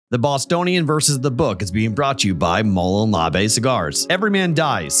The Bostonian versus the Book is being brought to you by Mullen Labe Cigars. Every man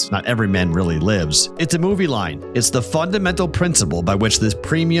dies, not every man really lives. It's a movie line. It's the fundamental principle by which this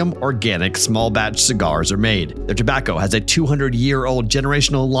premium, organic, small batch cigars are made. Their tobacco has a 200-year-old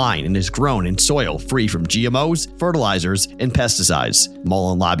generational line and is grown in soil free from GMOs, fertilizers, and pesticides.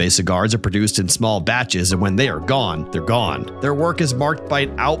 Mullen Labe cigars are produced in small batches, and when they are gone, they're gone. Their work is marked by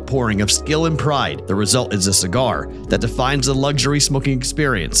an outpouring of skill and pride. The result is a cigar that defines the luxury smoking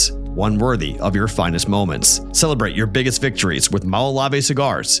experience. One worthy of your finest moments. Celebrate your biggest victories with Mullen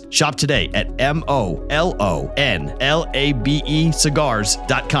Cigars. Shop today at MOLONLABE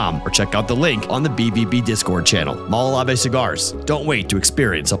cigars.com or check out the link on the BBB Discord channel. Mullen Cigars. Don't wait to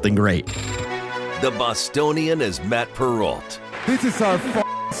experience something great. The Bostonian is Matt Perrault. This is our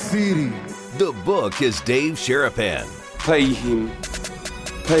city. The Book is Dave Sharapan. Pay him.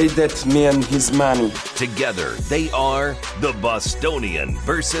 Pay that man his money. Together, they are the Bostonian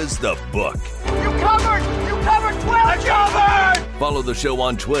versus the Book. You covered 12. I covered. Follow the show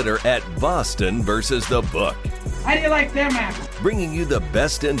on Twitter at Boston versus the Book. How do you like them apples? Bringing you the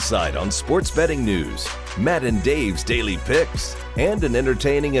best insight on sports betting news, Matt and Dave's daily picks, and an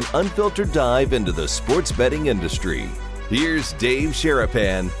entertaining and unfiltered dive into the sports betting industry. Here's Dave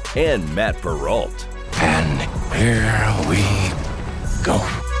Sharapan and Matt Perrault. And here we go.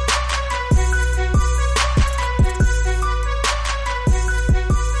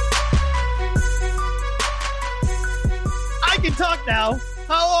 I can talk now.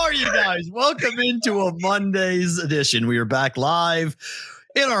 How are you guys? Welcome into a Monday's edition. We are back live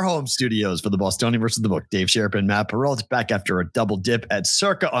in our home studios for the Bostonian versus the Book. Dave Sharapan, Matt Perrault, back after a double dip at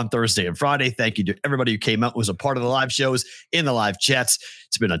Circa on Thursday and Friday. Thank you to everybody who came out, was a part of the live shows, in the live chats.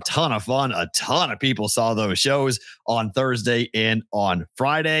 It's been a ton of fun. A ton of people saw those shows on Thursday and on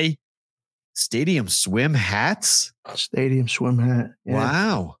Friday. Stadium swim hats? Stadium swim hat. Yeah.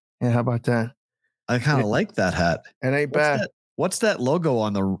 Wow. Yeah, how about that? I kind of like that hat. It ain't bad. What's that logo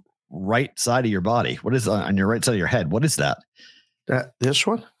on the right side of your body? What is on your right side of your head? What is that? This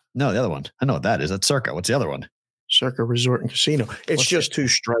one? No, the other one. I know what that is. That's Circa. What's the other one? Circa Resort and Casino. It's just two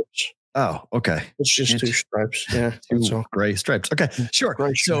stripes. Oh, okay. It's just two stripes. Yeah. Two gray stripes. Okay, sure.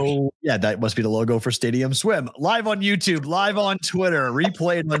 So, yeah, that must be the logo for Stadium Swim. Live on YouTube, live on Twitter,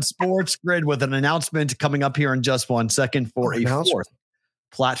 replayed on Sports Grid with an announcement coming up here in just 1 second for a fourth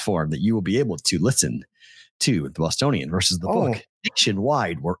platform that you will be able to listen to the Bostonian versus the Book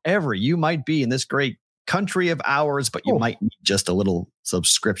nationwide, wherever you might be in this great country of ours, but you might need just a little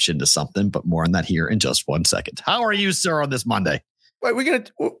subscription to something, but more on that here in just 1 second. How are you, sir, on this Monday? Wait, we're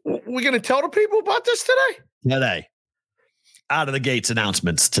gonna tell the people about this Today. Out of the gates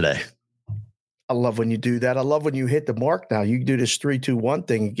announcements today. I love when you do that. I love when you hit the mark now. You do this 3-2-1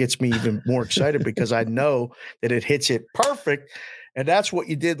 thing. It gets me even more excited because I know that it hits it perfect. And that's what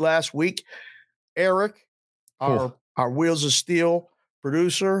you did last week. Eric, our Wheels of Steel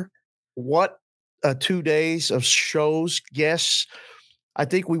producer, what 2 days of shows, guests. I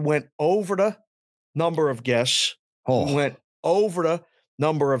think we went over the number of guests. We went over the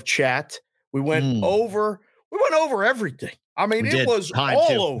number of chat. We went over everything. I mean, it was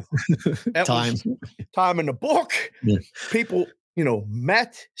all over. Time in the book. Yeah. People,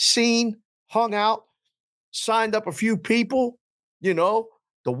 met, seen, hung out, signed up a few people, the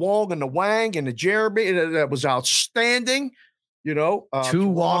Wong and the Wang and the Jeremy. That was outstanding. Two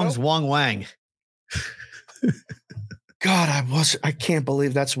Wongs, Wong Wang. God, I can't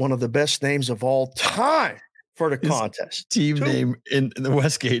believe that's one of the best names of all time for the contest. Team name in the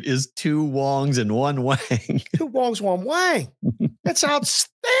Westgate is Two Wongs and One Wang. Two Wongs, One Wang. That's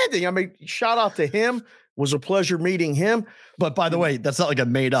outstanding. I mean, shout out to him. It was a pleasure meeting him. But by the way, that's not like a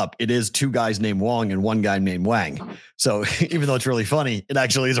made up. It is two guys named Wong and one guy named Wang. So even though it's really funny, it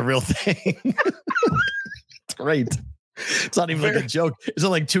actually is a real thing. It's great. It's not even like a joke. It's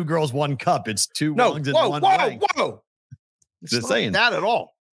not like two girls, one cup. It's two Wongs and one Wang. Whoa. It's just saying that at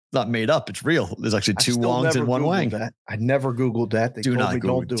all. It's not made up. It's real. There's actually two Wongs and one Wang. That. I never Googled that. They do not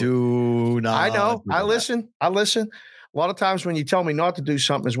Google. Do not. I know. I listen. A lot of times when you tell me not to do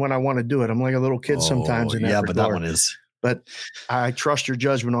something is when I want to do it. I'm like a little kid sometimes. In that regard. But that one is. But I trust your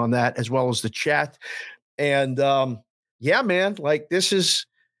judgment on that as well as the chat. And man, like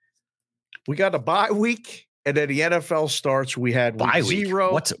we got a bye week. And then the NFL starts. We had bye week.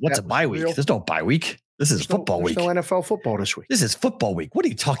 Zero. What's a bye week? There's no bye week. This is football week. There's no NFL football this week. This is football week. What are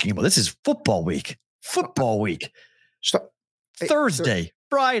you talking about? This is football week. Football week. Thursday,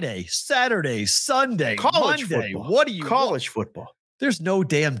 Friday, Saturday, Sunday, college Monday. Football. What do you college football? There's no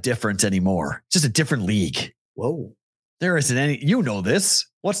damn difference anymore. It's just a different league. Whoa. There isn't any. You know this.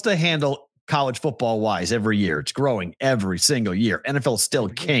 What's the handle college football wise every year. It's growing every single year. NFL is still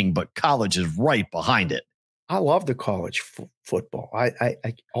king, but college is right behind it. I love the college football. I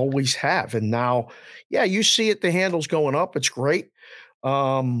always have. And now, yeah, you see it, the handles going up. It's great. It's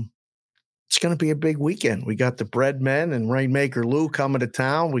going to be a big weekend. We got the Bread Men and Rainmaker Lou coming to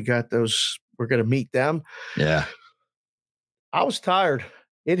town. We got those. We're going to meet them. Yeah. I was tired.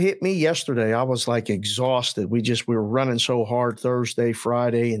 It hit me yesterday. I was like exhausted. We were running so hard Thursday,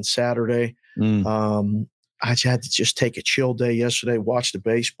 Friday, and Saturday. I had to just take a chill day yesterday, watch the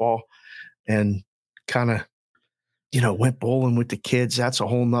baseball, and kind of, went bowling with the kids. That's a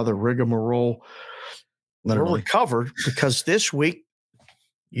whole nother rigmarole. Literally. We're recovered because this week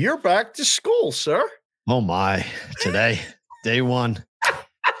you're back to school, sir. Oh my, today, day one.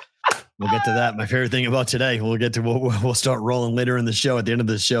 We'll get to that. My favorite thing about today, we'll start rolling later in the show. At the end of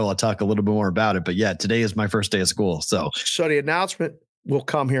the show, I'll talk a little bit more about it. But yeah, today is my first day of school. So the announcement will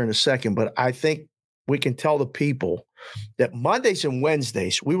come here in a second, but I think we can tell the people that Mondays and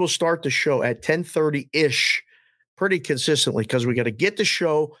Wednesdays, we will start the show at 10:30-ish pretty consistently because we got to get the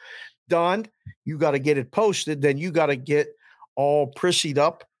show done. You got to get it posted. Then you got to get all prissied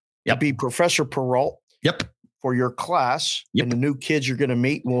up to be Professor Perrault. Yep. For your class and the new kids you're going to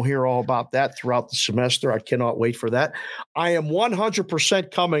meet. We'll hear all about that throughout the semester. I cannot wait for that. I am 100%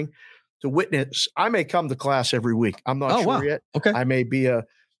 coming to witness. I may come to class every week. I'm not sure yet. Okay. I may be a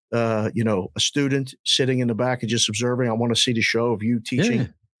student sitting in the back and just observing. I want to see the show of you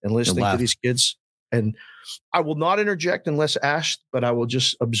teaching and listening to these kids. And I will not interject unless asked, but I will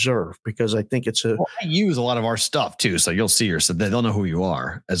just observe because I think it's I use a lot of our stuff too. So you'll see so they'll know who you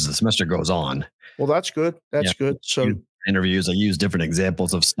are as the semester goes on. Well, that's good. That's good. So interviews, I use different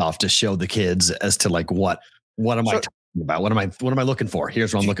examples of stuff to show the kids as to like, what am I talking about? What am I looking for?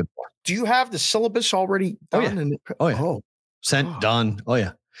 Here's what I'm looking for. Do you have the syllabus already done? Sent, done. Oh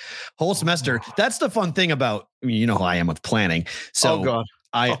yeah. Whole semester. That's the fun thing about, you know how I am with planning. So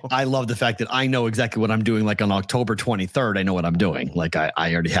I love the fact that I know exactly what I'm doing. Like on October 23rd, I know what I'm doing. Like I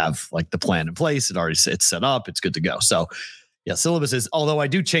already have like the plan in place. It's set up. It's good to go. So yeah, syllabuses, although I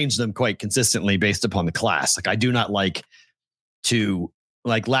do change them quite consistently based upon the class. Like I do not like to,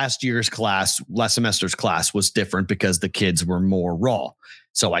 like last semester's class was different because the kids were more raw.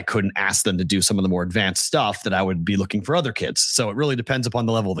 So I couldn't ask them to do some of the more advanced stuff that I would be looking for other kids. So it really depends upon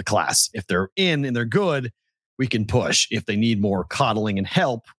the level of the class. If they're in and they're good, we can push. If they need more coddling and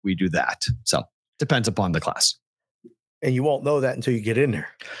help, we do that. So depends upon the class. And you won't know that until you get in there.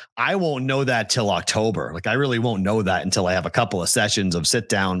 I won't know that till October. Like I really won't know that until I have a couple of sessions of sit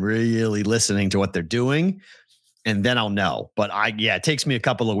down, really listening to what they're doing. And then I'll know. But it takes me a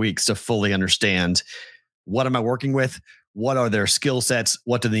couple of weeks to fully understand what am I working with? What are their skill sets?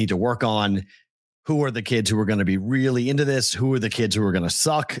 What do they need to work on? Who are the kids who are going to be really into this? Who are the kids who are going to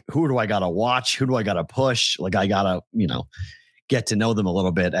suck? Who do I got to watch? Who do I got to push? Like I got to, get to know them a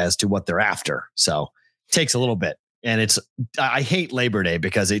little bit as to what they're after. So it takes a little bit. And I hate Labor Day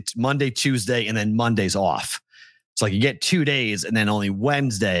because it's Monday, Tuesday, and then Monday's off. It's like you get 2 days and then only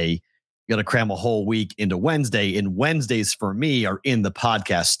Wednesday, you got to cram a whole week into Wednesday. And Wednesdays for me are in the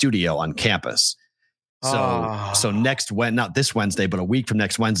podcast studio on campus. So not this Wednesday, but a week from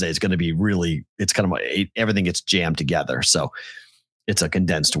next Wednesday is going to be it's kind of everything gets jammed together. So it's a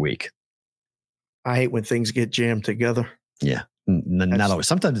condensed week. I hate when things get jammed together. Yeah. Not always.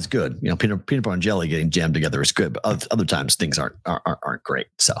 Sometimes it's good. Peanut butter and jelly getting jammed together is good, but other times things aren't great.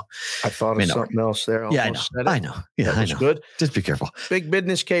 So I thought of something else there. Yeah, I know. Yeah, I know. Good. Just be careful. Big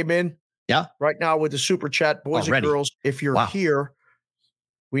business came in. Yeah. Right now with the super chat, boys and girls, if you're here,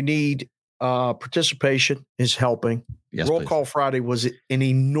 we need participation is helping. Yes, Roll please. Call Friday was an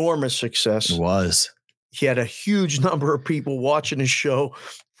enormous success. It was. He had a huge number of people watching his show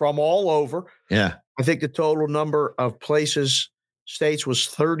from all over. Yeah. I think the total number of states was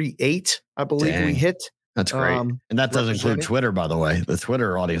 38, I believe. Dang. We hit. That's great. And that doesn't include Twitter, by the way. The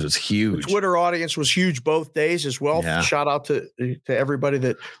Twitter audience was huge. The Twitter audience was huge both days as well. Yeah. Shout out to everybody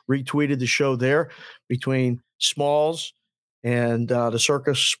that retweeted the show there between Smalls and the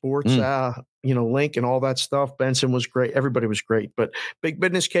Circa Sports link and all that stuff. Benson was great. Everybody was great. But Big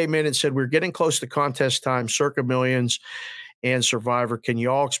Business came in and said, we're getting close to contest time, Circa Millions and Survivor. Can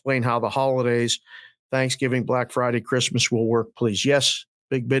you all explain how the holidays, Thanksgiving, Black Friday, Christmas will work, please? Yes,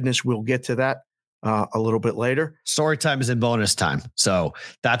 Big Business. We'll get to that a little bit later. Story time is in bonus time. So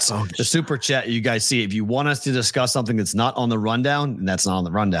that's the super chat you guys see. If you want us to discuss something that's not on the rundown, and that's not on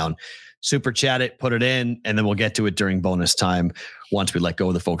the rundown, super chat it, put it in, and then we'll get to it during bonus time once we let go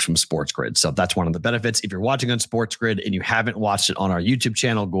of the folks from Sports Grid. So that's one of the benefits. If you're watching on Sports Grid and you haven't watched it on our YouTube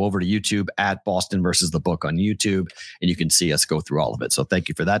channel, go over to YouTube at Boston versus the Book on YouTube, and you can see us go through all of it. So thank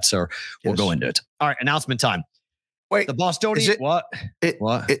you for that, sir. We'll go into it. All right, announcement time. Wait, the Bostonian.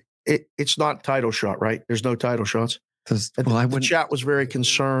 It's not title shot, right? There's no title shots. The chat was very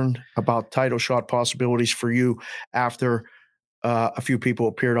concerned about title shot possibilities for you after a few people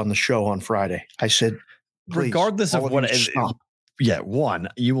appeared on the show on Friday. I said, regardless of what, stop. Yeah, one,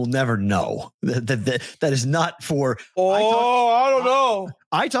 you will never know. That is not for. I don't know.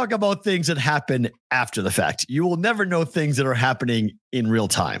 I talk about things that happen after the fact. You will never know things that are happening in real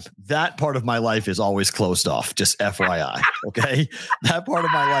time. That part of my life is always closed off. Just FYI, okay? That part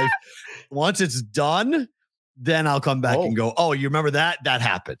of my life, once it's done, then I'll come back and go, oh, you remember that? That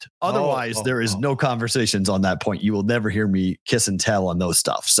happened. Otherwise, there is no conversations on that point. You will never hear me kiss and tell on those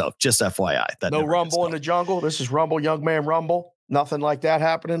stuff. So just FYI. That no Rumble in the jungle. This is Rumble, Young Man Rumble. Nothing like that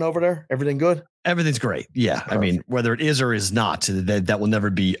happening over there. Everything good? Everything's great. Yeah. Perfect. I mean, whether it is or is not, that will never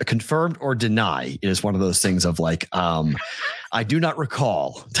be confirmed or deny. It is one of those things of like, I do not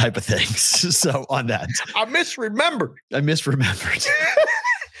recall type of things. So on that. I misremembered.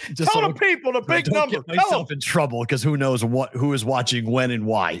 Just tell the people the big number. Get myself in trouble because who knows who is watching when and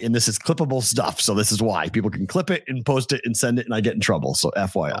why. And this is clippable stuff. So this is why people can clip it and post it and send it and I get in trouble. So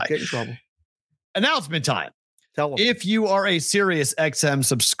FYI. Get in trouble. Announcement time. Tell them. If you are a Sirius XM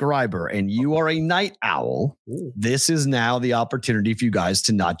subscriber and you are a night owl, this is now the opportunity for you guys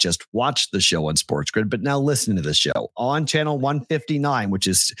to not just watch the show on Sports Grid, but now listen to the show on channel 159, which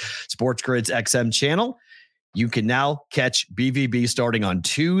is Sports Grid's XM channel. You can now catch BVB starting on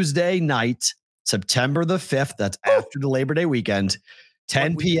Tuesday night, September the 5th. That's after the Labor Day weekend,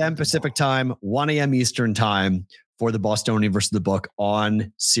 10 p.m. Pacific time, 1 a.m. Eastern time for the Bostonian versus the Book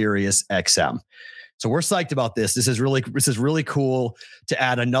on Sirius XM. So we're psyched about this. This is really cool to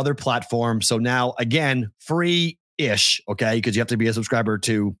add another platform. So now, again, free-ish, okay? Because you have to be a subscriber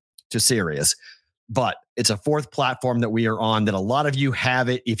to Sirius. But it's a fourth platform that we are on that a lot of you have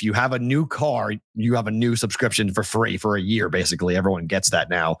it. If you have a new car, you have a new subscription for free for a year, basically. Everyone gets that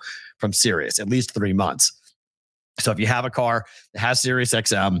now from Sirius, at least 3 months. So if you have a car that has Sirius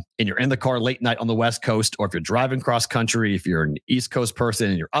XM and you're in the car late night on the West Coast, or if you're driving cross country, if you're an East Coast person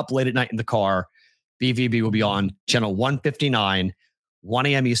and you're up late at night in the car, BVB will be on channel 159, 1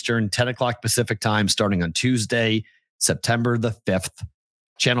 a.m. Eastern, 10 o'clock Pacific time, starting on Tuesday, September the 5th,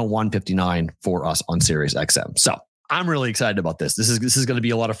 channel 159 for us on Sirius XM. So I'm really excited about this. This is going to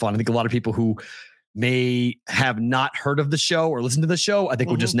be a lot of fun. I think a lot of people who may have not heard of the show or listened to the show, I think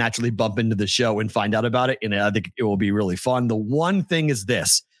will just naturally bump into the show and find out about it. And I think it will be really fun. The one thing is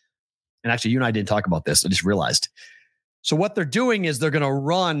this, and actually you and I didn't talk about this. I just realized. So what they're doing is they're going to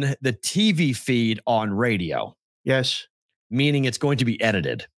run the TV feed on radio. Yes. Meaning it's going to be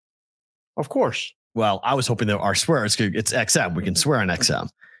edited. Of course. Well, I was hoping that our swear, it's XM. We can swear on XM.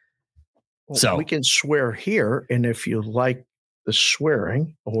 Well, so we can swear here. And if you like the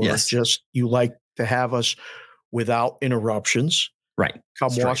swearing or just you like to have us without interruptions, right?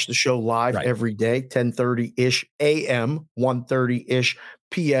 Come watch the show live every day, 10:30-ish a.m., 1:30-ish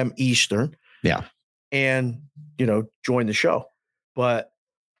p.m. Eastern. Yeah. And, join the show. But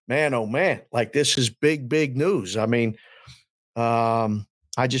man, oh man, like this is big news. I mean,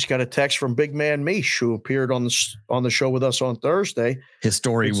 I just got a text from Big Man Mish, who appeared on the show with us on Thursday. His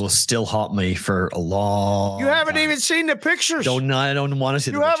story will still haunt me for a long You haven't even seen the pictures. I don't want to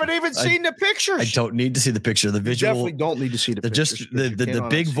see You haven't even seen the pictures. I don't need to see the picture. The visual. You definitely don't need to see the pictures. Just the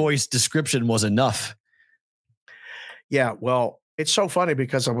big voice description was enough. Yeah, well, it's so funny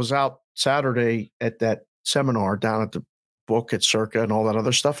because I was out Saturday at that seminar down at the book at Circa and all that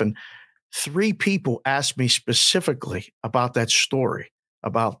other stuff. And 3 people asked me specifically about that story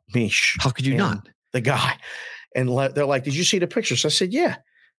about Mish. How could you not? The guy. And they're like, did you see the pictures? I said, yeah.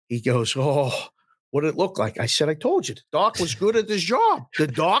 He goes, oh, what did it look like? I said, I told you, the doc was good at his job. The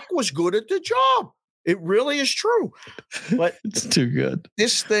doc was good at the job. It really is true. But it's too good.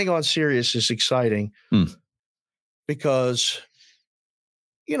 This thing on Sirius is exciting because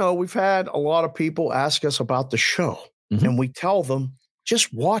we've had a lot of people ask us about the show, and we tell them,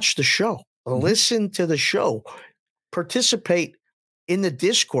 just watch the show, listen to the show, participate in the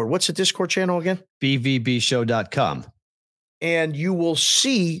Discord. What's the Discord channel again? bvbshow.com. And you will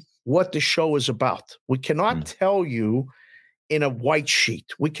see what the show is about. We cannot tell you in a white sheet.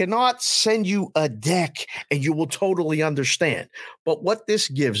 We cannot send you a deck and you will totally understand. But what this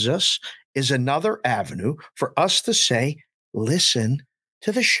gives us is another avenue for us to say, listen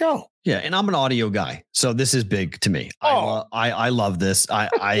to the show. Yeah, and I'm an audio guy, so this is big to me. I love this.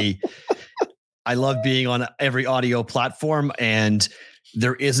 I love being on every audio platform, and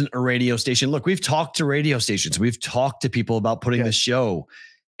there isn't a radio station. Look, we've talked to radio stations. We've talked to people about putting the show,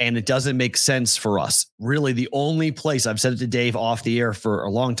 and it doesn't make sense for us. Really, the only place, I've said it to Dave off the air for a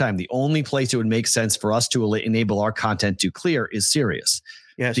long time, the only place it would make sense for us to enable our content to clear is Sirius.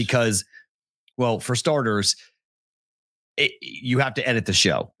 Yes. Because, well, for starters, you have to edit the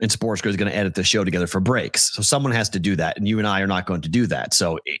show, and Sports Grid is going to edit the show together for breaks. So someone has to do that, and you and I are not going to do that.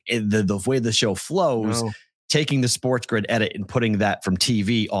 So the way the show flows, taking the Sports Grid edit and putting that from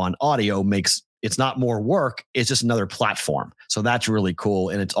TV on audio makes it's not more work. It's just another platform. So that's really cool,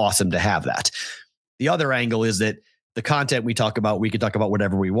 and it's awesome to have that. The other angle is that the content we talk about, we can talk about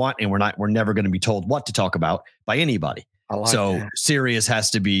whatever we want, and we're never going to be told what to talk about by anybody. Sirius has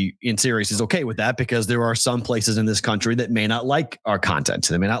to be in. Sirius is okay with that because there are some places in this country that may not like our content.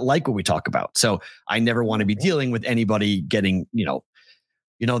 They may not like what we talk about. So I never want to be dealing with anybody getting,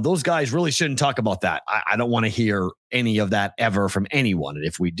 those guys really shouldn't talk about that. I don't want to hear any of that ever from anyone. And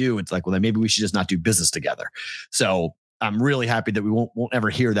if we do, it's like, well, then maybe we should just not do business together. So I'm really happy that we won't ever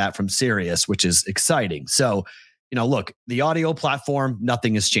hear that from Sirius, which is exciting. So, look, the audio platform,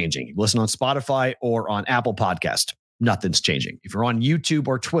 nothing is changing. You listen on Spotify or on Apple Podcast. Nothing's changing. If you're on YouTube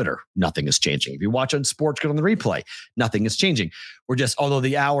or Twitter, nothing is changing. If you watch on Sports Grid on the replay, nothing is changing. Although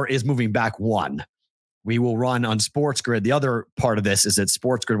the hour is moving back one, we will run on Sports Grid. The other part of this is that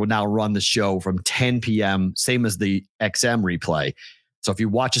Sports Grid will now run the show from 10 p.m., same as the XM replay. So if you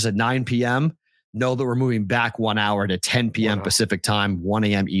watch us at 9 p.m., know that we're moving back 1 hour to 10 p.m. Pacific time, 1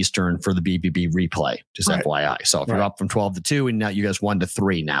 a.m. Eastern for the BBB replay, just FYI. So if you're up from 12 to 2 and now you guys 1 to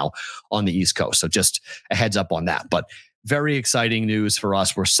 3 now on the East Coast. So just a heads up on that. But very exciting news for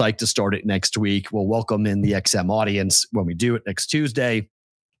us. We're psyched to start it next week. We'll welcome in the XM audience when we do it next Tuesday.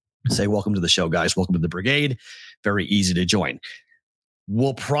 Say welcome to the show, guys. Welcome to the Brigade. Very easy to join.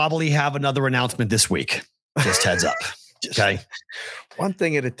 We'll probably have another announcement this week. Just heads up. Okay. One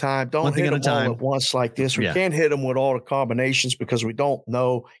thing at a time. Don't hit them all at once like this. We can't hit them with all the combinations because we don't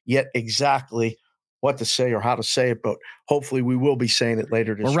know yet exactly what to say or how to say it, but hopefully we will be saying it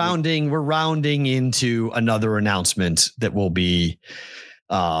later this week. We're rounding into another announcement that will be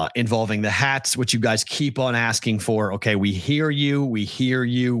involving the hats, which you guys keep on asking for. Okay, we hear you.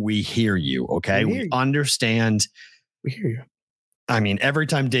 Okay, we understand. We hear you. I mean, every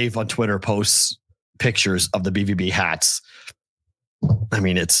time Dave on Twitter posts pictures of the BVB hats, I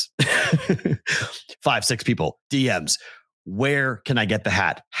mean, it's 5-6 people, DMs. Where can I get the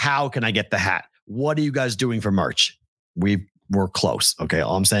hat? How can I get the hat? What are you guys doing for merch? We're close. Okay.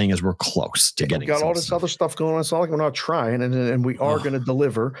 All I'm saying is we're close to getting. We've got all this other stuff going on. It's not like we're not trying, and we are going to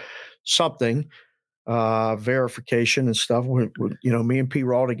deliver something, verification and stuff. We're, me and P.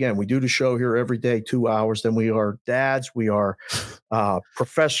 Rod, again, we do the show here every day, 2 hours. Then we are dads. We are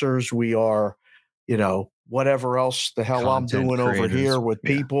professors. We are, whatever else the hell I'm doing over here with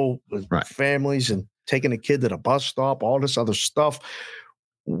people, with families, and taking a kid to the bus stop, all this other stuff.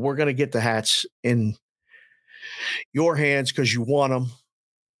 We're going to get the hats in your hands because you want them.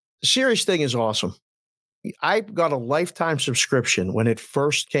 The Sirius thing is awesome. I got a lifetime subscription when it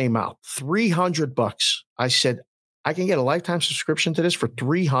first came out, $300. I said, I can get a lifetime subscription to this for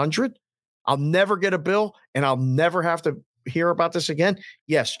 $300. I'll never get a bill and I'll never have to hear about this again.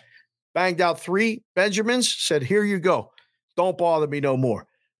 Yes. Banged out 3 Benjamins, said, here you go. Don't bother me no more.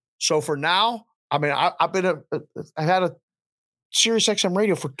 So for now, I mean, I've had a Sirius XM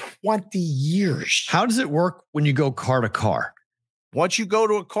radio for 20 years. How does it work when you go car to car? Once you go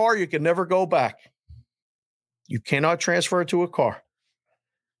to a car, you can never go back. You cannot transfer it to a car.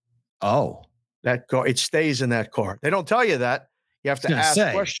 Oh. That car, it stays in that car. They don't tell you that. You have to ask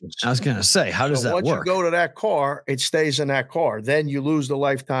questions. I was going to say, how does that work? Once you go to that car, it stays in that car. Then you lose the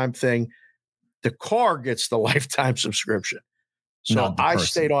lifetime thing. The car gets the lifetime subscription. So I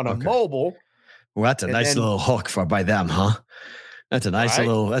stayed on a mobile. Well, that's a nice little hook by them, huh? That's a nice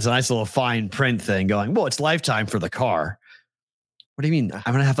little fine print thing going, well, it's lifetime for the car. What do you mean?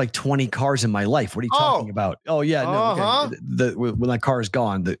 I'm going to have like 20 cars in my life. What are you talking about? Oh yeah. No. Okay. When that car is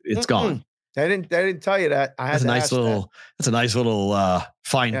gone, it's gone. They didn't tell you that. That's a nice little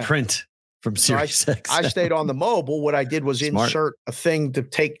fine print from Sirius XM. I stayed on the mobile. What I did was insert a thing to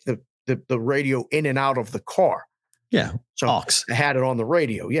take the radio in and out of the car. Yeah. So aux. I had it on the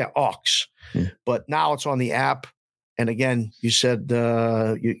radio. Yeah. Aux. Yeah. But now it's on the app. And again, you said,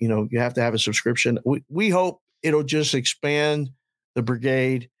 you have to have a subscription. We hope it'll just expand the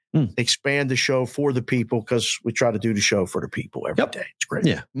Brigade, expand the show for the people, because we try to do the show for the people every day. It's great.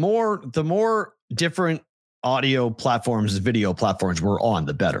 Yeah. The more different audio platforms, video platforms we're on,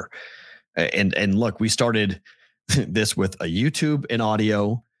 the better. And look, we started this with a YouTube and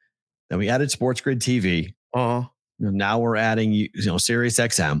audio. Then we added Sports Grid TV. Uh-huh. Now we're adding, Sirius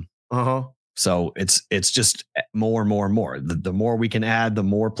XM. Uh-huh. So it's just more and more and more. The more we can add, the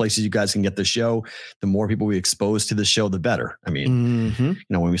more places you guys can get the show, the more people we expose to the show, the better. I mean,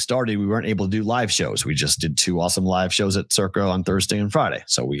 when we started, we weren't able to do live shows. We just did 2 awesome live shows at Circa on Thursday and Friday.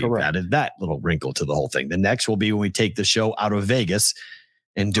 So we added that little wrinkle to the whole thing. The next will be when we take the show out of Vegas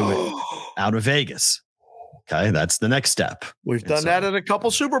and do it out of Vegas. Okay, that's the next step. We've done that at a couple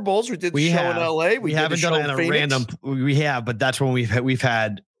Super Bowls. We did the show in LA. We haven't done it at a random. We have, but that's when we've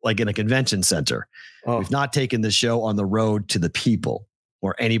had like in a convention center. We've not taken the show on the road to the people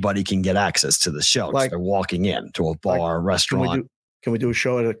where anybody can get access to the show. Like they're walking in to a bar, restaurant. Can we do a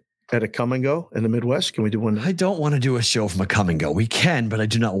show at a come and go in the Midwest? Can we do one? I don't want to do a show from a come and go. We can, but I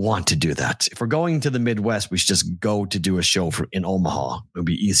do not want to do that. If we're going to the Midwest, we should just go to do a show in Omaha. It would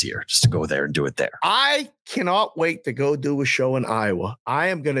be easier just to go there and do it there. I cannot wait to go do a show in Iowa. I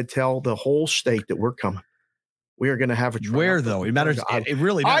am going to tell the whole state that we're coming. We are going to have a where though it matters. It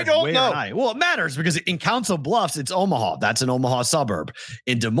really matters. I don't know. Well, it matters because in Council Bluffs, it's Omaha. That's an Omaha suburb.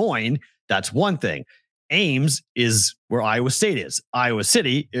 In Des Moines, that's one thing. Ames is where Iowa State is. Iowa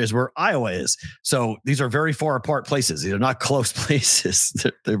City is where Iowa is. So these are very far apart places. These are not close places.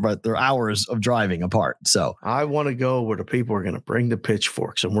 They're hours of driving apart. So I want to go where the people are going to bring the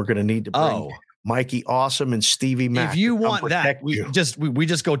pitchforks, and we're going to need to bring Mikey Awesome and Stevie Mack. If you want that, we just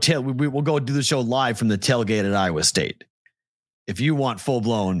go we'll go do the show live from the tailgate at Iowa State. If you want full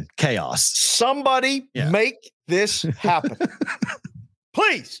blown chaos, somebody make this happen.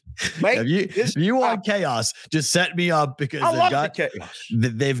 Please make if you want chaos, just set me up because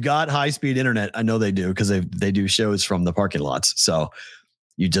they've got high speed internet. I know they do because they do shows from the parking lots. So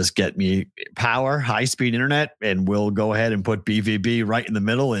you just get me power, high speed internet, and we'll go ahead and put BVB right in the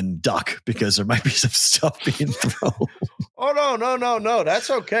middle and duck because there might be some stuff being thrown. Oh no. That's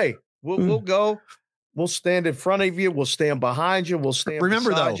okay. We'll go. We'll stand in front of you. We'll stand behind you. We'll stand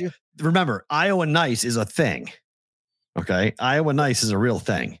beside you. Remember, Iowa Nice is a thing. Okay. Iowa Nice is a real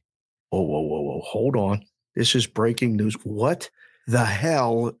thing. Whoa. Hold on. This is breaking news. What the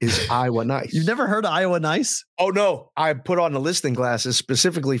hell is Iowa Nice? You've never heard of Iowa Nice? Oh, no. I put on the listening glasses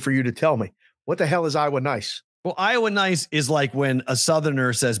specifically for you to tell me. What the hell is Iowa Nice? Well, Iowa Nice is like when a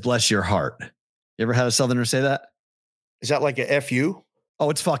Southerner says, bless your heart. You ever had a Southerner say that? Is that like a FU? Oh,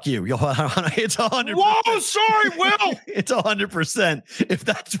 it's fuck you. It's 100%. Whoa, sorry, Will. It's 100%.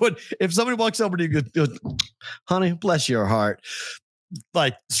 If somebody walks over to you, goes, honey, bless your heart.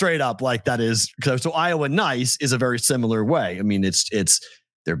 Like straight up, like that is. So Iowa Nice is a very similar way. I mean, it's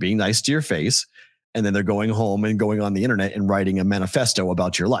they're being nice to your face, and then they're going home and going on the internet and writing a manifesto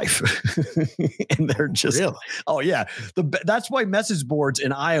about your life. And they're just, really? Oh yeah. That's why message boards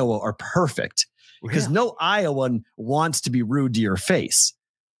in Iowa are perfect. Because no Iowan wants to be rude to your face.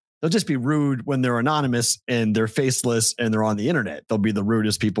 They'll just be rude when they're anonymous and they're faceless and they're on the internet. They'll be the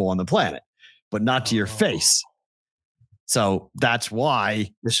rudest people on the planet, but not to your face. So that's why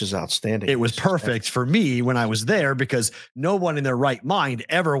this is outstanding. It was perfect for me when I was there because no one in their right mind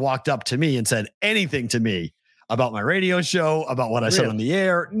ever walked up to me and said anything to me about my radio show, about what I said on the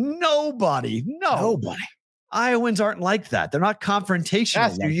air. Nobody. Iowans aren't like that. They're not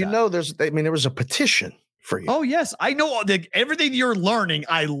confrontational. Matthew, there was a petition for you. Oh, yes. I know everything you're learning.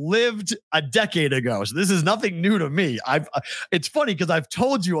 I lived a decade ago. So this is nothing new to me. It's funny because I've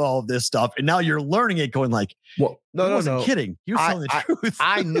told you all of this stuff and now you're learning it going like, well, I wasn't kidding. You're telling the truth.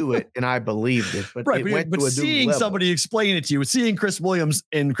 I knew it and I believed it, but but seeing somebody explain it to you, seeing Chris Williams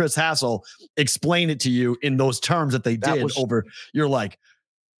and Chris Hassel explain it to you in those terms that they did you're like,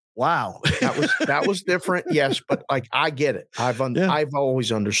 wow. that was different. Yes. But like, I get it. I've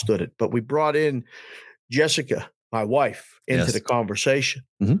always understood it, but we brought in Jessica, my wife, into the conversation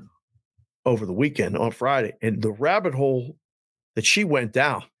over the weekend on Friday, and the rabbit hole that she went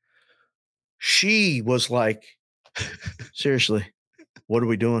down, she was like, seriously, what are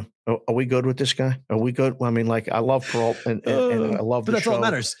we doing? Are we good with this guy? Are we good? I mean, like, I love Peralt and I love the show. But that's all that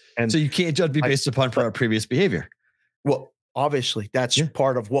matters. And so you can't judge me based upon our previous behavior. Well, obviously, that's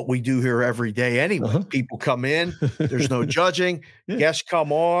part of what we do here every day anyway. People come in. There's no judging. Guests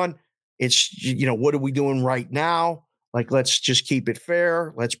come on. It's, what are we doing right now? Like, let's just keep it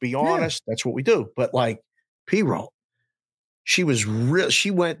fair. Let's be honest. That's what we do. But like P-Roll, she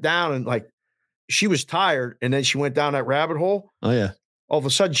went down and like, she was tired. And then she went down that rabbit hole. Oh yeah. All of a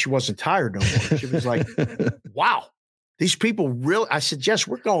sudden she wasn't tired no more. She was like, wow. These people really, I said, Jess,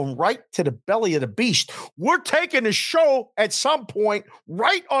 we're going right to the belly of the beast. We're taking the show at some point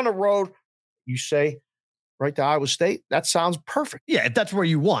right on the road. You say right to Iowa State. That sounds perfect. Yeah, that's where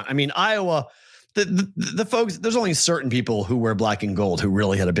you want. I mean, Iowa, the folks, there's only certain people who wear black and gold who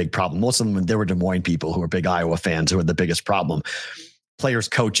really had a big problem. Most of them, they were Des Moines people who were big Iowa fans who had the biggest problem. Players'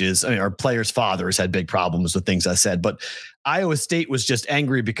 coaches, or players' fathers had big problems with things I said. But Iowa State was just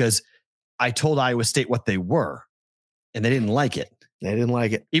angry because I told Iowa State what they were, and they didn't like it. They didn't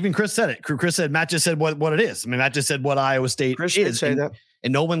like it. Even Chris said it. Chris said, Matt just said what it is. I mean, Matt just said what Iowa State Chris is. Did say that.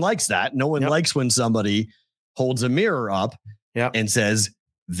 And no one likes that. No one likes when somebody holds a mirror up and says,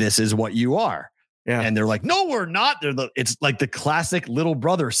 this is what you are. Yeah. And they're like, no, we're not. It's like the classic little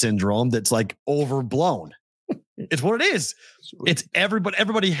brother syndrome that's like overblown. It's what it is. It's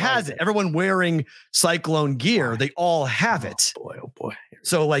everybody has it. Everyone wearing Cyclone gear. They all have it. Oh boy.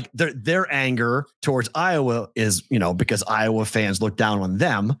 So like their anger towards Iowa is, because Iowa fans look down on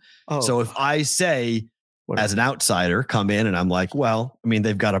them. Oh. So if I say as an outsider come in and I'm like, well, I mean,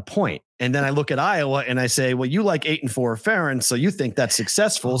 they've got a point. And then I look at Iowa and I say, well, you like 8-4 Ferentz, so you think that's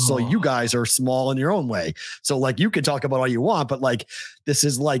successful. So you guys are small in your own way. So like you can talk about all you want, but like this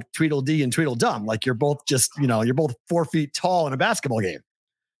is like Tweedledee and Tweedledum. Like you're both just, you're both 4 feet tall in a basketball game.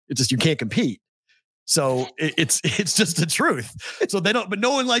 It's just you can't compete. So it's just the truth. So they don't, but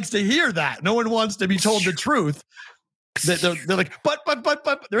no one likes to hear that. No one wants to be told the truth. They're like, but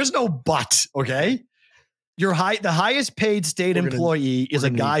there is no but. Okay. The highest paid state employee is a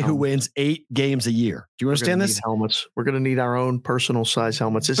guy who wins 8 games a year. Do you understand this? Helmets. We're going to need our own personal size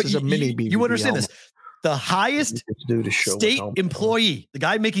helmets. This is a mini BBB. You understand helmet. this? The highest state employee, the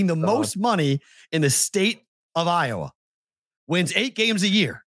guy making the most money in the state of Iowa, wins 8 games a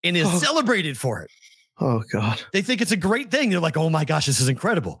year and is celebrated for it. Oh, God. They think it's a great thing. They're like, oh, my gosh, this is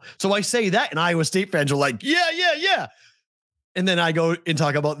incredible. So I say that, and Iowa State fans are like, yeah. And then I go and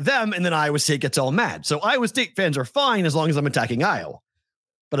talk about them, and then Iowa State gets all mad. So Iowa State fans are fine as long as I'm attacking Iowa.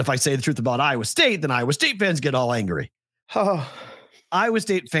 But if I say the truth about Iowa State, then Iowa State fans get all angry. Iowa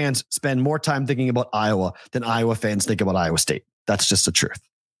State fans spend more time thinking about Iowa than Iowa fans think about Iowa State. That's just the truth.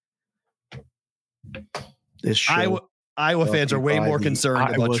 Iowa fans are way more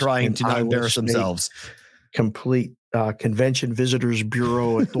concerned about trying to not embarrass themselves. Complete Convention Visitors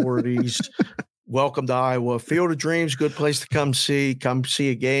Bureau authorities. Welcome to Iowa. Field of Dreams, good place to come see. Come see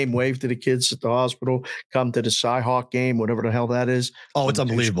a game, wave to the kids at the hospital, come to the Cyhawk game, whatever the hell that is. Oh, it's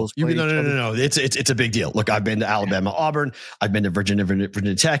unbelievable. No. It's a big deal. Look, I've been to Alabama, Auburn. I've been to Virginia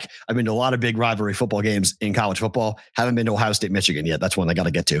Tech. I've been to a lot of big rivalry football games in college football. Haven't been to Ohio State, Michigan yet. That's one I got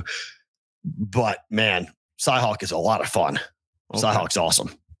to get to. But man, Cyhawk is a lot of fun. Okay. Cyhawk's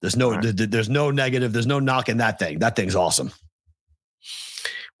awesome. There's no negative. There's no knocking that thing. That thing's awesome.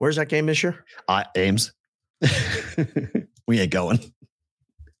 Where's that game this year? Ames. We ain't going.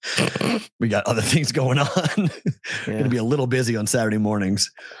 We got other things going on. Going to be a little busy on Saturday mornings.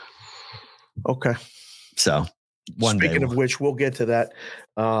 Okay. So Speaking of which, we'll get to that.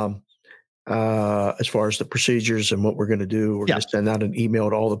 As far as the procedures and what we're going to do, we're going to send out an email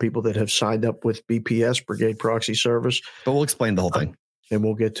to all the people that have signed up with BPS, Brigade Proxy Service. But we'll explain the whole thing. And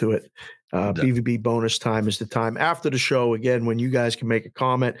we'll get to it. BVB bonus time is the time after the show. Again, when you guys can make a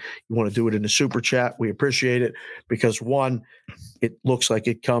comment, you want to do it in the super chat. We appreciate it because one, it looks like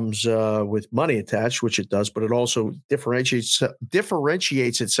it comes with money attached, which it does, but it also differentiates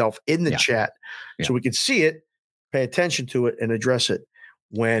itself in the chat so we can see it, pay attention to it, and address it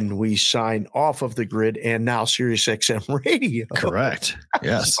when we sign off of the grid and now Sirius XM radio. Correct.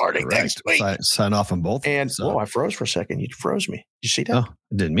 Yes. Starting next week. Sign off on both. And I froze for a second. You froze me. You see that? Oh,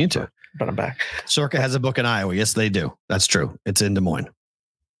 I didn't mean to. But I'm back. Circa has a book in Iowa. Yes, they do. That's true. It's in Des Moines.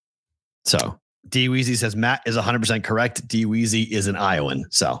 So D Weezy says Matt is 100% correct. D Weezy is an Iowan.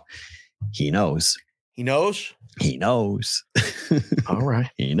 So he knows. He knows? He knows. All right.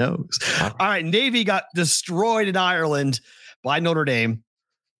 He knows. All right. Navy got destroyed in Ireland by Notre Dame.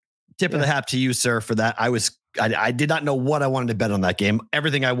 Tip of the hat to you, sir, for that. I did not know what I wanted to bet on that game.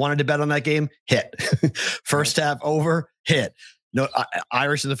 Everything I wanted to bet on that game hit. First half over, hit. No,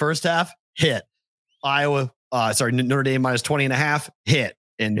 Irish in the first half, hit. Notre Dame minus 20.5, hit.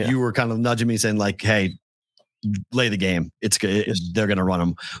 And you were kind of nudging me saying like, hey, lay the game. It's good. They're going to run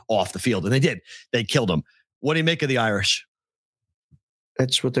them off the field. And they did. They killed them. What do you make of the Irish?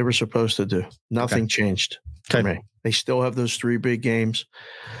 That's what they were supposed to do. Nothing changed for me. They still have those 3 big games.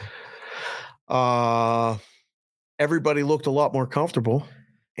 Everybody looked a lot more comfortable,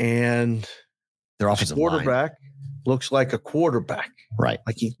 and their offensive quarterback looks like a quarterback, right?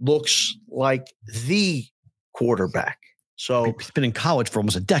 Like he looks like the quarterback. So he's been in college for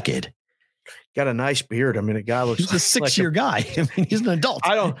almost a decade. Got a nice beard. I mean, a guy looks. He's a 6-year guy. I mean, he's an adult.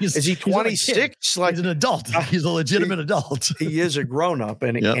 Is he 26? Like he's an adult. He's a legitimate adult. He is a grown up,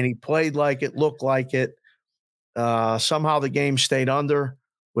 and he played like it, looked like it. Somehow the game stayed under.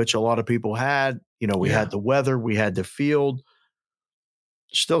 which a lot of people had. We had the weather, we had the field.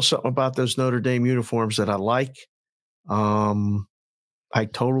 Still something about those Notre Dame uniforms that I like. I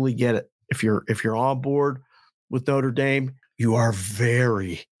totally get it. If you're on board with Notre Dame, you are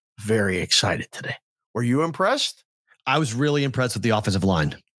very, very excited today. Were you impressed? I was really impressed with the offensive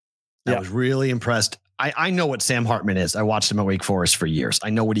line. I was really impressed. I know what Sam Hartman is. I watched him at Wake Forest for years. I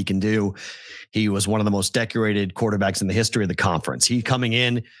know what he can do. He was one of the most decorated quarterbacks in the history of the conference. He coming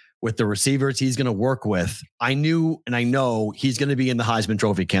in with the receivers he's going to work with. I knew and I know he's going to be in the Heisman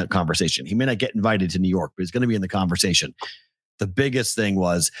Trophy conversation. He may not get invited to New York, but he's going to be in the conversation. The biggest thing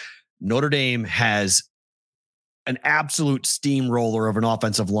was Notre Dame has an absolute steamroller of an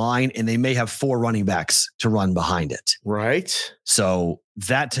offensive line, and they may have 4 running backs to run behind it. Right. So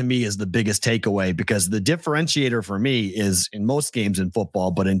that to me is the biggest takeaway, because the differentiator for me is in most games in football,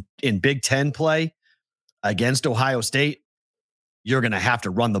 but in Big Ten play against Ohio State, you're going to have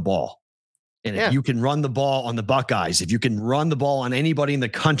to run the ball. And if you can run the ball on the Buckeyes, if you can run the ball on anybody in the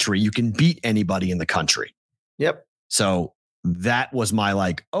country, you can beat anybody in the country. Yep. So that was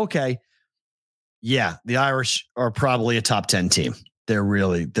my okay. Yeah, the Irish are probably a top 10 team. They're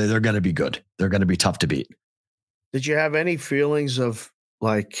going to be good. They're going to be tough to beat. Did you have any feelings of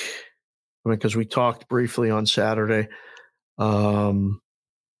because we talked briefly on Saturday,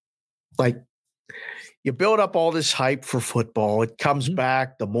 you build up all this hype for football. It comes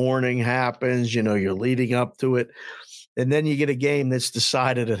back, the morning happens, you're leading up to it. And then you get a game that's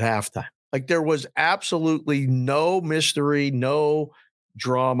decided at halftime. There was absolutely no mystery, no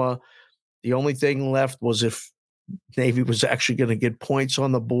drama. The only thing left was if Navy was actually going to get points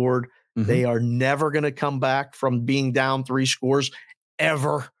on the board. Mm-hmm. They are never going to come back from being down 3 scores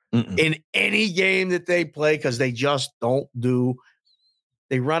ever in any game that they play, because they just don't do.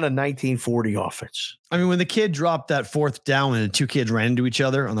 They run a 1940 offense. I mean, when the kid dropped that 4th down and the 2 kids ran into each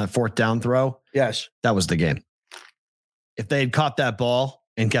other on that 4th down throw, yes, that was the game. If they had caught that ball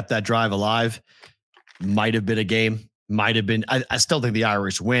and kept that drive alive, might have been a game. Might have been. I still think the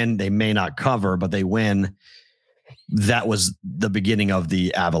Irish win. They may not cover, but they win. That was the beginning of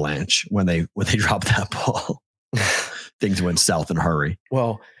the avalanche when they dropped that ball. Things went south in a hurry.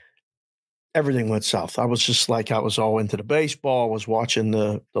 Well, everything went south. I was just I was all into the baseball. I was watching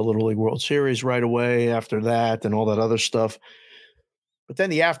the Little League World Series right away after that and all that other stuff. But then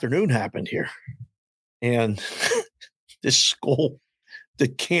the afternoon happened here. And this school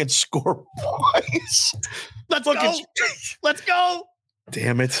that can't score points. Let's go. Let's go.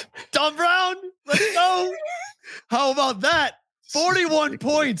 Damn it. Tom Brown. Let's go. How about that? 41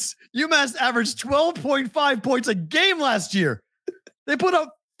 points. UMass averaged 12.5 points a game last year. They put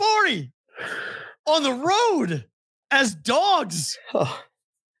up 40 on the road as dogs.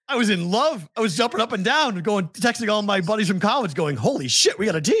 I was in love. I was jumping up and down, texting all my buddies from college going, holy shit, we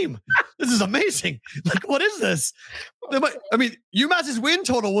got a team. This is amazing. What is this? I mean, UMass's win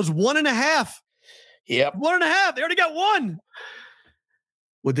total was 1.5. Yep. 1.5. They already got 1.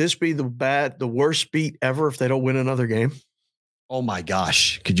 Would this be the worst beat ever if they don't win another game? Oh my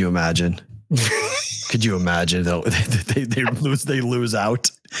gosh. Could you imagine? Could you imagine though? They lose out.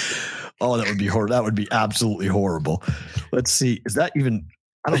 Oh, that would be horrible. That would be absolutely horrible. Let's see. Is that even?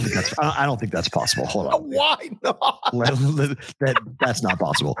 I don't think that's possible. Hold on. Why not? That's not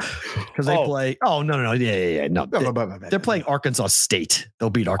possible because they play. Oh no. Yeah. No, they're playing Arkansas State. They'll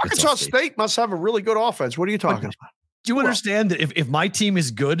beat Arkansas State. Must have a really good offense. What are you talking about? Do you understand that if my team is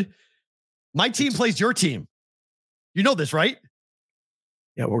good, my team plays your team? You know this, right?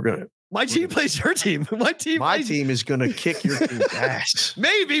 Yeah, My team plays your team. My team is going to kick your team's ass.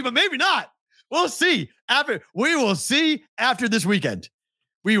 Maybe, but maybe not. We'll see. We will see after this weekend.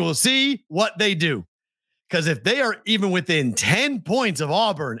 We will see what they do. Because if they are even within 10 points of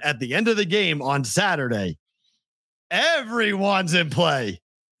Auburn at the end of the game on Saturday, everyone's in play,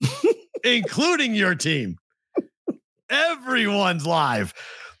 including your team. Everyone's live.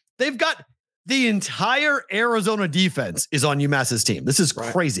 They've got the entire Arizona defense is on UMass's team. This is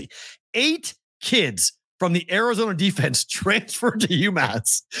crazy. 8 kids from the Arizona defense transferred to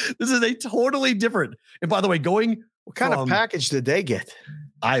UMass. This is a totally different. And by the way, what kind of package did they get?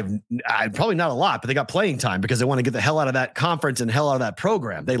 I probably not a lot, but they got playing time because they want to get the hell out of that conference and hell out of that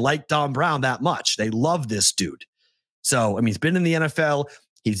program. They like Tom Brown that much. They love this dude. So, I mean, he's been in the NFL.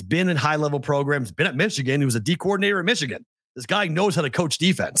 He's been in high-level programs, been at Michigan. He was a D coordinator at Michigan. This guy knows how to coach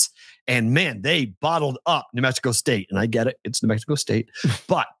defense. And, man, they bottled up New Mexico State. And I get it. It's New Mexico State.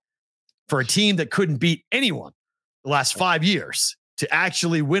 But for a team that couldn't beat anyone the last 5 years, to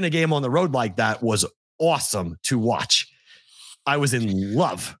actually win a game on the road like that was awesome to watch. I was in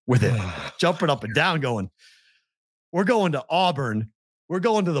love with it. Jumping up and down going, we're going to Auburn we're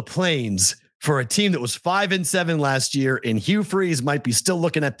going to the Plains for a team that was 5-7 last year, and Hugh Freeze might be still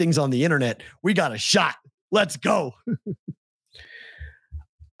looking at things on the internet. We got a shot. Let's go.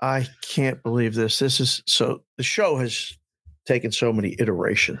 I can't believe this. The show has taken so many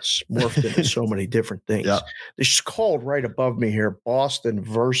iterations, morphed into so many different things. Yeah. This is called right above me here, Boston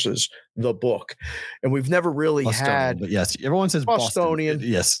versus the book. And we've never really had. But yes, everyone says Bostonian.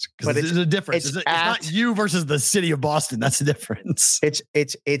 Boston. Yes, because there's a difference. It's not you versus the city of Boston. That's the difference.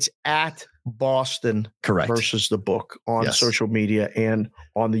 It's at Boston Correct. versus the book on social media and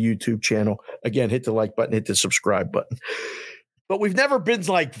on the YouTube channel. Again, hit the like button, hit the subscribe button. But we've never been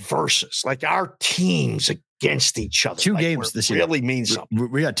like versus, like our teams against each other. Two games this year. Really means something.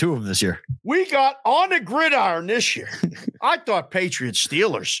 We got two of them this year. We got on the gridiron this year. I thought Patriots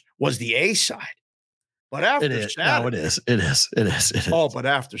Steelers was the A side. But after Saturday. No, it is. Oh, but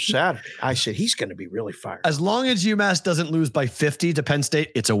after Saturday, I said he's going to be really fired. As long as UMass doesn't lose by 50 to Penn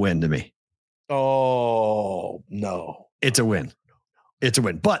State, it's a win to me. Oh, no. It's a win. It's a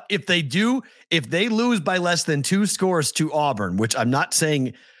win. But if they lose by less than 2 scores to Auburn, which I'm not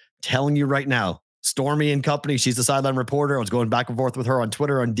telling you right now, Stormy and company, she's the sideline reporter. I was going back and forth with her on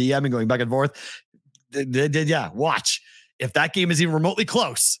Twitter, on DM, and going back and forth. Watch. If that game is even remotely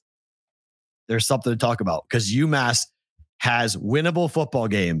close, there's something to talk about because UMass has winnable football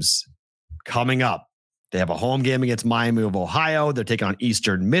games coming up. They have a home game against Miami of Ohio. They're taking on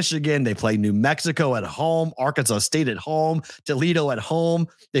Eastern Michigan. They play New Mexico at home, Arkansas State at home, Toledo at home.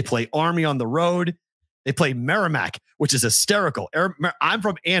 They play Army on the road. They play Merrimack, which is hysterical. I'm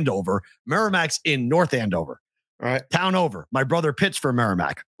from Andover. Merrimack's in North Andover. Right. Town over. My brother pitched for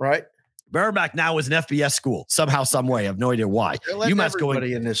Merrimack. Right. Merrimack now is an FBS school somehow, some way. I have no idea why. UMass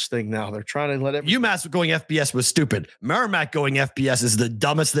everybody in this thing now. They're trying to let everybody. UMass going FBS was stupid. Merrimack going FBS is the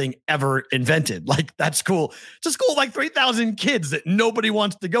dumbest thing ever invented. Like that school, it's a school of like 3,000 kids that nobody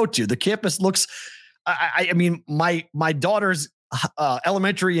wants to go to. The campus looks. I mean, my daughter's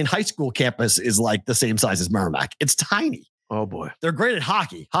elementary and high school campus is like the same size as Merrimack. It's tiny. Oh boy, they're great at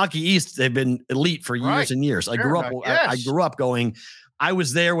hockey. Hockey East, they've been elite for years and years. I grew up going. I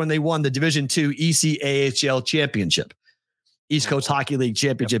was there when they won the Division II ECAHL championship, East Coast Hockey League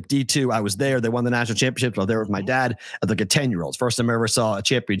championship D2. I was there. They won the national championship. I was there with my dad as like a 10-year-old. First time I ever saw a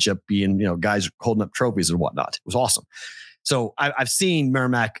championship being, guys holding up trophies and whatnot. It was awesome. So I've seen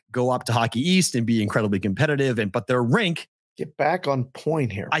Merrimack go up to Hockey East and be incredibly competitive. But their rink, get back on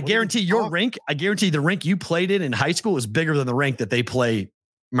point here. I guarantee the rink you played in high school is bigger than the rink that they play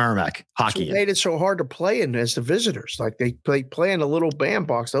Merrimack hockey. Made it so hard to play in as the visitors. Like they play in a little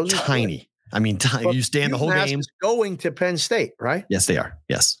bandbox. Those are tiny. Cool. I mean, you stand the whole game. Going to Penn State, right? Yes, they are.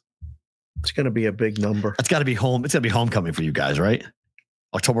 Yes, it's going to be a big number. It's got to be home. It's going to be homecoming for you guys, right?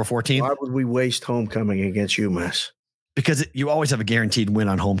 October 14th. Why would we waste homecoming against UMass? Because you always have a guaranteed win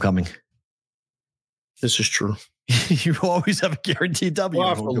on homecoming. This is true. You always have a guaranteed W.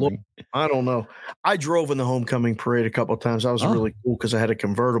 I don't know. I drove in the homecoming parade a couple of times. That was really cool because I had a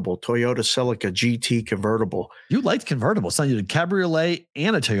convertible, Toyota Celica GT convertible. You liked convertibles. So you did a cabriolet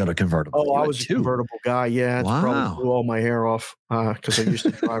and a Toyota convertible. Oh, I was a convertible guy. Yeah. Wow. Probably blew all my hair off because I used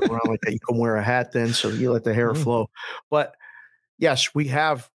to drive around like that. You couldn't wear a hat then, so you let the hair flow. But yes, we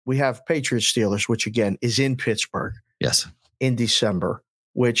have Patriots Steelers, which again is in Pittsburgh. Yes. In December,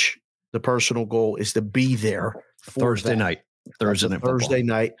 which the personal goal is to be there. Thursday night. Thursday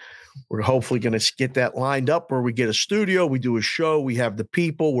night. We're hopefully going to get that lined up where we get a studio, we do a show, we have the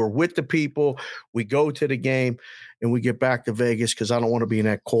people, we're with the people, we go to the game, and we get back to Vegas because I don't want to be in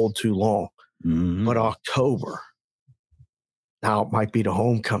that cold too long. Mm-hmm. But October, now it might be the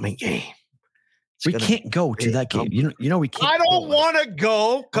homecoming game. We can't go to that game. You know we can't. I don't want to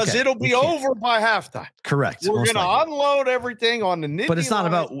go because it'll be over by halftime. Correct. We're going to unload everything on the Nittany. But it's not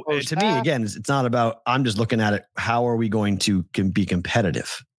about, to me, again, it's not about, I'm just looking at it. How are we going to be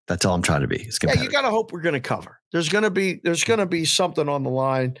competitive? That's all I'm trying to be. Yeah, you got to hope we're going to cover. There's going to be something on the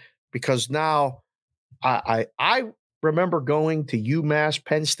line because now I remember going to UMass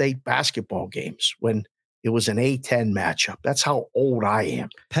Penn State basketball games when it was an A-10 matchup. That's how old I am.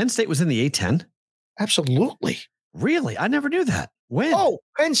 Penn State was in the A-10? Absolutely. Really? I never knew that. When? Oh,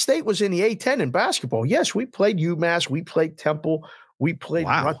 Penn State was in the A-10 in basketball. Yes, we played UMass. We played Temple. We played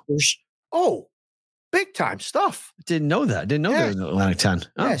Rutgers. Oh, big time stuff. Didn't know that. Didn't know there was an Atlantic 10.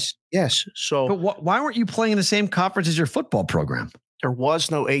 Oh. Yes. So, but why weren't you playing in the same conference as your football program? There was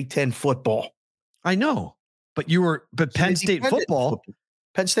no A-10 football. I know, but Penn State football.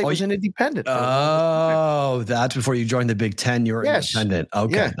 Penn State was an independent. Oh, that's before you joined the Big Ten. You were independent.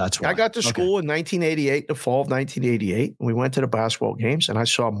 Okay, that's why. I got to school in 1988, the fall of 1988. We went to the basketball games, and I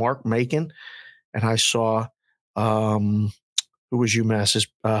saw Mark Macon, and I saw who was UMass's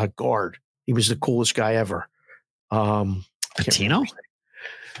guard. He was the coolest guy ever. Patino?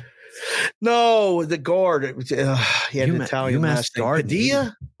 No, the guard. It was, he had an Italian UMass last name. guard.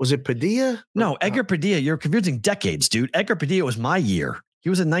 Padilla? Was it Padilla? No, Edgar Padilla. You're confusing decades, dude. Edgar Padilla was my year. He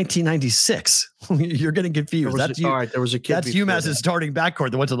was in 1996. You're getting confused. All right, there was a kid. That's UMass's starting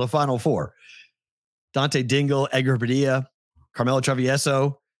backcourt that went to the Final Four. Dante Dingle, Edgar Padilla, Carmelo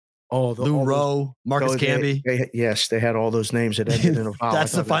Travieso, Lou Rowe, Marcus Camby. Yes, they had all those names that ended in a vowel.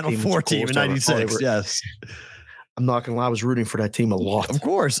 That's the Final Four team in 96. Yes. I'm not going to lie. I was rooting for that team a lot. Of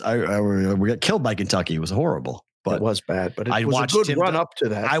course. We got killed by Kentucky. It was horrible. But it was bad, but it was a good run up to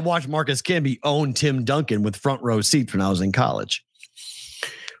that. I watched Marcus Camby own Tim Duncan with front row seats when I was in college.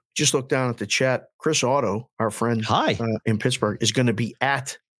 Just look down at the chat. Chris Otto, our friend in Pittsburgh, is going to be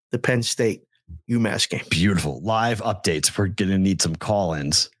at the Penn State UMass game. Beautiful. Live updates. We're going to need some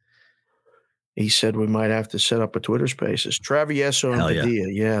call-ins. He said we might have to set up a Twitter Spaces. Travieso and Padilla.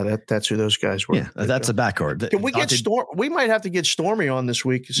 Yeah, that's who those guys were. Yeah, that's the backcourt. Can we get Storm? We might have to get Stormy on this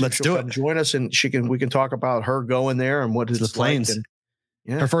week. Let's do it. Join us, and we can talk about her going there and what it's the plains. Like.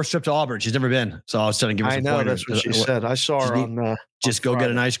 And, her first trip to Auburn. She's never been, so I was trying to give her some pointers. That's what she said. I saw her on. Just go get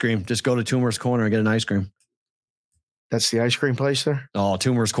an ice cream. Just go to Toomer's Corner and get an ice cream. That's the ice cream place there? Oh,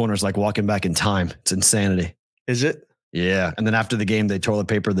 Toomer's Corner is like walking back in time. It's insanity. Is it? Yeah. And then after the game, they toilet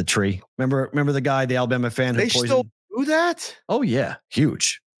paper the tree. Remember the guy, the Alabama fan who poisoned? They still do that? Oh, yeah.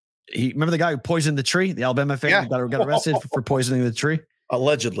 Huge. Remember the guy who poisoned the tree? The Alabama fan who got arrested for poisoning the tree?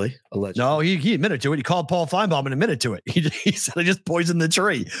 Allegedly. No, he admitted to it. He called Paul Feinbaum and admitted to it. He said, I just poisoned the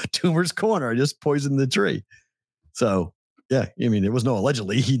tree. Toomer's Corner. I just poisoned the tree. So, yeah, I mean, it was no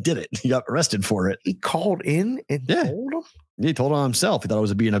allegedly. He did it. He got arrested for it. He called in and told him? He told on himself. He thought it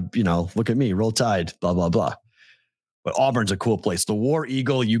was being look at me, roll tide, blah, blah, blah. But Auburn's a cool place. The War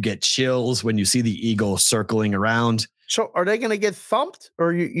Eagle, you get chills when you see the eagle circling around. So are they going to get thumped,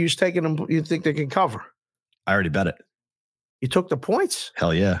 or you just taking them? You think they can cover? I already bet it. You took the points?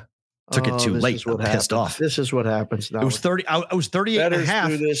 Hell yeah. Took it too late. I'm pissed off. This is what happens now. It was 30. I was 38 and a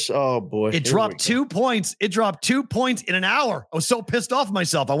half. Oh boy. It dropped 2 points. It dropped 2 points in an hour. I was so pissed off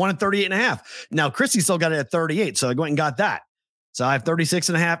myself. I wanted 38 and a half. Now Chrissy still got it at 38. So I went and got that. So I have 36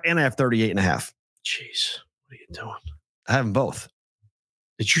 and a half and I have 38 and a half. Jeez. What are you doing? I have them both.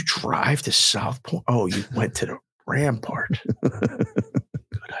 Did you drive to South Point? Oh, you went to the Rampart.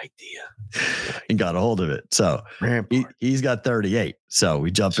 Good idea. And got a hold of it. So he's got 38. So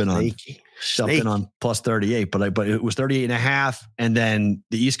we jump in on plus 38, but it was 38 and a half. And then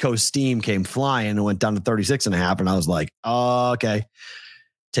the East Coast steam came flying and went down to 36 and a half. And I was like, oh, okay,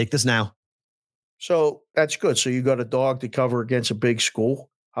 take this now. So that's good. So you got a dog to cover against a big school.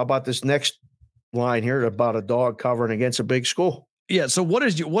 How about this next line here about a dog covering against a big school? Yeah. So what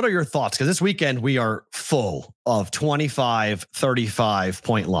are your thoughts? Because this weekend we are full of 25, 35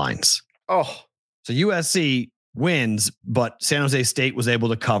 point lines. Oh, so USC wins, but San Jose State was able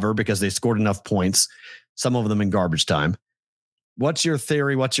to cover because they scored enough points, some of them in garbage time. What's your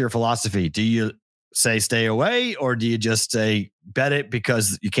theory? What's your philosophy? Do you say stay away, or do you just say bet it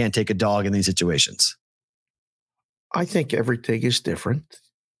because you can't take a dog in these situations? I think everything is different.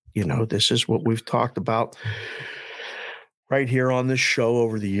 This is what we've talked about right here on this show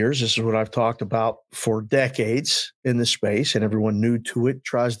over the years. This is what I've talked about for decades in the space, and everyone new to it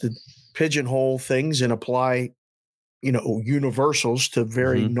tries to pigeonhole things and apply, universals to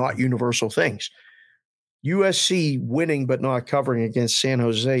very not universal things. USC winning but not covering against San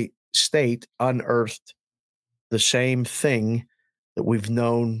Jose State unearthed the same thing that we've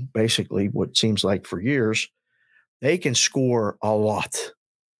known basically what seems like for years. They can score a lot.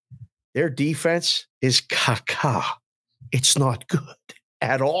 Their defense is caca. It's not good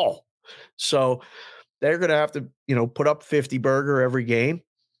at all. So they're going to have to, put up 50 burger every game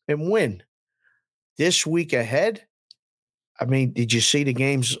and win. This week ahead, I mean, did you see the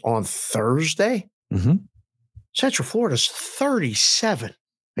games on Thursday? Mm-hmm. Central Florida's 37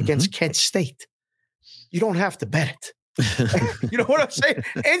 against Kent State. You don't have to bet it. You know what I'm saying?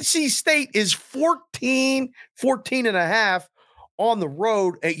 NC State is 14 and a half on the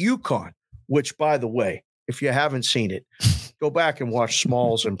road at UConn, which, by the way, if you haven't seen it, go back and watch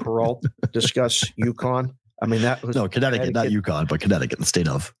Smalls and Peralt discuss UConn. I mean, that was Connecticut, not UConn, but Connecticut, the state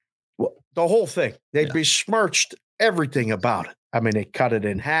of. Well, the whole thing. They besmirched everything about it. I mean, they cut it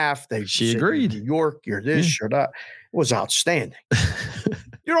in half. She agreed. New York, you're this, you're that. It was outstanding.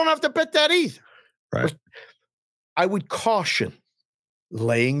 You don't have to bet that either. Right. I would caution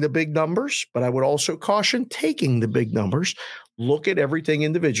laying the big numbers, but I would also caution taking the big numbers. Look at everything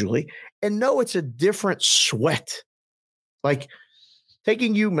individually and know it's a different sweat. Like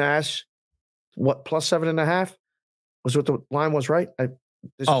taking UMass, plus 7.5? Was what the line was, right? It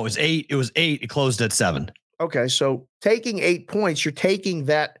was 8. It was 8. It closed at 7. Okay, so taking 8 points, you're taking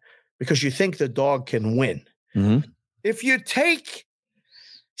that because you think the dog can win. Mm-hmm. If you take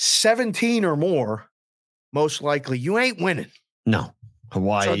 17 or more, most likely you ain't winning. No.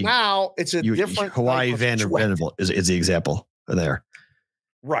 Hawaii. So now it's a different Hawaii Vanderbilt is the example there.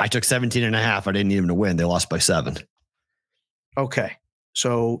 Right. I took 17.5. I didn't even win. They lost by 7. Okay.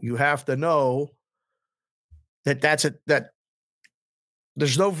 So you have to know that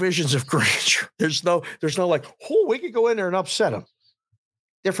there's no visions of grandeur. There's no like, we could go in there and upset them.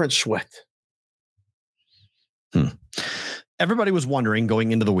 Different sweat. Everybody was wondering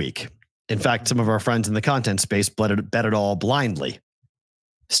going into the week. In fact, some of our friends in the content space bet it all blindly.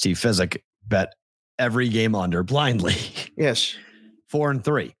 Steve Fizzik bet every game under blindly. Yes.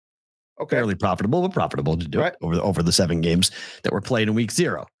 4-3. Okay. Fairly profitable, but profitable to do right. it over the 7 games that were played in week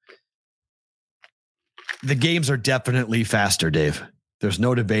 0. The games are definitely faster, Dave. There's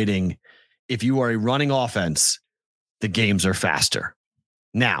no debating. If you are a running offense, the games are faster.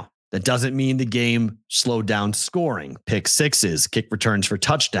 Now, that doesn't mean the game slowed down scoring, pick sixes, kick returns for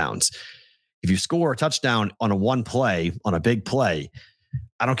touchdowns. If you score a touchdown on a big play,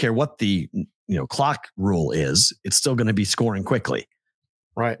 I don't care what the clock rule is, it's still going to be scoring quickly.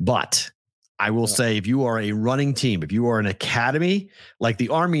 Right. But I will say, if you are a running team, if you are an academy, like the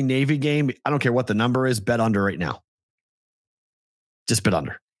Army-Navy game, I don't care what the number is, bet under right now. Just bet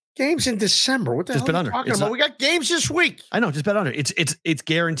under. Games in December. What the hell are you talking about? We got games this week. I know. Just bet under. It's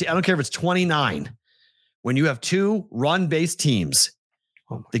guaranteed. I don't care if it's 29. When you have 2 run-based teams,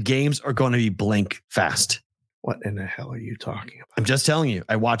 the games are going to be blink fast. What in the hell are you talking about? I'm just telling you.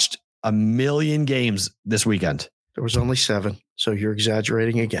 I watched 1 million games this weekend. There was only 7, so you're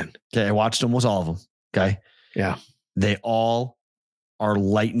exaggerating again. Okay, I watched almost all of them. Okay. Yeah. They all are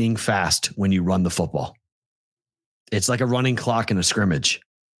lightning fast when you run the football. It's like a running clock in a scrimmage.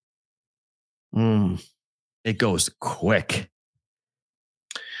 It goes quick.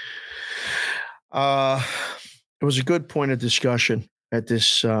 It was a good point of discussion at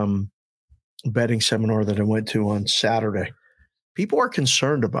this betting seminar that I went to on Saturday. People are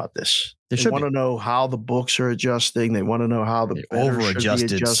concerned about this. They want to know how the books are adjusting. They want to know how the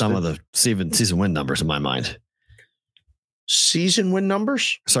over-adjusted some of the season win numbers in my mind. Season win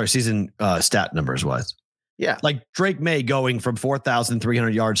numbers? Sorry, season stat numbers wise. Yeah. Like Drake May going from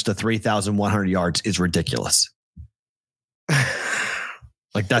 4,300 yards to 3,100 yards is ridiculous.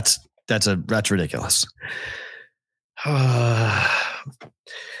 Like that's ridiculous.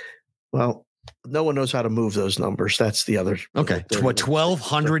 Well, no one knows how to move those numbers. That's the other. Okay.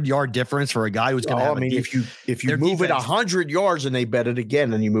 1,200 yard difference for a guy who's going to have if you move it 100 yards and they bet it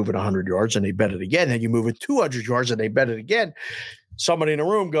again, and you move it 100 yards and they bet it again, and you move it 200 yards and they bet it again, somebody in the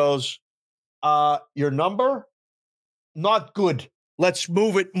room goes, your number, not good. Let's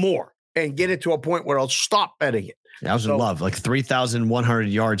move it more and get it to a point where I'll stop betting it. I was in love, like 3,100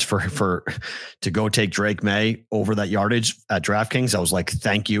 yards for to go take Drake May over that yardage at DraftKings. I was like,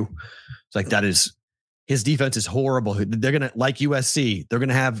 thank you. It's like, that is, his defense is horrible. They're going to, like USC, they're going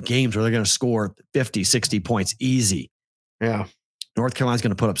to have games where they're going to score 50, 60 points easy. Yeah. North Carolina's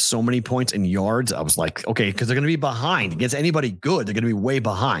going to put up so many points in yards. I was like, okay, because they're going to be behind against anybody good. They're going to be way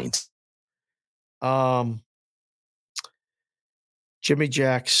behind. Jimmy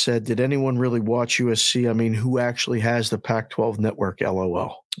Jack said, did anyone really watch USC? I mean, who actually has the Pac-12 network?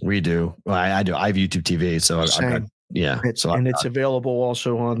 LOL. We do. Well, I do. I have YouTube TV. So I've got, yeah. It's available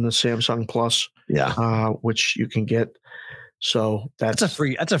also on the Samsung Plus. Yeah. Which you can get. So that's a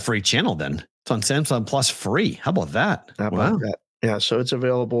free channel then. It's on Samsung Plus free. How about that? How about that? Yeah. So it's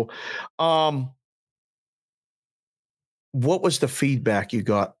available. What was the feedback you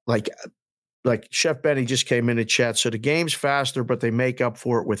got? Like Chef Benny just came in and chat. So the game's faster, but they make up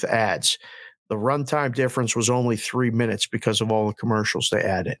for it with ads. The runtime difference was only 3 minutes because of all the commercials they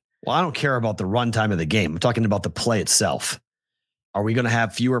added. Well, I don't care about the runtime of the game. I'm talking about the play itself. Are we going to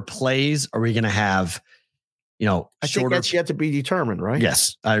have fewer plays? Are we going to have, I think that's yet to be determined, right?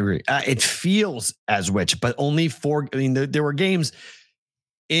 Yes, I agree. It feels as which, but only 4. I mean, there were games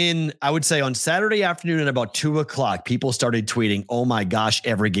I would say on Saturday afternoon at about 2:00, people started tweeting, oh my gosh,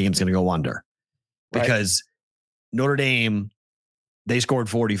 every game's going to go under. Because Notre Dame, they scored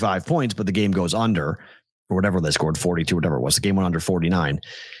 45 points, but the game goes under, or whatever they scored, 42, whatever it was. The game went under 49.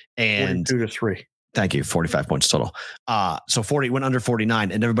 And 42-3. Thank you. 45 points total. So 40 went under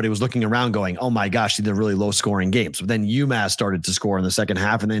 49, and everybody was looking around going, oh my gosh, these are really low scoring games. But then UMass started to score in the second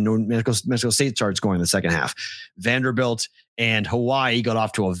half, and then New Mexico State started scoring in the second half. Vanderbilt and Hawaii got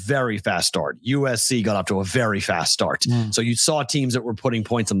off to a very fast start. USC got off to a very fast start. So you saw teams that were putting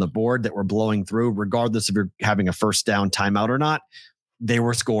points on the board that were blowing through, regardless if you're having a first down timeout or not. They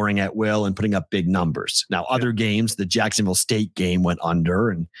were scoring at will and putting up big numbers. Now, other games, the Jacksonville State game went under,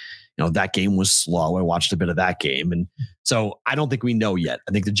 and that game was slow. I watched a bit of that game. And so I don't think we know yet.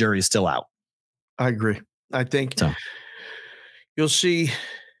 I think the jury is still out. I agree. I think you'll see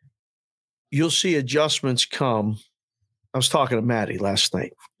adjustments come. I was talking to Matty last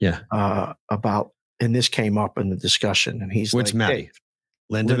night. Yeah. About, and this came up in the discussion, and he's which like, Matty? Hey,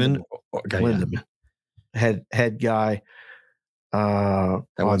 Lindemann? Okay, Lindemann. Head guy,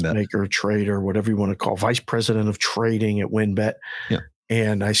 odds maker, trader, whatever you want to call, vice president of trading at WinBet. Yeah.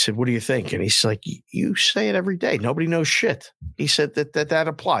 And I said, what do you think? And he's like, you say it every day. Nobody knows shit. He said that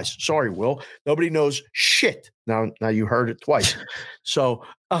applies. Sorry, Will. Nobody knows shit. Now you heard it twice. So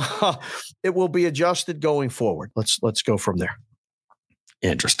it will be adjusted going forward. Let's go from there.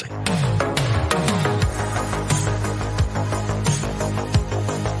 Interesting.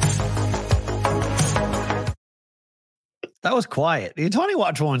 That was quiet. The Ohtani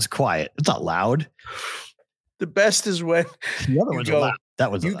Watch one's quiet. It's not loud. The best is when the other one's loud.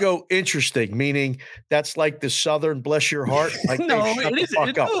 That was go interesting, meaning that's like the Southern bless your heart. Like no, shut the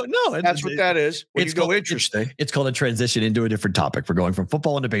fuck up. No, that's what that is. When you go interesting. It's called a transition into a different topic. We're going from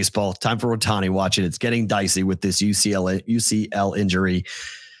football into baseball. Time for Ohtani Watch, and it's getting dicey with this UCL injury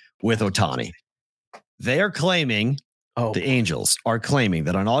with Ohtani. They are claiming, the Angels are claiming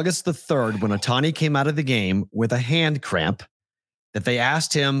that on August the 3rd, when Ohtani came out of the game with a hand cramp, that they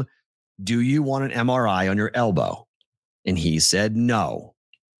asked him, do you want an MRI on your elbow? And he said no.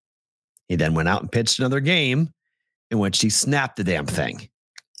 He then went out and pitched another game in which he snapped the damn thing.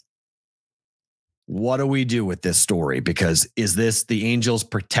 What do we do with this story? Because is this the Angels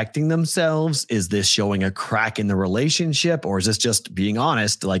protecting themselves? Is this showing a crack in the relationship? Or is this just being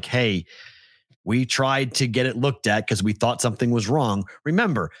honest? Like, hey, we tried to get it looked at because we thought something was wrong.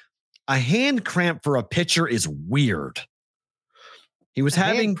 Remember, a hand cramp for a pitcher is weird. He was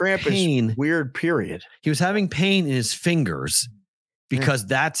having pain. Weird period. He was having pain in his fingers because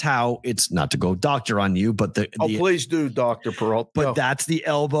that's how it's, not to go doctor on you, but please do, Dr. Peralta. But that's the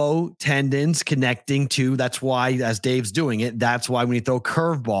elbow tendons connecting to, that's why, as Dave's doing it, that's why when you throw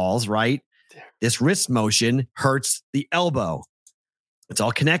curveballs, right? This wrist motion hurts the elbow. It's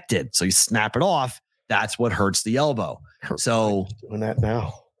all connected. So you snap it off. That's what hurts the elbow. So doing that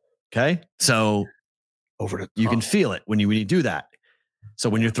now. Okay. So over the top. You can feel it when you do that. So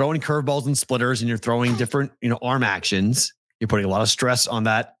when you're throwing curveballs and splitters and you're throwing different, arm actions, you're putting a lot of stress on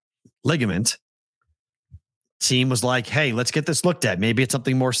that ligament. Team was like, hey, let's get this looked at. Maybe it's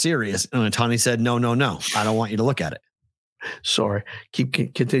something more serious. And Ohtani said, no. I don't want you to look at it. Sorry.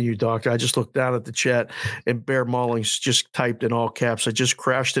 Continue, Doctor. I just looked down at the chat and Bear Mullings just typed in all caps, I just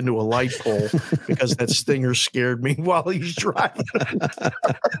crashed into a light pole because that stinger scared me while he's driving.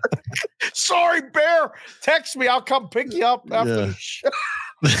 Sorry, Bear. Text me. I'll come pick you up after the show.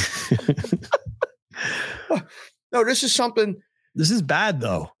 No, this is something. This is bad,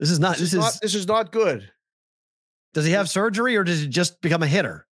 though. This is not good. Does he have surgery or does he just become a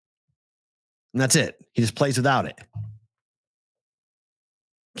hitter? And that's it. He just plays without it.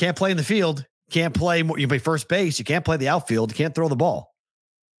 Can't play in the field. Can't play. You play first base. You can't play the outfield. You can't throw the ball.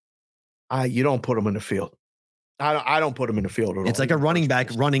 You don't put him in the field. I don't put him in the field at all. It's like a running back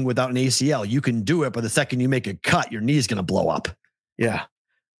running without an ACL. You can do it, but the second you make a cut, your knee is going to blow up. Yeah.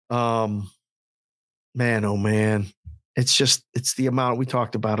 Man, oh man. It's the amount. We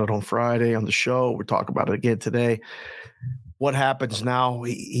talked about it on Friday on the show. We're talking about it again today. What happens now?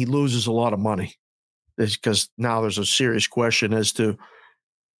 He loses a lot of money because now there's a serious question as to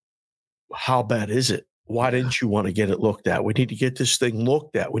how bad is it? Why didn't you want to get it looked at? We need to get this thing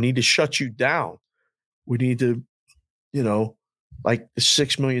looked at. We need to shut you down. We need to, like the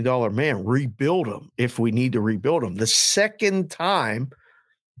 $6 million man, rebuild him if we need to rebuild him. The second time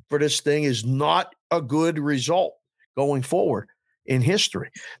for this thing is not a good result going forward in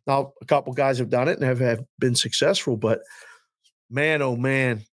history. Now, a couple guys have done it and have been successful, but man, oh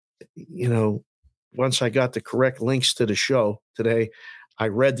man, once I got the correct links to the show today, I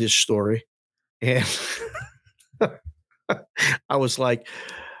read this story and I was like,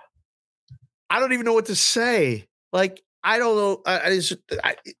 I don't even know what to say. Like, I don't know.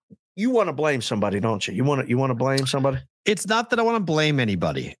 You want to blame somebody, don't you? You want to blame somebody? It's not that I want to blame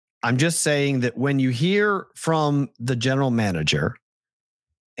anybody. I'm just saying that when you hear from the general manager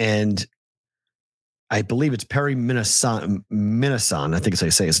and I believe it's Perry Minasan. I think it's how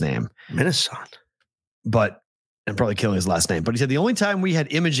you say his name. Minasan. But I'm probably killing his last name. But he said the only time we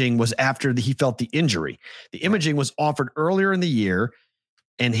had imaging was after he felt the injury. The imaging was offered earlier in the year,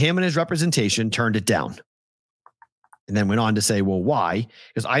 and him and his representation turned it down. And then went on to say, well, why?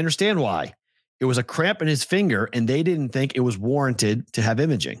 Because I understand why. It was a cramp in his finger, and they didn't think it was warranted to have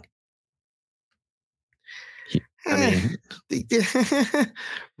imaging.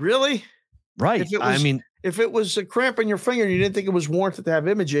 Really? Right. If it was a cramp in your finger and you didn't think it was warranted to have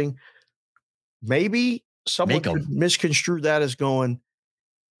imaging, maybe someone could misconstrue that as going,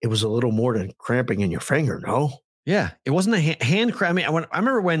 it was a little more than cramping in your finger, no? Yeah, it wasn't a hand cramp. I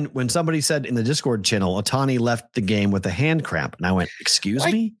remember when somebody said in the Discord channel, Ohtani left the game with a hand cramp. And I went, excuse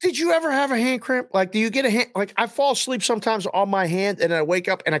me? Did you ever have a hand cramp? Like, do you get a hand? Like, I fall asleep sometimes on my hand and I wake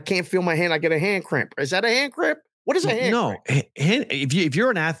up and I can't feel my hand. I get a hand cramp. Is that a hand cramp? What is a hand cramp? If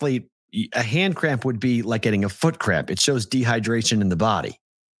you're an athlete, a hand cramp would be like getting a foot cramp. It shows dehydration in the body.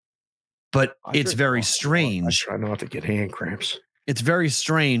 But it's very strange. I try not to get hand cramps. It's very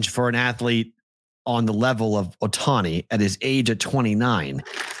strange for an athlete on the level of Ohtani at his age of 29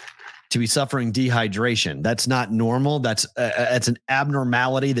 to be suffering dehydration. That's not normal. That's an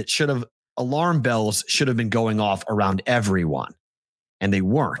abnormality that alarm bells should have been going off around everyone, and they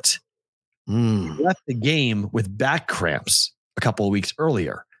weren't. He left the game with back cramps a couple of weeks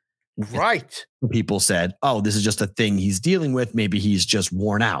earlier. Right. People said, oh, this is just a thing he's dealing with. Maybe he's just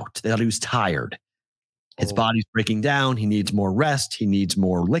worn out. They thought he was tired. His body's breaking down. He needs more rest. He needs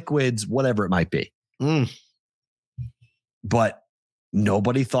more liquids, whatever it might be. But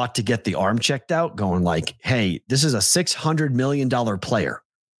nobody thought to get the arm checked out, going like, hey, this is a $600 million player.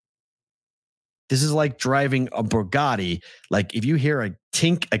 This is like driving a Bugatti. Like if you hear a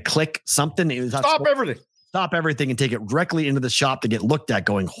tink, a click, something. Stop everything and take it directly into the shop to get looked at,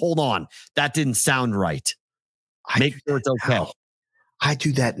 going, hold on, that didn't sound right. Make sure it's okay. Now. I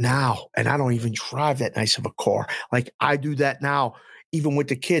do that now, and I don't even drive that nice of a car. Like I do that now, even with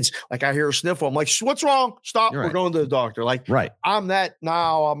the kids. Like I hear a sniffle, I'm like, what's wrong? Stop. We're going to the doctor. Like, I'm that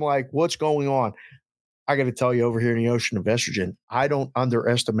now. I'm like, what's going on? I got to tell you, over here in the ocean of estrogen, I don't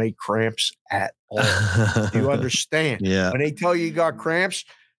underestimate cramps at all. You understand? Yeah. When they tell you got cramps,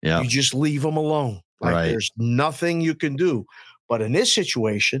 you just leave them alone. Like there's nothing you can do. But in this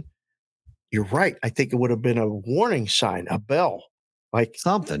situation, you're right. I think it would have been a warning sign, a bell. Like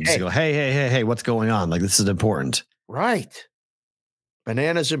something. Just go, hey, what's going on? Like, this is important. Right.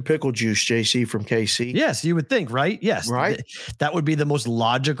 Bananas and pickle juice, JC from KC. Yes, you would think, right? Yes. Right. That would be the most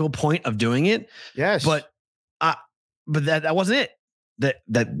logical point of doing it. Yes. But that wasn't it.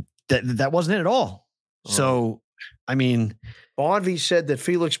 That wasn't it at all. So, I mean. Bonvi said that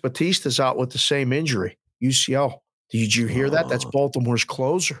Felix Bautista's out with the same injury, UCL. Did you hear that? That's Baltimore's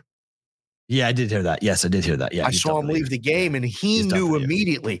closer. Yeah, I did hear that. Yes, I did hear that. Yeah, I saw him leave the game, and he knew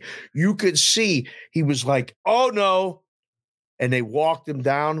immediately. You could see he was like, "Oh no!" And they walked him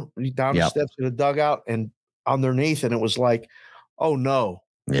down the steps of the dugout and underneath, and it was like, "Oh no!"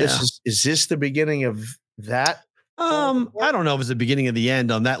 Yeah. Is this the beginning of that? I don't know if it's the beginning of the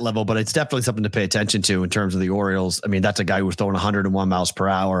end on that level, but it's definitely something to pay attention to in terms of the Orioles. I mean, that's a guy who's throwing 101 miles per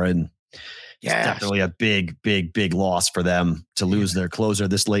hour, and it's definitely a big loss for them to lose their closer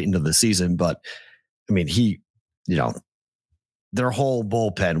this late into the season. But I mean, their whole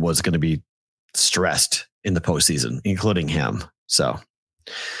bullpen was going to be stressed in the postseason, including him. So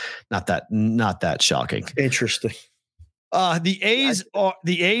not that shocking. Interesting. The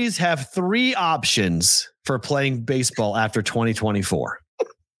A's have 3 options for playing baseball after 2024.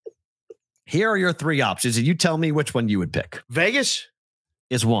 Here are your 3 options, and you tell me which one you would pick. Vegas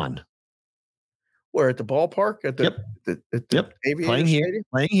is one. Where, at the ballpark? At the Aviator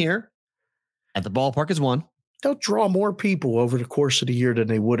playing here at the ballpark is one. They'll draw more people over the course of the year than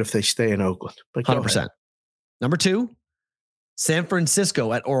they would if they stay in Oakland. But 100%. Number 2, San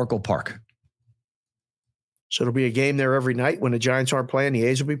Francisco at Oracle Park. So it'll be a game there every night when the Giants aren't playing. The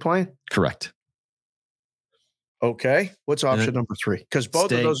A's will be playing? Correct. Okay. What's option number 3? Because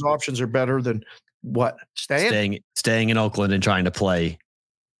both of those options are better than what? Staying in Oakland and trying to play,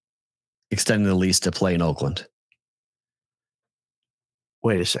 extending the lease to play in Oakland.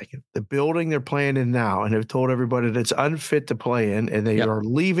 Wait a second. The building they're playing in now, and they've told everybody that it's unfit to play in, and they are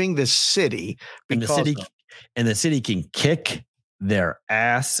leaving the city. And the city can kick their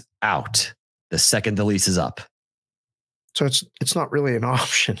ass out the second the lease is up. So it's not really an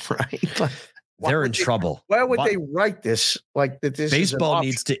option, right? Like, they're in trouble. Why would they write this like that? This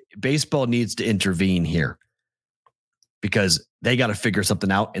baseball needs to intervene here, because they got to figure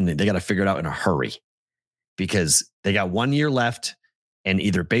something out, and they got to figure it out in a hurry, because they got 1 year left. And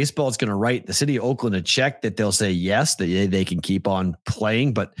either baseball is going to write the city of Oakland a check that they'll say yes, that they can keep on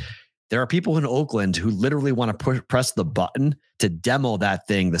playing. But there are people in Oakland who literally want to press the button to demo that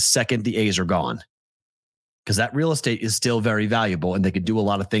thing the second the A's are gone. Because that real estate is still very valuable and they could do a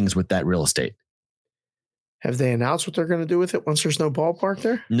lot of things with that real estate. Have they announced what they're going to do with it once there's no ballpark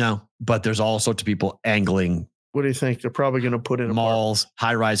there? No, but there's all sorts of people angling. What do you think? They're probably going to put in malls,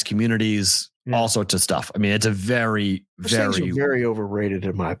 high-rise communities, all sorts of stuff. I mean, it's a very, very overrated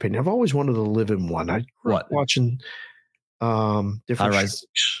in my opinion. I've always wanted to live in one. I grew up watching different high-rise,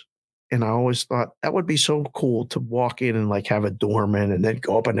 and I always thought that would be so cool to walk in and like have a doorman and then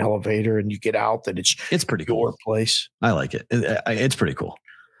go up an elevator and you get out and it's pretty your cool place. I like it. It's pretty cool.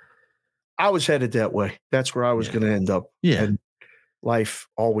 I was headed that way. That's where I was going to end up. Yeah. And life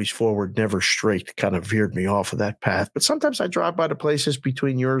always forward, never straight, kind of veered me off of that path. But sometimes I drive by the places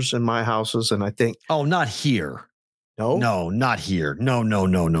between yours and my houses and I think, oh, not here. No, not here. No.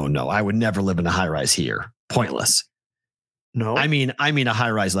 I would never live in a high rise here. Pointless. No, I mean a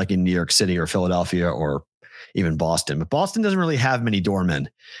high rise like in New York City or Philadelphia or even Boston. But Boston doesn't really have many doormen.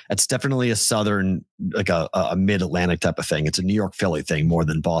 It's definitely a southern, like a mid-Atlantic type of thing. It's a New York, Philly thing more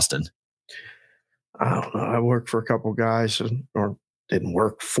than Boston. I don't know. I worked for a couple guys, or didn't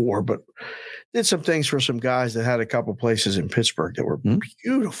work for, but did some things for some guys that had a couple places in Pittsburgh that were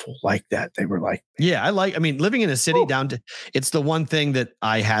beautiful like that. They were like, yeah, living in a city it's the one thing that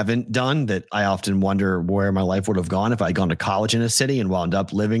I haven't done that I often wonder where my life would have gone if I'd gone to college in a city and wound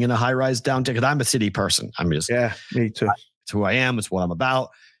up living in a high rise downtown. Cause I'm a city person. Yeah, me too. It's who I am. It's what I'm about.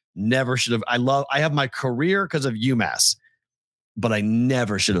 Never should have. I have my career because of UMass, but I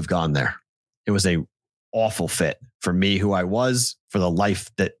never should have gone there. It was a awful fit for me, who I was, for the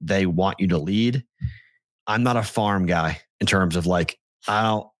life that they want you to lead. I'm not a farm guy in terms of like,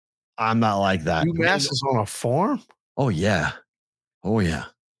 I'm not like that. UMass is on a farm? Oh yeah.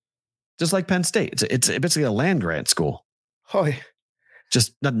 Just like Penn State. It's basically a land grant school. Oh yeah.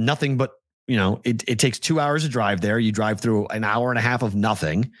 Just nothing but, it takes 2 hours to drive there. You drive through an hour and a half of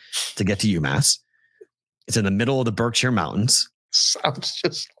nothing to get to UMass. It's in the middle of the Berkshire Mountains. Sounds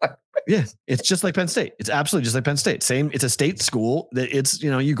just like, yeah, it's just like Penn State. It's absolutely just like Penn State. Same. It's a state school that it's,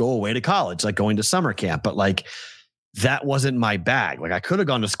 you go away to college, like going to summer camp, but like that wasn't my bag. Like I could have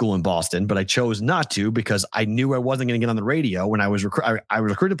gone to school in Boston, but I chose not to because I knew I wasn't going to get on the radio when I was I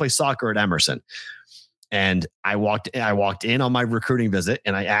was recruited to play soccer at Emerson. And I walked in on my recruiting visit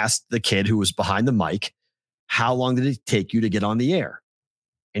and I asked the kid who was behind the mic, how long did it take you to get on the air?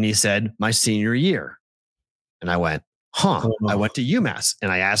 And he said, my senior year. And I went, I went to UMass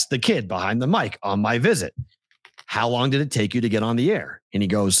and I asked the kid behind the mic on my visit, how long did it take you to get on the air? And he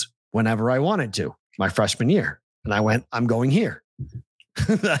goes, whenever I wanted to, my freshman year. And I went, I'm going here.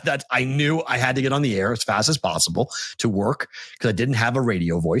 That I knew I had to get on the air as fast as possible to work because I didn't have a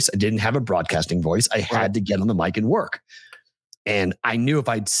radio voice. I didn't have a broadcasting voice. I had to get on the mic and work. And I knew if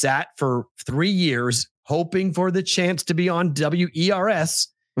I'd sat for 3 years hoping for the chance to be on WERS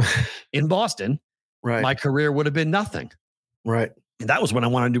in Boston, my career would have been nothing. Right. And that was when I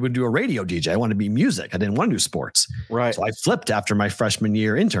wanted to do a radio DJ. I wanted to be music. I didn't want to do sports. Right. So I flipped after my freshman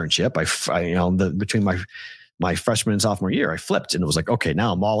year internship. Between my freshman and sophomore year, I flipped and it was like, okay,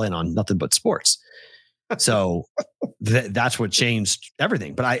 now I'm all in on nothing but sports. So that's what changed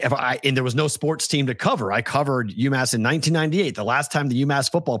everything. But and there was no sports team to cover. I covered UMass in 1998. The last time the UMass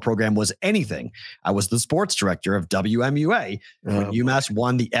football program was anything, I was the sports director of WMUA when UMass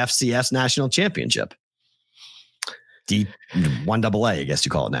won the FCS national championship. D1AA, I guess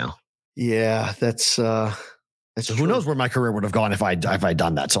you call it now. Yeah, that's so who knows where my career would have gone if I'd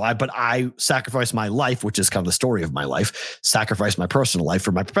done that. But I sacrificed my life, which is kind of the story of my life, sacrificed my personal life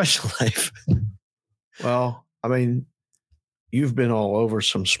for my professional life. Well, I mean, you've been all over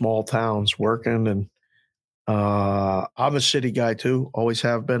some small towns working, and I'm a city guy too. Always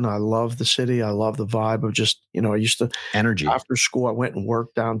have been. I love the city. I love the vibe of just, I used to energy. After school, I went and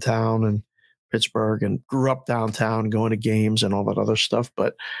worked downtown in Pittsburgh and grew up downtown, going to games and all that other stuff.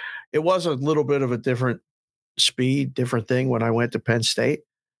 But it was a little bit of a different speed, different thing when I went to Penn State.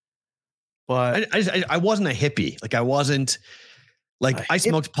 But I wasn't a hippie. Like I wasn't. Like I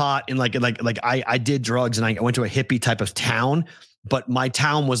smoked pot and like I did drugs and I went to a hippie type of town, but my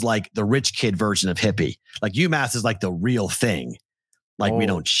town was like the rich kid version of hippie. Like UMass is like the real thing. Like we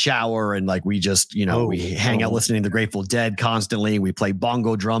don't shower and like we just, we hang out listening to the Grateful Dead constantly. We play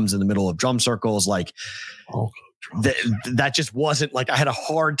bongo drums in the middle of drum circles. Like that just wasn't like, I had a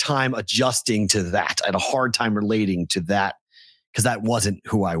hard time adjusting to that. I had a hard time relating to that because that wasn't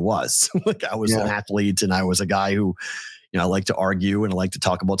who I was. Like I was an athlete and I was a guy who, I like to argue and I like to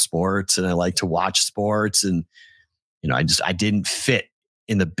talk about sports and I like to watch sports. And, I didn't fit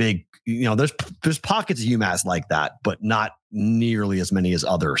in the big, there's pockets of UMass like that, but not nearly as many as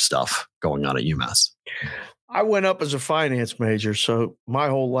other stuff going on at UMass. I went up as a finance major, so my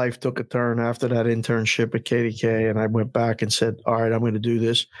whole life took a turn after that internship at KDK, and I went back and said, all right, I'm going to do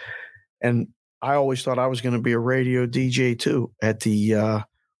this. And I always thought I was going to be a radio DJ too at the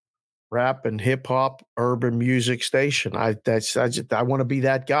rap and hip hop urban music station. I want to be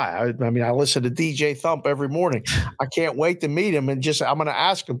that guy. I mean, I listen to DJ Thump every morning. I can't wait to meet him and I'm going to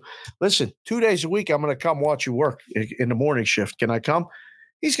ask him, listen, 2 days a week, I'm going to come watch you work in the morning shift. Can I come?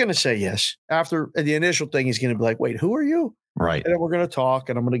 He's going to say yes. After the initial thing, he's going to be like, wait, who are you? Right. And then we're going to talk,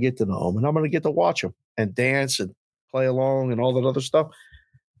 and I'm going to get to know him, and I'm going to get to watch him and dance and play along and all that other stuff.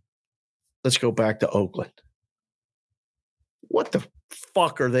 Let's go back to Oakland. What the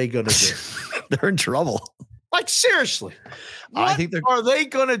fuck are they going to do? They're in trouble. Like, seriously. What are they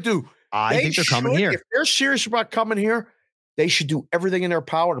going to do? I think they're coming here. If they're serious about coming here, they should do everything in their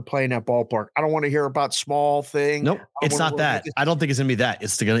power to play in that ballpark. I don't want to hear about small things. Nope, it's not that. I don't think it's going to be that.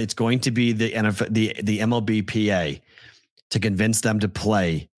 It's going to be the NFL, the MLBPA to convince them to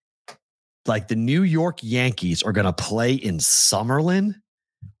play. Like the New York Yankees are going to play in Summerlin.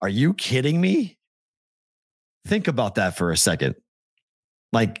 Are you kidding me? Think about that for a second.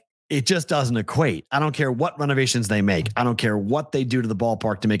 Like, it just doesn't equate. I don't care what renovations they make. I don't care what they do to the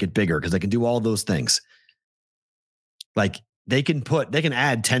ballpark to make it bigger, because they can do all those things. Like, they can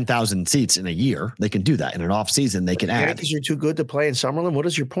add 10,000 seats in a year. They can do that in an off season. They can add. Yankees are too good to play in Summerlin. What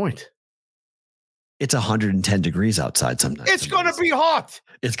is your point? It's 110 degrees outside sometimes. It's going to be hot.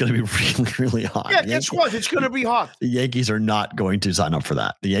 It's going to be really, really hot. Yeah, guess what? It's going to be hot. The Yankees are not going to sign up for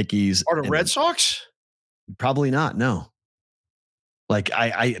that. The Yankees are the Red Sox? Probably not. No. Like,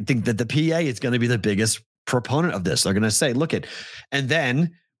 I think that the PA is going to be the biggest proponent of this. They're going to say, and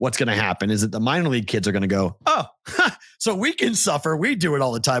then what's going to happen is that the minor league kids are going to go, so we can suffer. We do it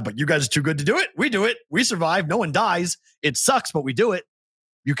all the time, but you guys are too good to do it. We do it. We survive. No one dies. It sucks, but we do it.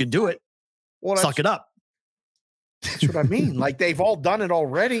 You can do it. Well, suck it up. That's what I mean. Like, they've all done it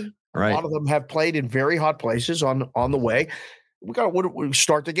already. Right. A lot of them have played in very hot places on the way. We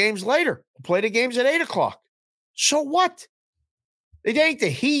start the games later. Play the games at 8:00. So what? It ain't the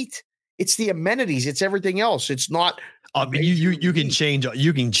heat. It's the amenities. It's everything else. It's not. You can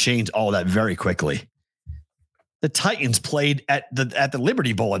change all that very quickly. The Titans played at the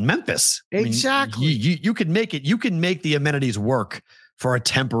Liberty Bowl in Memphis. Exactly. You can make it. You can make the amenities work for a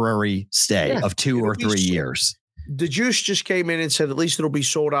temporary stay of 2 or 3 years. The Juice just came in and said, at least it'll be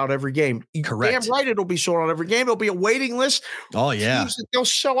sold out every game. Correct. Damn right, it'll be sold out every game. There'll be a waiting list. Oh yeah, they'll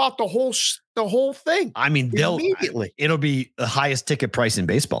sell out the whole thing. I mean, immediately. It'll be the highest ticket price in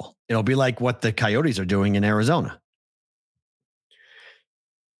baseball. It'll be like what the Coyotes are doing in Arizona.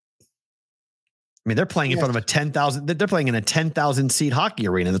 I mean, they're playing in front of a 10,000. They're playing in a 10,000 seat hockey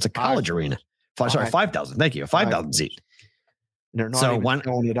arena. That's a college arena. 5,000. Thank you. 5,000 seat. They're not even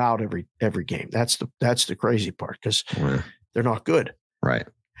throwing it out every game. That's the crazy part, because they're not good. Right.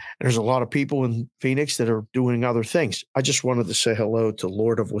 There's a lot of people in Phoenix that are doing other things. I just wanted to say hello to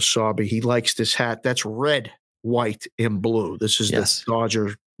Lord of Wasabi. He likes this hat. That's red, white, and blue. This is the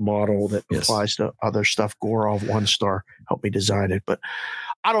Dodger model that applies to other stuff. Gorov 1-star helped me design it. But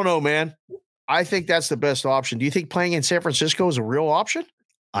I don't know, man. I think that's the best option. Do you think playing in San Francisco is a real option?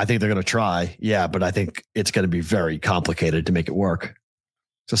 I think they're going to try. Yeah, but I think it's going to be very complicated to make it work.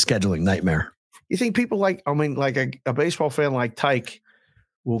 It's a scheduling nightmare. You think people like a baseball fan like Tyke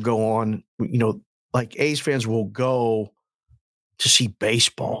will go on, like A's fans will go to see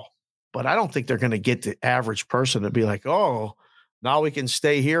baseball, but I don't think they're going to get the average person to be like, oh, now we can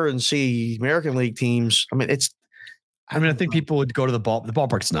stay here and see American League teams. I think people would go to the ball. The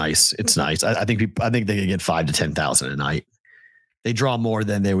ballpark's nice. It's nice. I think they could get 5,000 to 10,000 a night. They draw more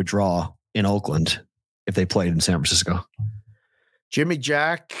than they would draw in Oakland if they played in San Francisco. Jimmy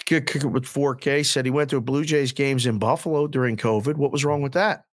Jack with 4K said he went to a Blue Jays games in Buffalo during COVID. What was wrong with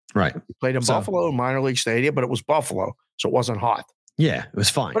that? Right. He played in Buffalo in minor league stadium, but it was Buffalo, so it wasn't hot. Yeah, it was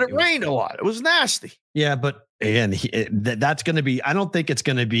fine. But it rained a lot. It was nasty. Yeah, but again, that's going to be – I don't think it's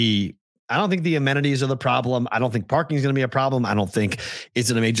going to be – I don't think the amenities are the problem. I don't think parking is going to be a problem. I don't think it's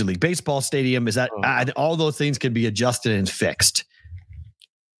in a Major League Baseball stadium. Is that all those things can be adjusted and fixed.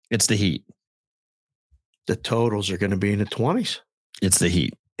 It's the heat. The totals are going to be in the 20s. It's the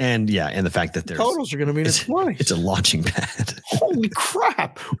heat. And the fact that totals are going to be in the 20s. It's a launching pad. Holy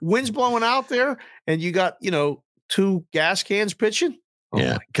crap. Wind's blowing out there and you got, 2 gas cans pitching. Oh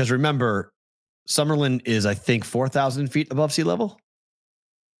yeah. Because remember, Summerlin is, I think, 4,000 feet above sea level.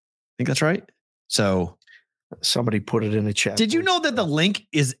 I think that's right. So somebody put it in the chat. Did you know that the link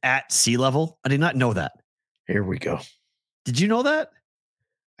is at sea level? I did not know that. Here we go. Did you know that?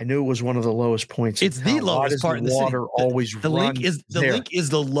 I knew it was one of the lowest points. It's the lowest part in the city. Always the link is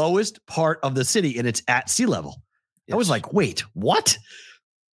the lowest part of the city, and it's at sea level. Yes. I was like, wait, what?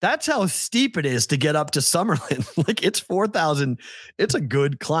 That's how steep it is to get up to Summerlin. Like it's 4,000. It's a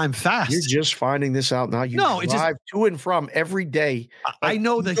good climb fast. You're just finding this out now. You drive to and from every day. I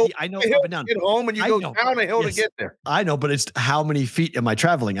know that. I know up and down. Get home and you go down a hill to get there. I know, but it's how many feet am I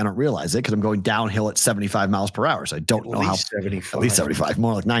traveling? I don't realize it because I'm going downhill at 75 miles per hour. So I don't know how. 75. At least 75,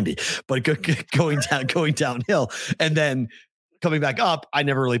 more like 90. But going downhill and then coming back up, I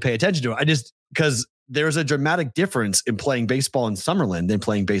never really pay attention to it. Because there's a dramatic difference in playing baseball in Summerlin than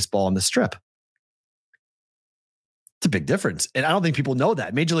playing baseball on the Strip. It's a big difference. And I don't think people know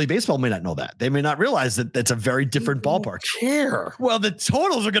that. Major League Baseball may not know that. They may not realize that that's a very different ballpark. Care. Well, the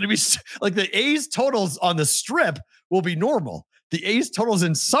totals are going to be like the A's totals on the Strip will be normal. The A's totals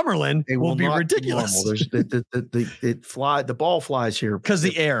in Summerlin will be ridiculous. The ball flies here because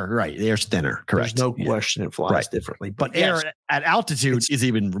the air, right? The air's thinner. Correct. There's no question it flies differently. But air at altitude is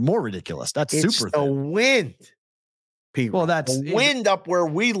even more ridiculous. That's super thin. The wind, people. Well, that's the wind up where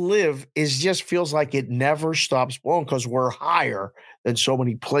we live just feels like it never stops blowing because we're higher than so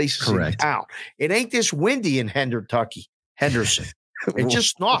many places in town. It ain't this windy in Henderson. It's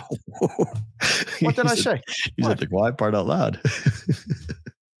just not. What did I say? You said the quiet part out loud.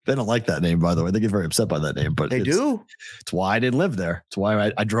 They don't like that name, by the way. They get very upset by that name, but they do. It's why I didn't live there. It's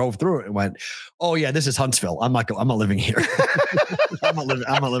why I drove through it and went, "Oh yeah, this is Huntsville. I'm not living here. I'm not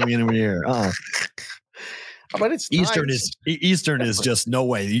living anywhere here." But it's Eastern is just no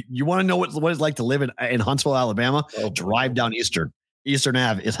way. You want to know what it's like to live in Huntsville, Alabama? Drive down Eastern. Eastern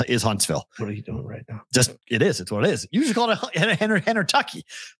Ave is Huntsville. What are you doing right now? It is. It's what it is. You just call it Hentucky.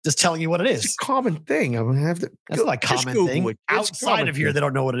 Just telling you what it is. It's a common thing. I'm gonna have to. That's not a common thing. Outside of here, they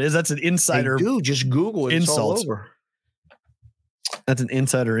don't know what it is. That's an insider. They do. Just Google it. Insult. It's all over. That's an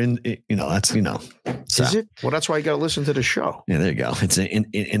insider. So. Is it? Well, that's why you got to listen to the show. Yeah, there you go. It's an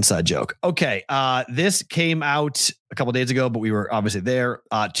inside joke. Okay. This came out a couple of days ago, but we were obviously there.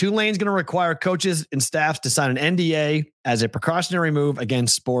 Tulane's going to require coaches and staffs to sign an NDA as a precautionary move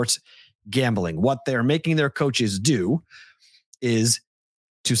against sports gambling. What they're making their coaches do is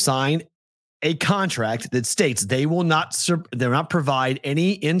to sign a contract that states they will not provide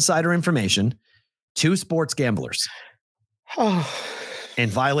any insider information to sports gamblers.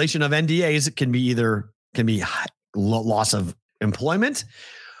 And violation of NDAs can be loss of employment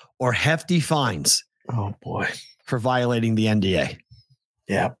or hefty fines. Oh boy, for violating the NDA.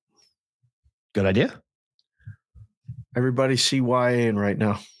 Yeah, good idea. Everybody's CYAing right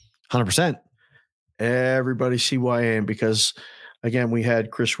now. 100%. Everybody's CYAing because, again, we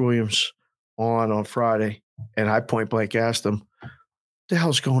had Chris Williams on Friday, and I point blank asked him, "What the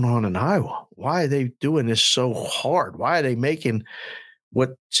hell's going on in Iowa? Why are they doing this so hard? Why are they making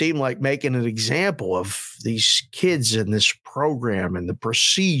what seemed like making an example of these kids in this program and the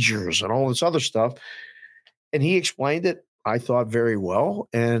procedures and all this other stuff?" And he explained it, I thought, very well.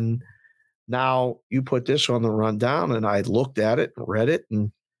 And now you put this on the rundown, and I looked at it and read it,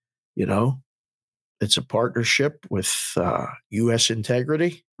 and, it's a partnership with U.S.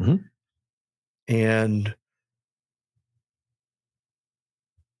 Integrity. Mm-hmm. And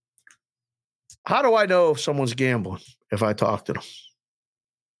how do I know if someone's gambling if I talk to them?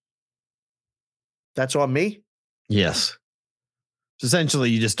 That's on me? Yes. So essentially,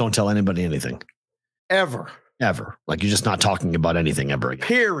 you just don't tell anybody anything. Ever. Like you're just not talking about anything ever again.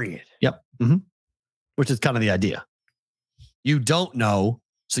 Period. Yep. Mm-hmm. Which is kind of the idea. You don't know,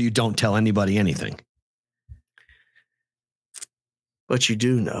 so you don't tell anybody anything. But you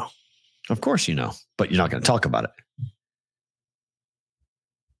do know. Of course you know, but you're not going to talk about it.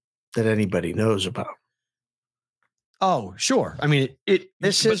 That anybody knows about. Oh, sure. I mean,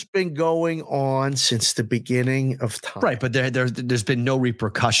 this has been going on since the beginning of time. Right, but there's been no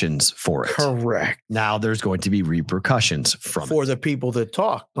repercussions for it. Correct. Now there's going to be repercussions for the people that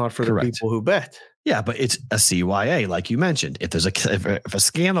talk, not for Correct. The people who bet. Yeah, but it's a CYA, like you mentioned. If a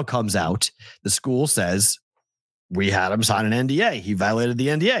scandal comes out, the school says we had him sign an NDA. He violated the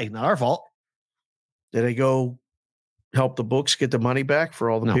NDA. Not our fault. Did they go help the books get the money back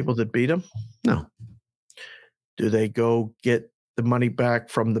for all the people that beat him? No. Do they go get the money back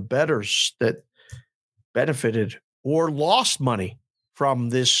from the bettors that benefited or lost money from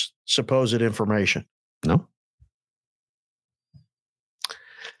this supposed information? No.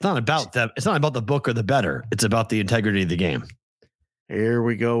 It's not about that. It's not about the book or the bettor. It's about the integrity of the game. Here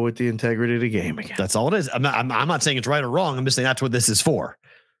we go with the integrity of the game again. That's all it is. I'm not saying it's right or wrong. I'm just saying that's what this is for.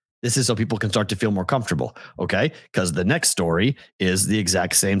 This is so people can start to feel more comfortable, okay? Because the next story is the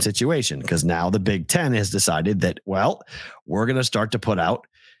exact same situation. Because now the Big Ten has decided that, well, we're going to start to put out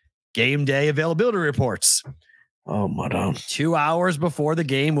game day availability reports. Oh, madam. 2 hours before the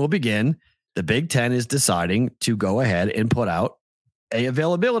game will begin, the Big Ten is deciding to go ahead and put out a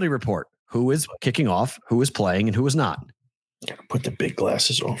availability report. Who is kicking off, who is playing, and who is not. Gotta put the big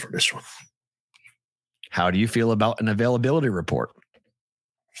glasses on for this one. How do you feel about an availability report?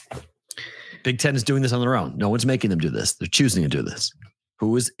 Big Ten is doing this on their own. No one's making them do this. They're choosing to do this.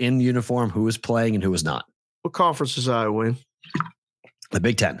 Who is in uniform, who is playing, and who is not. What conference does Iowa win? The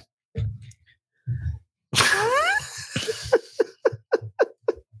Big Ten.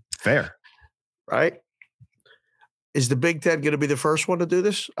 Fair. Right? Is the Big Ten going to be the first one to do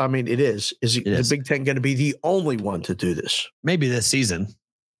this? I mean, it is. Is the Big Ten going to be the only one to do this? Maybe this season.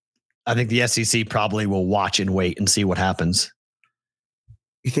 I think the SEC probably will watch and wait and see what happens.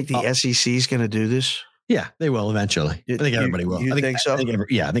 You think the SEC is going to do this? Yeah, they will eventually. I think everybody will. You think so? I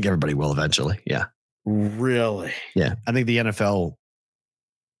think everybody will eventually. Yeah. Really? Yeah. I think the NFL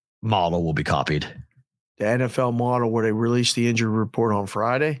model will be copied. The NFL model where they release the injury report on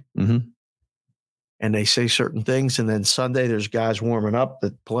Friday. Mm-hmm. And they say certain things, and then Sunday there's guys warming up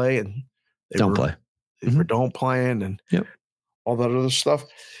that play and they don't play. They don't playing and all that other stuff.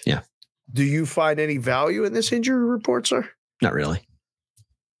 Yeah. Do you find any value in this injury report, sir? Not really.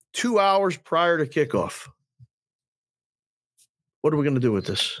 2 hours prior to kickoff. What are we going to do with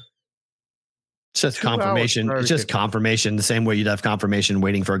this? It's just confirmation. It's just confirmation. The same way you'd have confirmation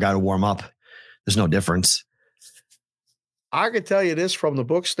waiting for a guy to warm up. There's no difference. I can tell you this from the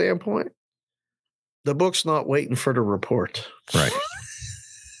book standpoint. The book's not waiting for the report. Right.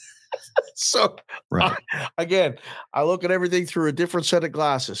 So, right. Again, I look at everything through a different set of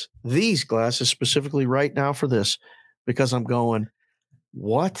glasses. These glasses specifically right now for this, because I'm going,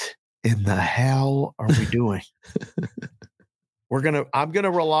 what in the hell are we doing? I'm going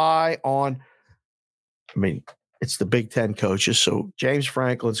to rely on, I mean, it's the Big Ten coaches. So James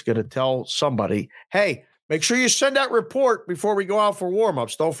Franklin's going to tell somebody, hey, make sure you send that report before we go out for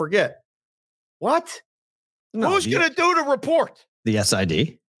warmups. Don't forget. What? No, who's going to do the report? The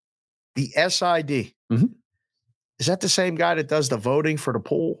SID. The SID. Mm-hmm. Is that the same guy that does the voting for the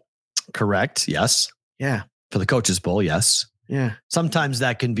poll? Correct. Yes. Yeah. For the coaches poll. Yes. Yeah. Sometimes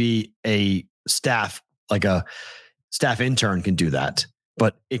that can be a staff, like a staff intern can do that,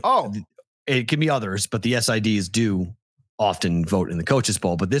 but it can be others, but the SIDs do often vote in the coaches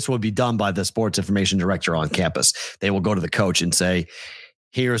poll, but this will be done by the sports information director on campus. They will go to the coach and say,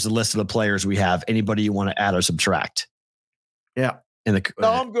 here's the list of the players we have. Anybody you want to add or subtract? Yeah. No,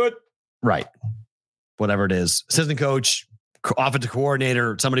 I'm good. Right. Whatever it is. Assistant coach, offensive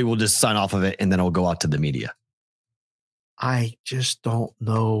coordinator, somebody will just sign off of it and then it'll go out to the media. I just don't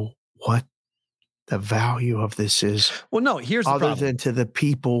know what the value of this is. Well, no, here's the problem. Other than to the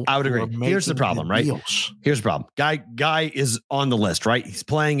people. I would agree. Here's the problem, right? Deals. Here's the problem. Guy is on the list, right? He's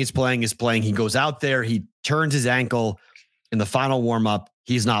playing. He goes out there. He turns his ankle in the final warm-up.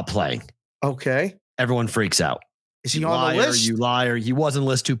 He's not playing. Okay. Everyone freaks out. Is he on the list? You liar. He was on the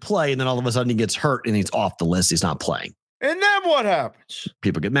list to play, and then all of a sudden he gets hurt and he's off the list. He's not playing. And then what happens?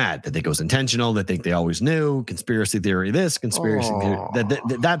 People get mad. They think it was intentional. They think they always knew. Conspiracy theory this, conspiracy theory.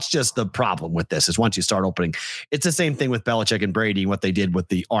 That's just the problem with this is once you start opening. It's the same thing with Belichick and Brady, what they did with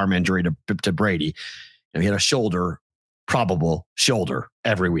the arm injury to Brady. And he had a probable shoulder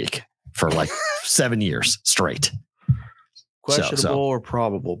every week for like 7 years straight. Questionable or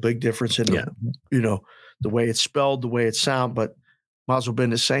probable. Big difference in the way it's spelled, the way it sounds, but might as well have been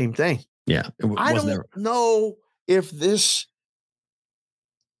the same thing. Yeah. I don't know if this.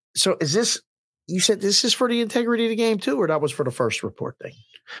 So is this, you said this is for the integrity of the game too, or that was for the first report thing?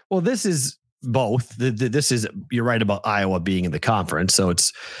 Well, this is both. This is, you're right about Iowa being in the conference. So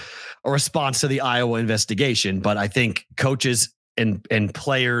it's a response to the Iowa investigation. But I think coaches and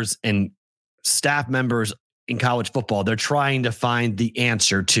players and staff members in college football, they're trying to find the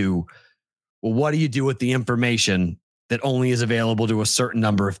answer to, well, what do you do with the information that only is available to a certain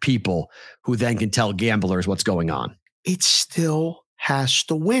number of people who then can tell gamblers what's going on? It still has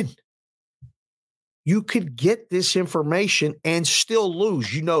to win. You could get this information and still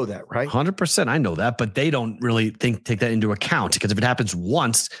lose. You know that, right? 100%. I know that, but they don't really take that into account because if it happens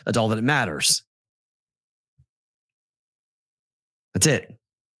once, that's all that matters. That's it.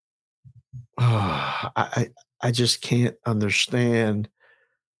 I just can't understand.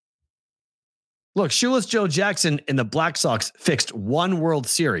 Look, Shoeless Joe Jackson and the Black Sox fixed one World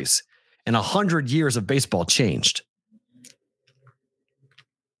Series and 100 years of baseball changed.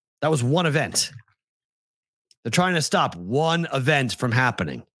 That was one event. They're trying to stop one event from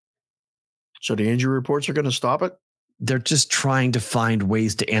happening. So the injury reports are going to stop it? They're just trying to find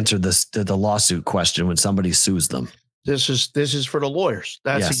ways to answer the lawsuit question when somebody sues them. This is for the lawyers.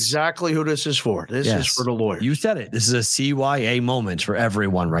 That's exactly who this is for. This is for the lawyers. You said it. This is a CYA moment for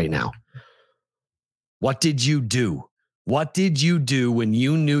everyone right now. What did you do? What did you do when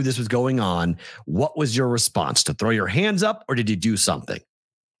you knew this was going on? What was your response? To throw your hands up, or did you do something?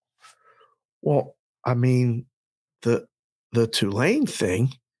 Well, I mean, the Tulane thing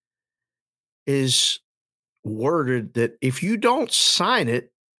is worded that if you don't sign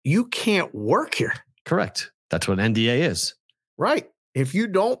it, you can't work here. Correct. That's what NDA is. Right. If you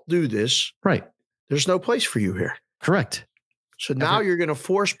don't do this, right, there's no place for you here. Correct. So now you're going to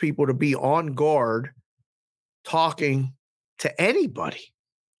force people to be on guard talking to anybody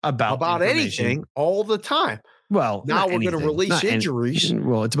about anything all the time. Well, now we're going to release injuries.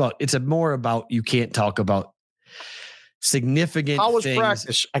 It's more about you can't talk about significant How was things.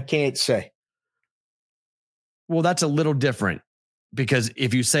 Practice? I can't say. Well, that's a little different because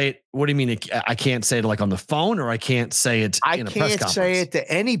if you say it, what do you mean? I can't say it like on the phone, or I can't say it in a press conference? I can't say it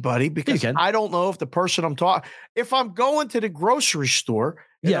to anybody because I don't know if the person I'm talking. If I'm going to the grocery store,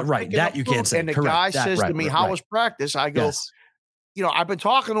 that you can't say. And the guy says to me, "How was practice?" I go, I've been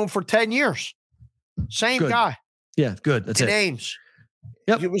talking to him for 10 years. Same guy. Yeah, good. That's it. Names.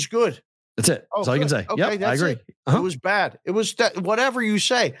 Yep, it was good. That's it. That's all you can say. Okay, I agree. It was bad. It was whatever you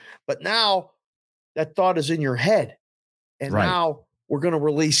say. But now that thought is in your head. And now we're going to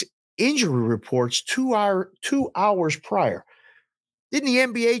release injury reports 2 hours prior. Didn't the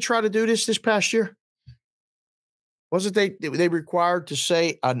NBA try to do this past year? Wasn't they required to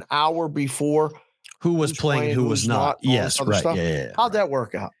say an hour before who was playing, who was not? Yes, right. Stuff? Yeah. How'd that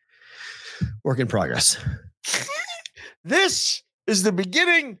work out? Work in progress. This is the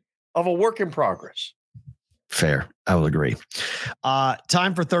beginning of a work in progress. Fair. I will agree.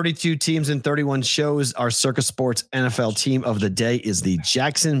 Time for 32 teams and 31 shows. Our Circa Sports NFL team of the day is the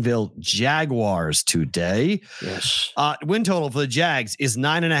Jacksonville Jaguars today. Yes. Win total for the Jags is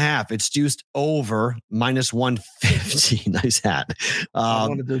 9.5. It's juiced over -150. Nice hat. I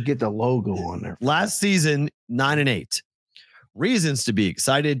wanted to get the logo on there. Last season, 9-8. Reasons to be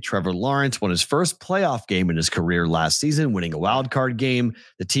excited. Trevor Lawrence won his first playoff game in his career last season, winning a wild card game.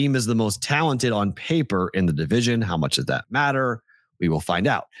 The team is the most talented on paper in the division. How much does that matter? We will find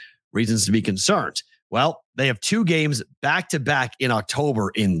out. Reasons to be concerned. Well, they have 2 games back-to-back in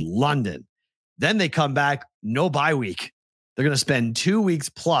October in London. Then they come back, no bye week. They're going to spend 2 weeks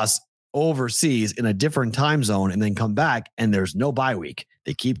plus overseas in a different time zone and then come back, and there's no bye week.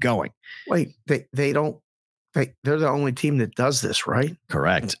 They keep going. Wait, they don't. They're the only team that does this, right?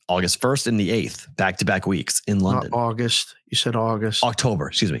 Correct. August 1st and the 8th, back-to-back weeks in London. Not August. You said August. October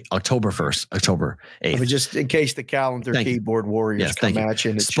 1st, October 8th. I mean, just in case the calendar keyboard warriors come at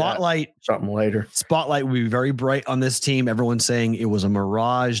you in the Spotlight. Chat, something later. Spotlight will be very bright on this team. Everyone's saying it was a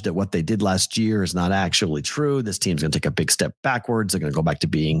mirage, that what they did last year is not actually true. This team's going to take a big step backwards. They're going to go back to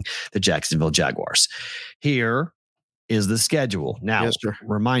being the Jacksonville Jaguars. Here is the schedule. Now,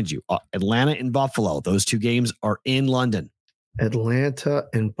 remind you, Atlanta and Buffalo, those 2 games are in London. Atlanta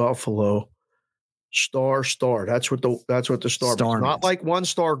and Buffalo, star. That's what the star. Not like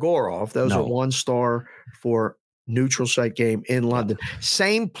 1-star Gorov. Those are 1-star for neutral site game in London.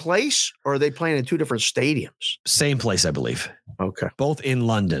 Same place, or are they playing in 2 different stadiums? Same place, I believe. Okay. Both in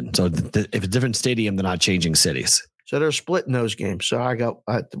London. So if it's a different stadium, they're not changing cities. So they're splitting those games. So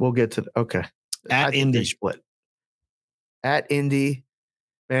we'll get to, okay. At Indy. Split. At Indy,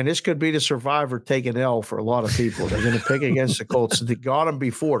 man, this could be the survivor taking L for a lot of people. They're going to pick against the Colts. They got them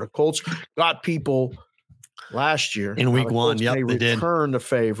before. The Colts got people last year. In week 1, they returned the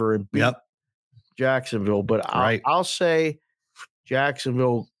favor and beat Jacksonville. But I'll say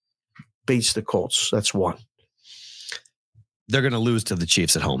Jacksonville beats the Colts. That's 1. They're going to lose to the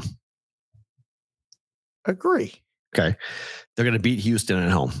Chiefs at home. Agree. Okay. They're going to beat Houston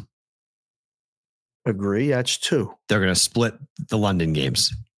at home. Agree. That's 2. They're going to split the London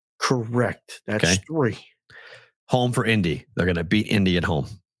games. Correct. That's 3. Home for Indy. They're going to beat Indy at home.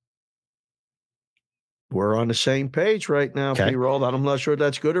 We're on the same page right now, P-Roll. I'm not sure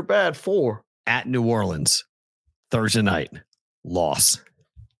that's good or bad. 4. At New Orleans, Thursday night, loss.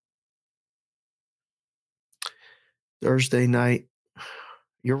 Thursday night,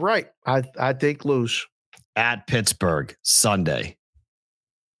 you're right. I think lose. At Pittsburgh, Sunday.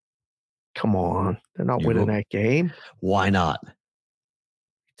 Come on. They're not winning that game. Why not? What are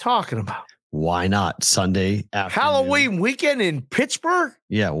you talking about? Why not? Sunday afternoon. Halloween weekend in Pittsburgh?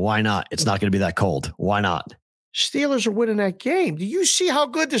 Yeah, why not? It's not going to be that cold. Why not? Steelers are winning that game. Do you see how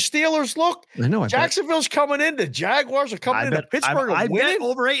good the Steelers look? I know. Jacksonville's coming in. The Jaguars are coming into Pittsburgh. I bet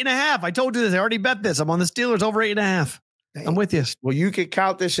over 8.5. I told you this. I already bet this. I'm on the Steelers over 8.5. I'm with you. Well, you can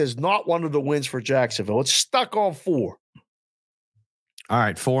count this as not one of the wins for Jacksonville. It's stuck on 4. All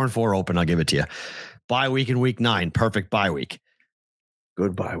right, 4-4 open. I'll give it to you. Bye week in week 9. Perfect bye week.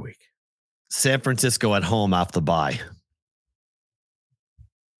 Good bye week. San Francisco at home off the bye.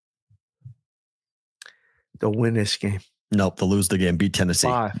 They'll win this game. Nope, they'll lose the game. Beat Tennessee.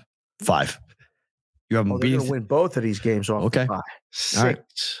 5. You have them they're going to win both of these games off the bye. 6. All right.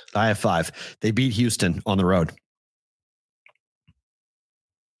 I have 5. They beat Houston on the road.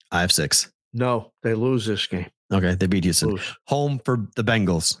 I have 6. No, they lose this game. Okay, they beat Houston. Home for the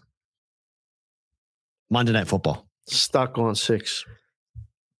Bengals. Monday Night Football. Stuck on 6.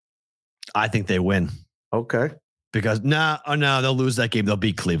 I think they win. Okay. Because they'll lose that game. They'll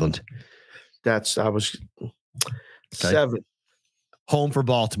beat Cleveland. I was 7. Home for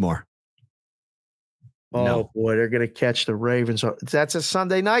Baltimore. Oh, boy, they're going to catch the Ravens. That's a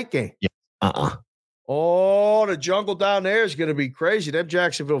Sunday night game. Yeah. Oh, the jungle down there is going to be crazy. Them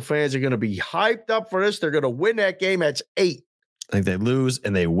Jacksonville fans are going to be hyped up for this. They're going to win that game. That's 8. I think they lose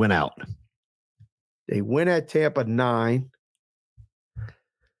and they win out. They win at Tampa 9.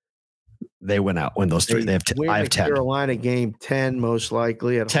 They win out. Win those 3. I have 10. Carolina game 10 most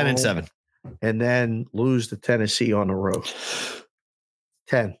likely at 10 home, and 7. and then lose to Tennessee on the road.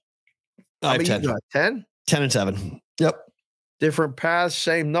 10. I have 10. 10? 10 and 7. Yep. Different paths,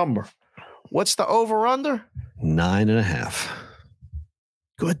 same number. What's the over-under? 9.5.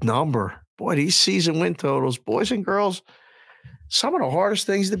 Good number. Boy, these season win totals, boys and girls, some of the hardest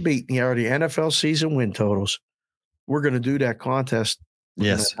things to beat are the NFL season win totals. We're going to do that contest.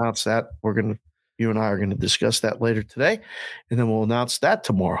 Yes. Announce that. You and I are going to discuss that later today, and then we'll announce that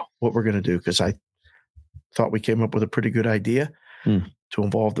tomorrow, what we're going to do, because I thought we came up with a pretty good idea to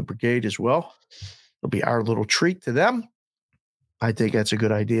involve the Brigade as well. It'll be our little treat to them. I think that's a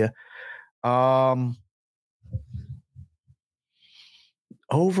good idea. Over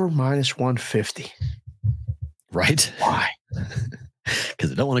 -150. Right? Why? Because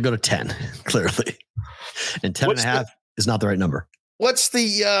they don't want to go to 10, clearly. And 10.5 is not the right number. What's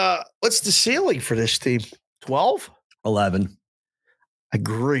the ceiling for this team? 12? 11.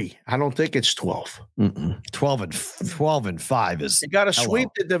 Agree. I don't think it's 12. 12 and 5 is. You got to sweep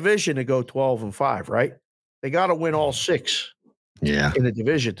the division to go 12 and 5, right? They got to win all 6. Yeah. In the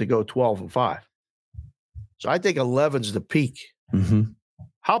division to go 12 and 5. So I think 11's the peak. Mm-hmm.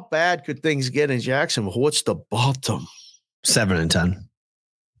 How bad could things get in Jacksonville? What's the bottom? 7 and 10.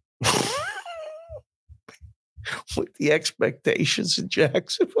 With the expectations in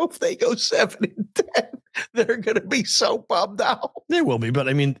Jacksonville, if they go 7 and 10, they're going to be so bummed out. They will be, but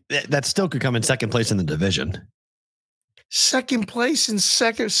I mean, that still could come in second place in the division. Second place in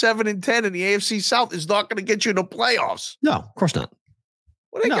 7 and 10 in the AFC South is not going to get you in the playoffs. No, of course not.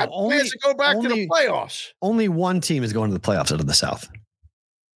 Well, they got plans to go back to the playoffs. Only one team is going to the playoffs out of the South.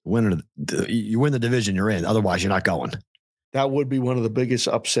 You win the division you're in. Otherwise, you're not going. That would be one of the biggest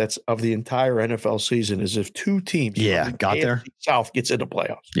upsets of the entire NFL season is if 2 teams got AFC there. South gets into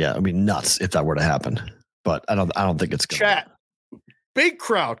playoffs. Yeah, it'd be nuts if that were to happen. But I don't think it's going to happen. Big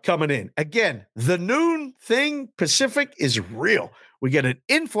crowd coming in. Again, the noon thing, Pacific, is real. We get an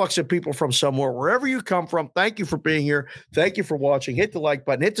influx of people from somewhere, wherever you come from. Thank you for being here. Thank you for watching. Hit the like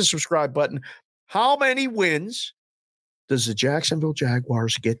button. Hit the subscribe button. How many wins does the Jacksonville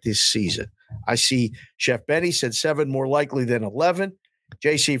Jaguars get this season? I see Chef Benny said 7 more likely than 11.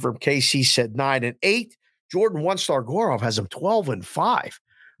 JC from KC said 9 and 8. Jordan One-Star Gorov has them 12 and 5.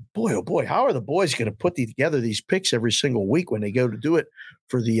 Boy, oh boy, how are the boys going to put together these picks every single week when they go to do it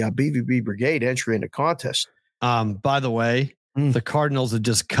for the BVB Brigade entry in the contest? By the way, the Cardinals have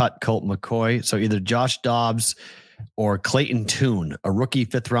just cut Colt McCoy. So either Josh Dobbs or Clayton Tune, a rookie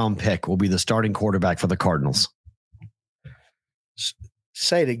 5th-round pick, will be the starting quarterback for the Cardinals.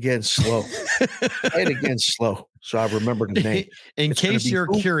 Say it again slow. Say it again slow so I remember the name. In case you're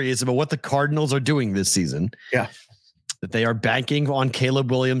curious about what the Cardinals are doing this season, that they are banking on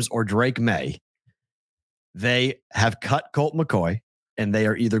Caleb Williams or Drake May. They have cut Colt McCoy, and they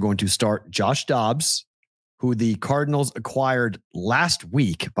are either going to start Josh Dobbs, who the Cardinals acquired last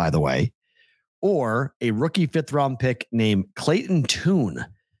week, by the way, or a rookie 5th-round pick named Clayton Tune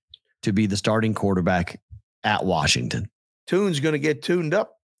to be the starting quarterback at Washington. Tune's going to get tuned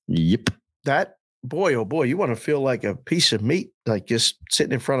up. Yep. That, boy, oh boy, you want to feel like a piece of meat, like just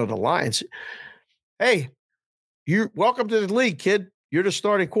sitting in front of the Lions. Hey, you're welcome to the league, kid. You're the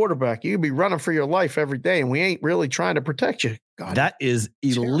starting quarterback. You can be running for your life every day, and we ain't really trying to protect you. God, that is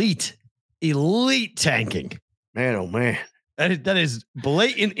elite tanking. Man, oh man. That is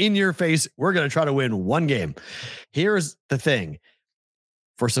blatant in your face. We're going to try to win one game. Here's the thing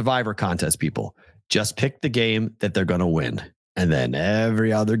for Survivor contest people. Just pick the game that they're going to win. And then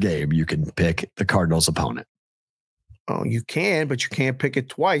every other game, you can pick the Cardinals' opponent. Oh, you can, but you can't pick it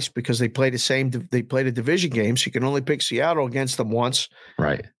twice because they play they played a division game. So you can only pick Seattle against them once.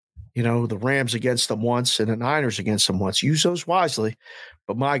 Right. The Rams against them once and the Niners against them once. Use those wisely.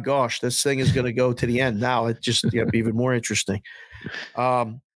 But my gosh, this thing is going to go to the end now. It's just even more interesting.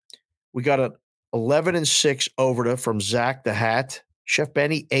 We got a 11-6 over from Zach the Hat. Chef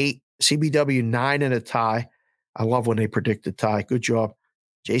Benny 8, CBW 9 and a tie. I love when they predict the tie. Good job.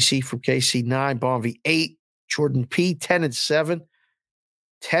 JC from KC 9, Bonvi 8, Jordan P 10-7,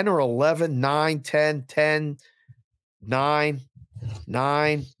 10 or 11, 9, 10, 10, 9,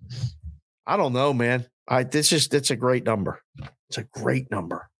 9. I don't know, man. It's a great number. It's a great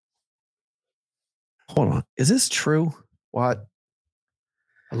number. Hold on. Is this true? What?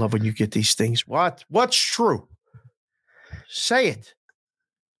 I love when you get these things. What? What's true? Say it.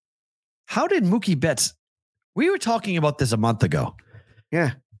 How did Mookie Betts? We were talking about this a month ago.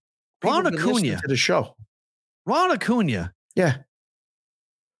 Yeah. Ron Acuna to the show. Ron Acuna. Yeah.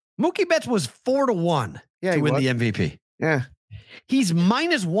 Mookie Betts was 4-1 to win the MVP. Yeah. He's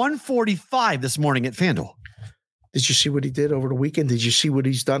minus 145 this morning at FanDuel. Did you see what he did over the weekend? Did you see what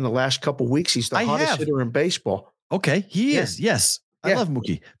he's done the last couple of weeks? He's the hottest hitter in baseball. Okay. He is. Yes. I love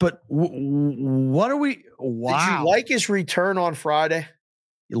Mookie. But what are we? Wow. Did you like his return on Friday?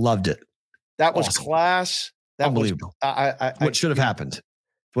 You loved it. That was class. That Unbelievable. What should have happened?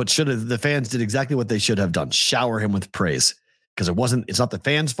 The fans did exactly what they should have done. Shower him with praise. Because it's not the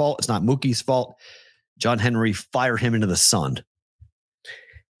fans' fault. It's not Mookie's fault. John Henry, fire him into the sun.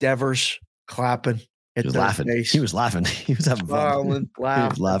 Devers clapping. He was laughing. He was laughing. He was having fun. He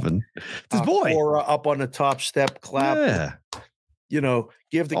was laughing. It's his boy. Cora up on the top step, clap. Yeah.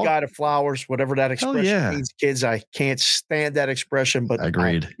 Give the guy the flowers, whatever that expression means. Kids, I can't stand that expression, but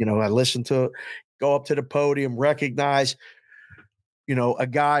agreed. I listen to it. Go up to the podium, recognize, a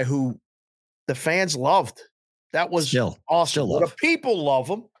guy who the fans loved. That was awesome. The people love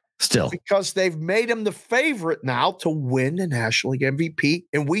him. Still. Because they've made him the favorite now to win the National League MVP.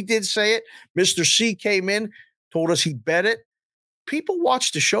 And we did say it. Mr. C came in, told us he bet it. People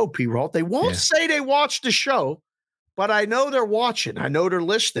watch the show, P-Roll. They won't say they watch the show, but I know they're watching. I know they're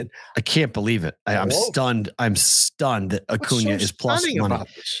listening. I can't believe it. I'm stunned. I'm stunned that Acuna is plus money.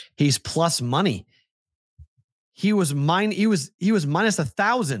 He's plus money. He was minus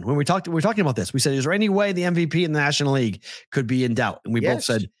 1,000 when we were talking about this. We said, is there any way the MVP in the National League could be in doubt? And we both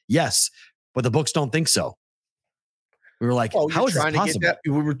said yes, but the books don't think so. We were like, how is this possible?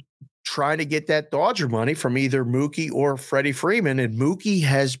 We were trying to get that Dodger money from either Mookie or Freddie Freeman, and Mookie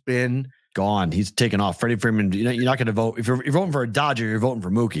has been gone. He's taken off. Freddie Freeman, you're not going to vote. If you're voting for a Dodger, you're voting for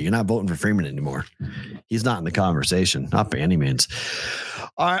Mookie. You're not voting for Freeman anymore. He's not in the conversation, not by any means.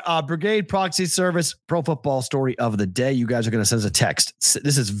 All right, Brigade Proxy Service, Pro Football Story of the Day. You guys are going to send us a text.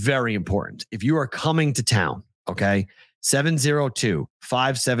 This is very important. If you are coming to town, okay,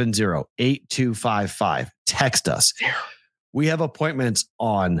 702-570-8255. Text us. We have appointments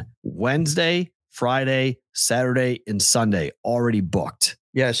on Wednesday, Friday, Saturday, and Sunday already booked.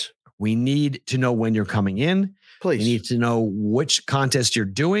 Yes. We need to know when you're coming in. Please. We need to know which contest you're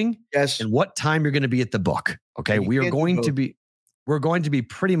doing. Yes. And what time you're going to be at the book. Okay. We're going to be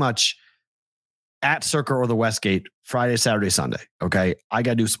pretty much at Circa or the Westgate Friday, Saturday, Sunday. Okay. I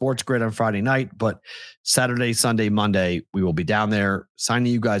got to do Sports Grid on Friday night, but Saturday, Sunday, Monday, we will be down there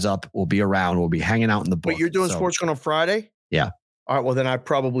signing you guys up. We'll be around. We'll be hanging out in the book. But you're doing Sports Grid on Friday? Yeah. All right. Well, then I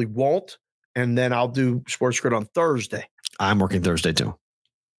probably won't. And then I'll do Sports Grid on Thursday. I'm working Thursday too.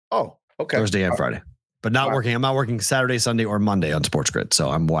 Oh, okay. Thursday and Friday, but not working. I'm not working Saturday, Sunday, or Monday on Sports Grid. So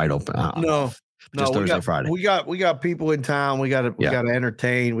I'm wide open. Just Thursday, Friday. We got people in town. We got to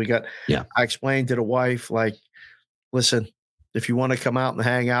entertain. I explained to the wife, like, listen, if you want to come out and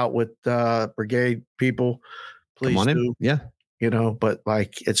hang out with Brigade people, please come on do. Yeah. But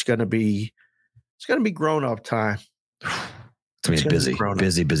like, it's going to be grown up time. It's going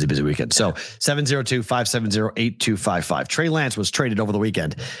to be busy weekend. So 702-570-8255. Trey Lance was traded over the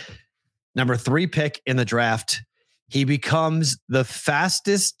weekend. Number 3 pick in the draft. He becomes the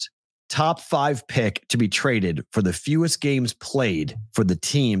fastest top 5 pick to be traded for the fewest games played for the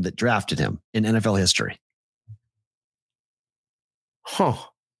team that drafted him in NFL history. Huh.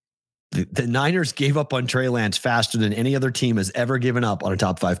 The Niners gave up on Trey Lance faster than any other team has ever given up on a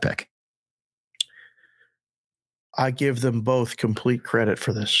top 5 pick. I give them both complete credit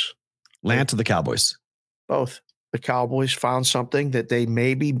for this. Lance or the Cowboys? Both. The Cowboys found something that they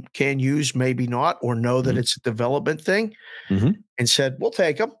maybe can use, maybe not, or know that it's a development thing, and said, we'll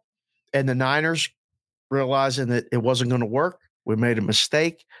take them. And the Niners, realizing that it wasn't going to work, we made a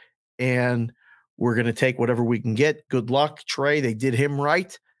mistake, and We're going to take whatever we can get. Good luck, Trey. They did him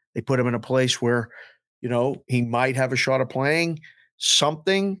right. They put him in a place where, he might have a shot of playing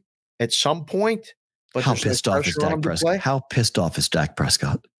something at some point. But how pissed off is Dak Prescott? How pissed off is Dak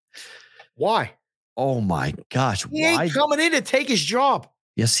Prescott? Why? Oh my gosh. He ain't coming in to take his job.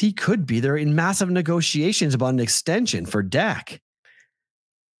 Yes, he could be. They're in massive negotiations about an extension for Dak.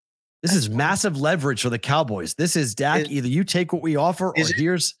 This is massive leverage for the Cowboys. This is Dak. Either you take what we offer or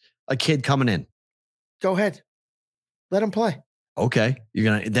here's a kid coming in. Go ahead. Let him play. Okay.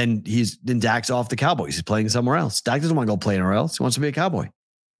 Then Dak's off the Cowboys. He's playing somewhere else. Dak doesn't want to go play anywhere else. He wants to be a Cowboy.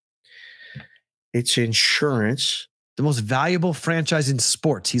 It's insurance. The most valuable franchise in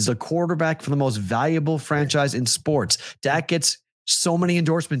sports. He's a quarterback for the most valuable franchise in sports. Dak gets so many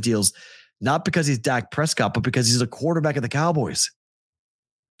endorsement deals, not because he's Dak Prescott, but because he's a quarterback of the Cowboys.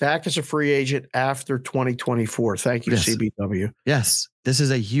 Dak is a free agent after 2024. Thank you, CBW. Yes. This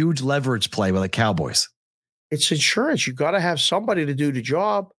is a huge leverage play by the Cowboys. It's insurance. You got to have somebody to do the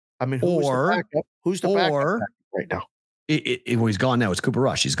job. I mean, who's the backup? Who's the backup right now? He's gone now. It's Cooper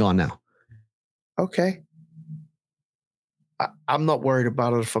Rush. He's gone now. Okay. I'm not worried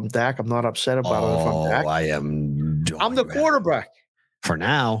about it if I'm Dak. I'm not upset about it if I'm Dak. I am. I'm the quarterback. For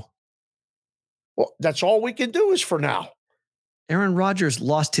now. Well, that's all we can do is for now. Aaron Rodgers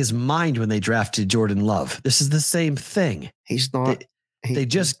lost his mind when they drafted Jordan Love. This is the same thing. He's not. They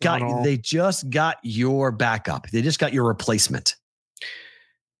just got your backup. They just got your replacement.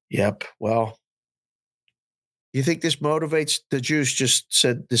 Yep. Well, you think this motivates? The Juice just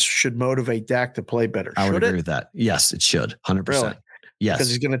said this should motivate Dak to play better. I would agree with that. Yes, it should. 100%. Really? Yes. Because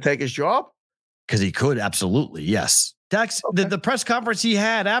he's going to take his job? Because he could. Absolutely. Yes. Dak's the press conference he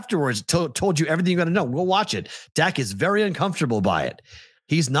had afterwards told you everything you got to know. Go watch it. Dak is very uncomfortable by it.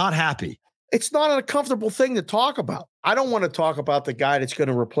 He's not happy. It's not a comfortable thing to talk about. I don't want to talk about the guy that's going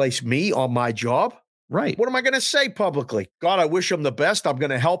to replace me on my job. Right. What am I going to say publicly? God, I wish him the best. I'm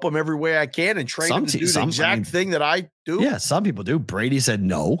going to help him every way I can and train him to do the exact thing that I do. Yeah, some people do. Brady said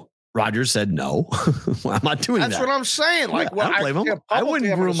no. Rodgers said no. Well, I'm not doing that. That's what I'm saying. Like, I don't blame him. I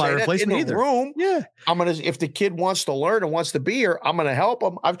wouldn't ruin my replacement either. Yeah. If the kid wants to learn and wants to be here, I'm going to help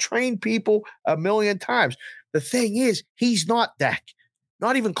him. I've trained people a million times. The thing is, he's not Dak.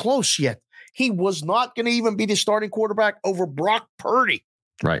 Not even close yet. He was not going to even be the starting quarterback over Brock Purdy.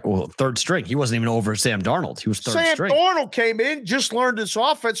 Right. Well, third string. He wasn't even over Sam Darnold. He was third string. Sam Darnold came in, just learned this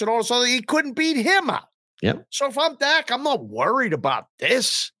offense, and all of a sudden he couldn't beat him out. Yep. So if I'm Dak, I'm not worried about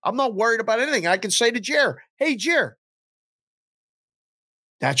this. I'm not worried about anything. I can say to Jer, hey, Jer,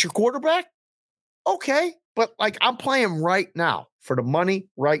 that's your quarterback? Okay. But I'm playing right now for the money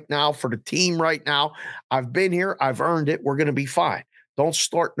right now, for the team right now. I've been here. I've earned it. We're going to be fine. Don't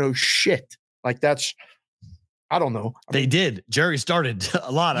start no shit. I don't know. They did. Jerry started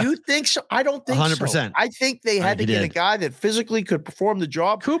a lot of. You think so? I don't think 100%. So. I think they had to get a guy that physically could perform the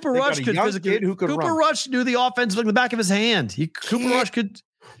job. Cooper Rush could physically. Cooper Rush knew the offense like the back of his hand. Cooper Rush could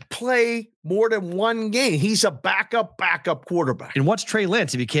play more than one game. He's a backup quarterback. And what's Trey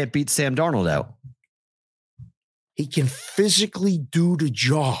Lance if he can't beat Sam Darnold out? He can physically do the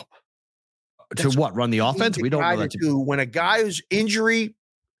job. To what? Run the offense? We don't know that. When a guy who's injury.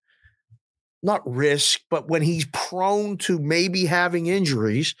 Not risk, but when he's prone to maybe having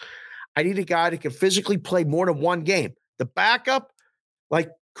injuries, I need a guy that can physically play more than one game. The backup,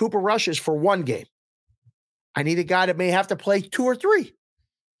 like Cooper Rush, is for one game. I need a guy that may have to play 2 or 3.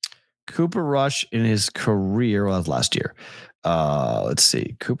 Cooper Rush in his career, well, that was last year. Let's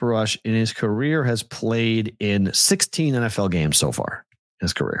see. Cooper Rush in his career has played in 16 NFL games so far in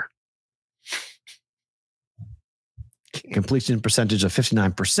his career. Completion percentage of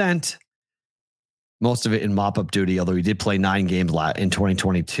 59%. Most of it in mop-up duty, although he did play 9 games in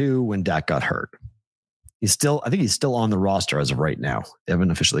 2022 when Dak got hurt. I think he's still on the roster as of right now. They haven't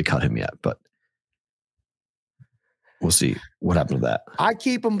officially cut him yet, but we'll see what happened to that. I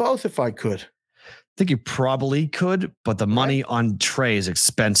keep them both if I could. I think you probably could, but the money on Trey is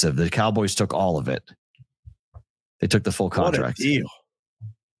expensive. The Cowboys took all of it. They took the full contract. What a deal.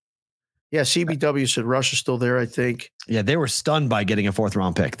 Yeah, CBW said Rush is still there, I think. Yeah, they were stunned by getting a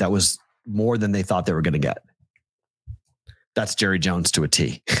 4th-round pick. That was more than they thought they were going to get. That's Jerry Jones to a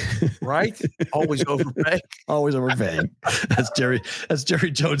T. Right? Always overpaying. Always overpaying. That's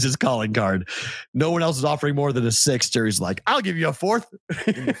Jerry Jones's calling card. No one else is offering more than a 6. Jerry's like, I'll give you a 4th.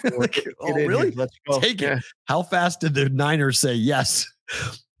 Oh, really? Let's go. Take it. How fast did the Niners say yes?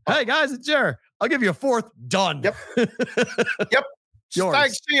 Hey, guys, it's Jerry. I'll give you a 4th. Done. Yep. Yep. Yours.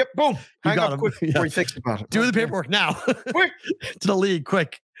 Thanks. See it. Boom. Hang up quick before he thinks about it. Do the paperwork now. Quick. To the league,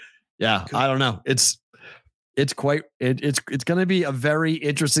 quick. Yeah, I don't know. It's going to be a very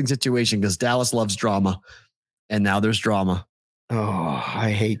interesting situation because Dallas loves drama, and now there's drama. Oh,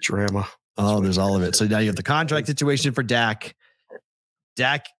 I hate drama. There's all of it. So now you have the contract situation for Dak.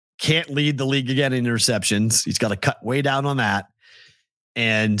 Dak can't lead the league again in interceptions. He's got to cut way down on that.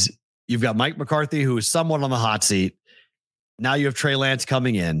 And you've got Mike McCarthy, who is somewhat on the hot seat. Now you have Trey Lance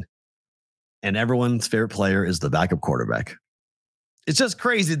coming in, and everyone's favorite player is the backup quarterback. It's just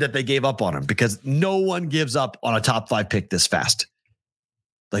crazy that they gave up on him because no one gives up on a top 5 pick this fast.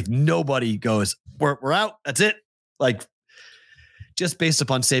 Like nobody goes, we're out. That's it. Like just based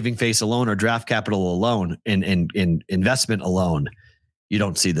upon saving face alone or draft capital alone and investment alone, you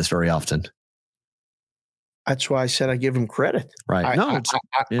don't see this very often. That's why I said I give him credit. Right.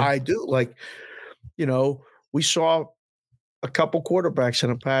 I do. Like, we saw a couple quarterbacks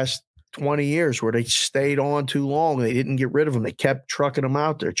in the past 20 years where they stayed on too long. They didn't get rid of them. They kept trucking them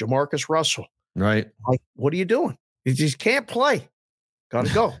out there. Jamarcus Russell. Right. Like, what are you doing? You just can't play. Got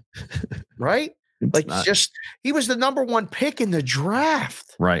to go. Right? He was the number 1 pick in the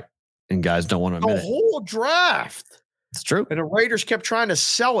draft. Right. And guys don't want to admit the whole draft. It's true. And the Raiders kept trying to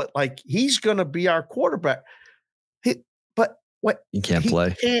sell it like he's going to be our quarterback. But what? He can't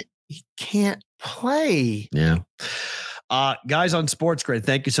play. He can't play. Yeah. Guys on Sports Grid,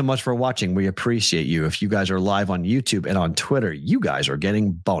 thank you so much for watching. We appreciate you. If you guys are live on YouTube and on Twitter, you guys are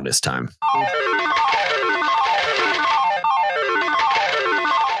getting bonus time.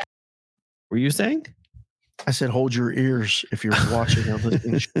 Were you saying? I said, hold your ears if you're watching.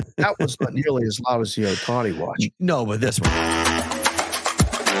 That was not nearly as loud as the Ohtani Watch. No, but this one.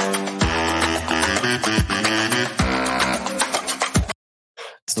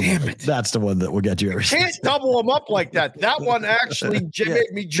 Damn it. That's the one that will get you every time. Can't double them up like that. That one actually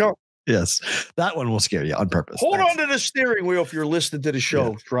made me jump. Yes. That one will scare you on purpose. Hold on to the steering wheel if you're listening to the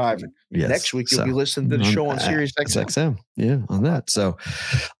show driving. Yes. Next week, you'll be listening to the show on Sirius XM. Yeah, on that. So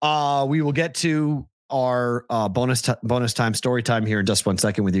we will get to our bonus time story time here in just 1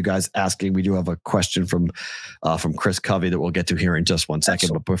 second with you guys asking. We do have a question from Chris Covey that we'll get to here in just 1 second.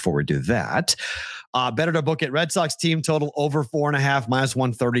 Excellent. But before we do that, better to book it. Red Sox team total over 4.5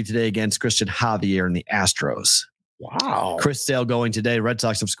 -130 today against Christian Javier and the Astros. Wow. Chris Sale going today. Red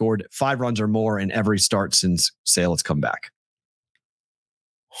Sox have scored 5 runs or more in every start since Sale has come back.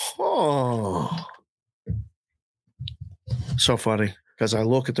 Oh, so funny. Because I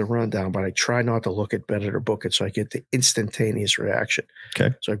look at the rundown, but I try not to look at better to book it so I get the instantaneous reaction.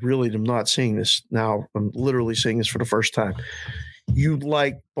 Okay. So I really am not seeing this now. I'm literally seeing this for the first time. You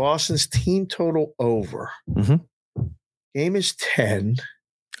like Boston's team total over. Mm-hmm. Game is 10.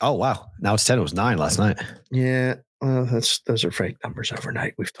 Oh, wow. Now it's 10. It was 9 last night. Yeah. Those are fake numbers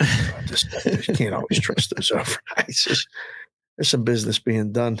overnight. We've talked about this. You can't always trust those overnights. There's some business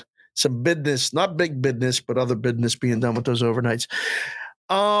being done. Some business, not big business, but other business being done with those overnights.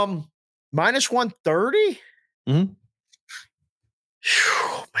 -130? Mm-hmm.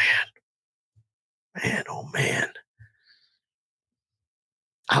 Whew, man, oh man.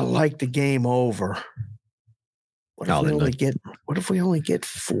 I like the game over. What if we only get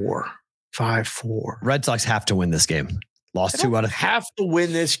 4? 5-4. Red Sox have to win this game. Lost 2 out of. Have to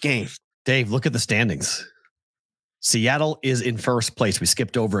win this game. Dave, look at the standings. Seattle is in first place. We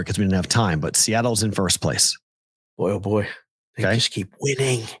skipped over it because we didn't have time, but Seattle's in first place. Boy, oh boy. They just keep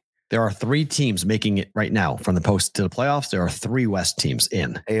winning. There are 3 teams making it right now from the post to the playoffs. There are 3 West teams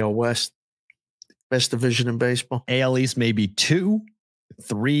in. AL West, best division in baseball. AL East maybe 2,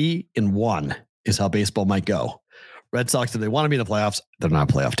 3, and 1 is how baseball might go. Red Sox, if they want to be in the playoffs, they're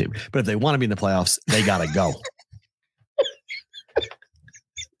not a playoff team. But if they want to be in the playoffs, they got to go.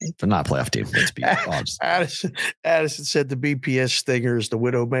 They're not a playoff team. Let's be honest. Addison said the BPS stinger is the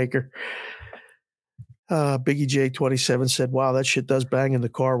Widowmaker. Biggie J27 said, wow, that shit does bang in the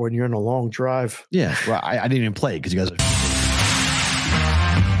car when you're in a long drive. Yeah. Well, I didn't even play it because you guys are.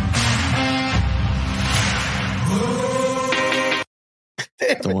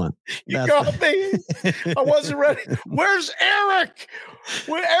 Damn the one. You got me. I wasn't ready. Where's Eric?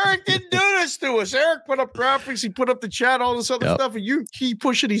 When Eric didn't do this to us. Eric put up graphics. He put up the chat, all this other stuff. And you keep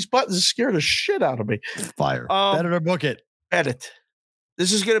pushing these buttons and scare the shit out of me. Fire. Better to book it. Edit.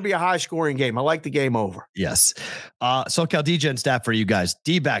 This is going to be a high-scoring game. I like the game over. Yes. SoCal DJ stat for you guys.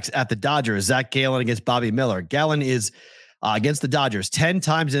 D-backs at the Dodgers. Zach Gallen against Bobby Miller. Gallen is against the Dodgers 10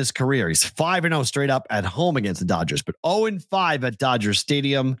 times in his career. He's 5-0 straight up at home against the Dodgers, but 0-5 at Dodger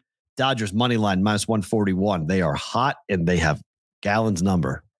Stadium. Dodgers money line -141. They are hot, and they have Gallen's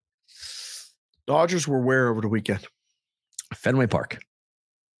number. Dodgers were where over the weekend? Fenway Park.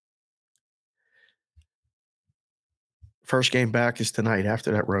 First game back is tonight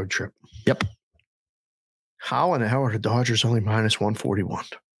after that road trip. Yep. How in the hell are the Dodgers only minus 141?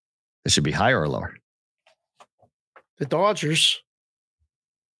 It should be higher or lower. The Dodgers,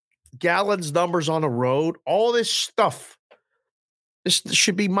 Gallen's numbers on the road, all this stuff. This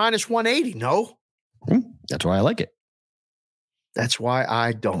should be minus 180, no? That's why I like it. That's why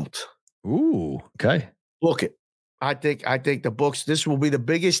I don't. Ooh, okay. Look it. I think the books, this will be the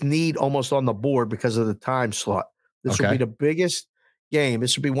biggest need almost on the board because of the time slot. This will be the biggest game.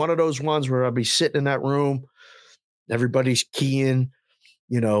 This will be one of those ones where I'll be sitting in that room. Everybody's keying,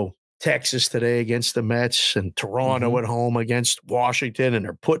 Texas today against the Mets and Toronto at home against Washington, and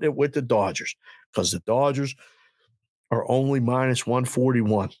they're putting it with the Dodgers because the Dodgers are only minus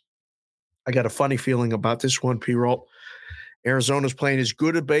 141. I got a funny feeling about this one, P-Roll. Arizona's playing as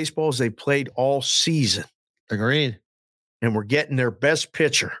good at baseball as they played all season. Agreed. And we're getting their best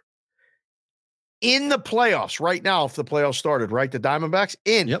pitcher in the playoffs right now. If the playoffs started, right? The Diamondbacks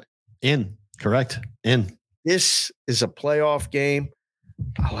in. Yep. In. Correct. In. This is a playoff game.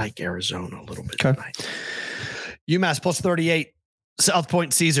 I like Arizona a little bit tonight. UMass plus 38. South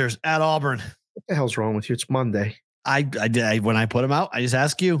Point Caesars at Auburn. What the hell's wrong with you? It's Monday. I when I put them out, I just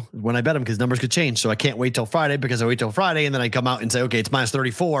ask you when I bet them because numbers could change. So I can't wait till Friday because I wait till Friday and then I come out and say, okay, it's minus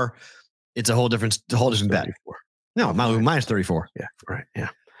 34. It's a whole different bet. No, minus 34. Yeah, right. Yeah.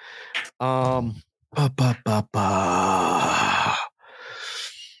 Go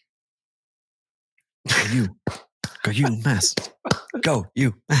UMass. Go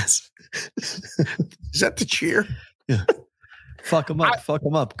UMass. Is that the cheer? Yeah. Fuck them up. Fuck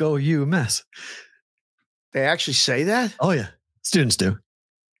them up. Go UMass. They actually say that? Oh, yeah. Students do.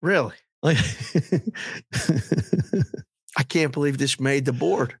 Really? I can't believe this made the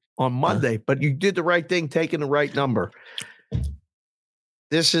board on Monday, but you did the right thing, taking the right number.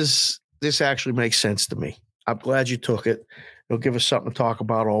 This actually makes sense to me. I'm glad you took it. It'll give us something to talk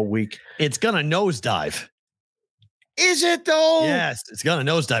about all week. It's going to nosedive. Is it though? Yes, it's going to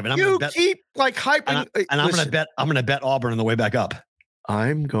nosedive. And you keep hyping. I'm going to bet Auburn on the way back up.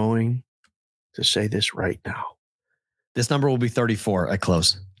 I'm going to say this right now. This number will be 34 at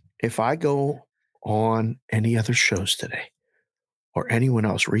close. If I go on any other shows today or anyone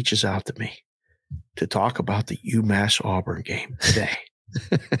else reaches out to me to talk about the UMass Auburn game today,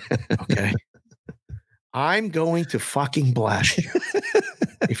 okay, I'm going to fucking blast you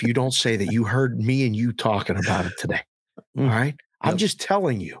if you don't say that you heard me and you talking about it today. All right? I'm just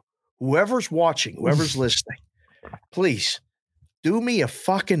telling you, whoever's watching, whoever's listening, please do me a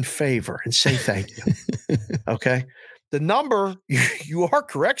fucking favor and say thank you. Okay? The number, you are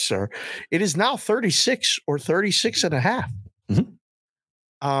correct, sir. It is now 36 or 36 and a half.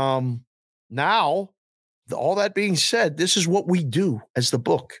 Mm-hmm. Now, all that being said, this is what we do as the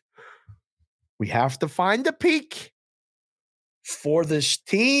book. We have to find the peak for this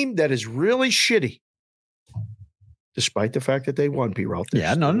team that is really shitty, despite the fact that they won, P-Roll.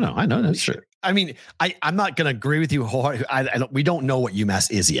 Yeah, no. I know that's true. I mean, I'm not going to agree with you. We don't know what UMass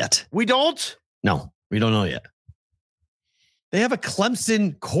is yet. We don't? No, we don't know yet. They have a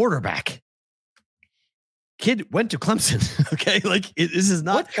Clemson quarterback. Kid went to Clemson. Okay. This is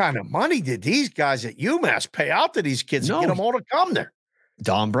not. What kind of money did these guys at UMass pay out to these kids to get them all to come there?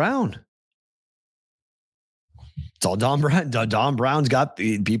 Don Brown. It's all Don Brown. Don Brown's got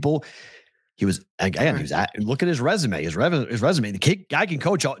the people. He was, again, look at his resume. His resume. The guy can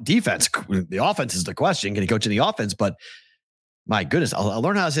coach defense. The offense is the question. Can he coach in the offense? But my goodness, I'll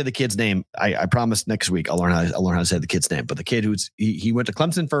learn how to say the kid's name. I promise next week I'll learn how to say the kid's name. But the kid he went to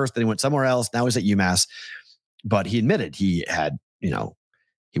Clemson first, then he went somewhere else. Now he's at UMass. But he admitted he had, he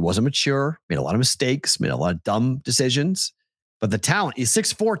wasn't mature, made a lot of mistakes, made a lot of dumb decisions. But the talent, he's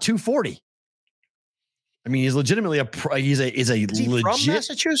 6'4", 240. I mean, he's legitimately is he legit from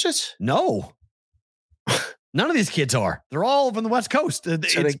Massachusetts? No. None of these kids are. They're all from the West Coast.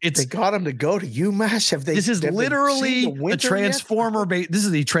 They got him to go to UMass. This is literally a transformer. This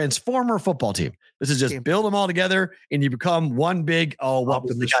is the transformer football team. This is just build them all together and you become one big. Oh, what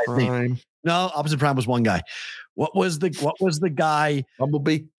was the guy's name? No, Opposite Prime was one guy. What was the guy?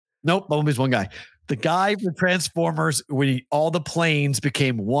 Bumblebee? Nope, Bumblebee's one guy. The guy for Transformers, when all the planes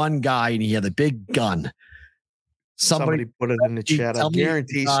became one guy and he had the big gun. Somebody put it in the chat. I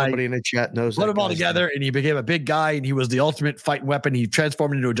guarantee somebody in the chat knows that. Put them all together and he became a big guy and he was the ultimate fighting weapon. He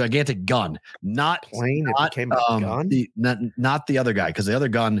transformed into a gigantic gun. Not became a gun? Not the other guy, because the other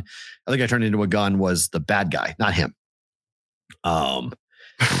guy turned into a gun was the bad guy, not him.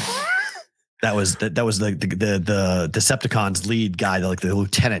 That was the Decepticons lead guy,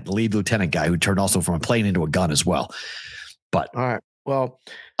 the lead lieutenant guy who turned also from a plane into a gun as well. But all right. Well,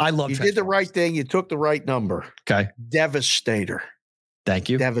 you did the right thing. You took the right number. Okay. Devastator. Thank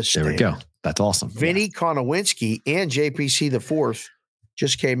you. Devastator. There we go. That's awesome. Vinny Konowinski and JPC the fourth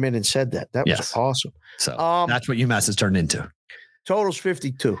just came in and said that. That was awesome. So that's what UMass has turned into. Total's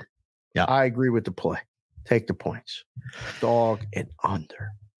 52. Yeah. I agree with the play. Take the points. Dog and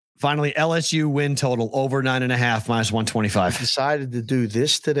under. Finally, LSU win total over 9.5 minus 125. Decided to do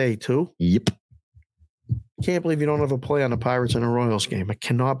this today too. Yep. Can't believe you don't have a play on the Pirates and the Royals game. I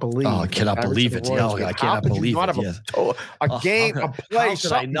cannot believe. Oh, I cannot believe it. I cannot believe it. A game, a play. How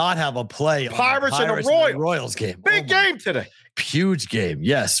could I not have a play on Pirates the and the Royals game? Big game today. Huge game.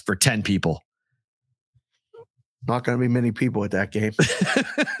 Yes, for 10 people. Not going to be many people at that game.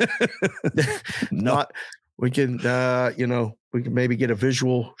 We can, we can maybe get a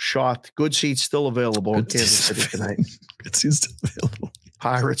visual shot. Good seats still available in Kansas City tonight. Good seats still available.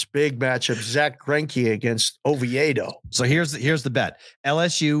 Pirates, big matchup. Zach Greinke against Oviedo. So here's the bet.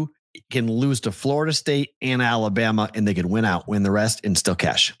 LSU can lose to Florida State and Alabama, and they can win the rest and still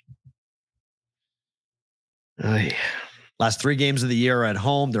cash. Last 3 games of the year are at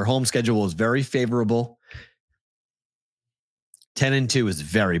home. Their home schedule is very favorable. 10-2 is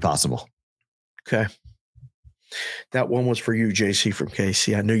very possible. Okay. That one was for you, JC from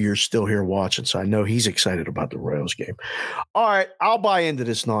KC. I knew you're still here watching, so I know he's excited about the Royals game. All right, I'll buy into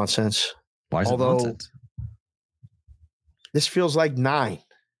this nonsense. Why is it nonsense? This feels like 9.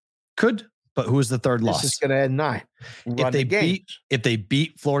 Could, but who's the third loss? This is going to add 9. If they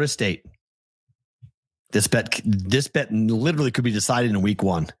beat Florida State, this bet literally could be decided in week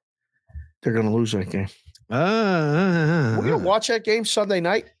 1. They're going to lose that game. We're going to watch that game Sunday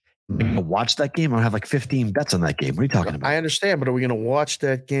night. Watch that game? I'll have like 15 bets on that game. What are you talking about? I understand, but are we going to watch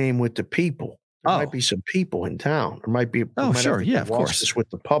that game with the people? There might be some people in town. There might be. Oh, sure. Yeah, of course. This with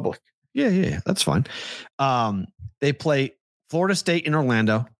the public. Yeah. That's fine. They play Florida State in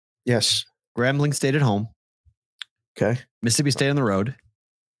Orlando. Yes. Grambling State at home. Okay. Mississippi State on the road.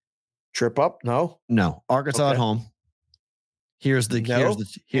 Trip up? No. Arkansas at home. Can't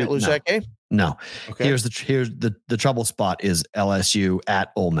lose that game. No. Okay. Here's the trouble spot is LSU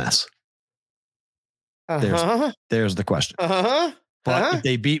at Ole Miss. There's the question. But if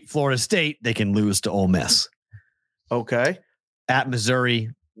they beat Florida State, they can lose to Ole Miss. Okay. At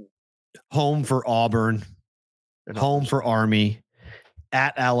Missouri, home for Auburn, home for Army,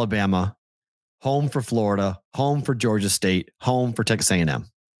 at Alabama, home for Florida, home for Georgia State, home for Texas A&M.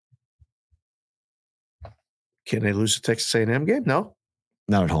 Can they lose the Texas A&M game? No.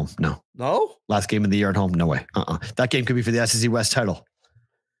 Not at home. No. No? Last game of the year at home? No way. That game could be for the SEC West title.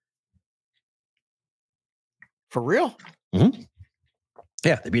 For real? Mm-hmm.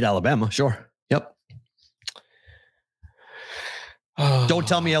 Yeah, they beat Alabama. Sure. Yep. Don't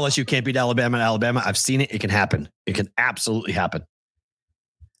tell me LSU can't beat Alabama and Alabama. I've seen it. It can happen. It can absolutely happen.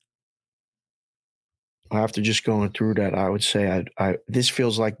 After just going through that, I would say this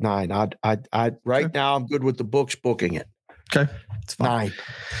feels like 9. Now I'm good with the books booking it. Okay. It's fine. 9.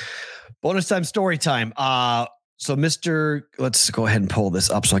 Bonus time, story time. So let's go ahead and pull this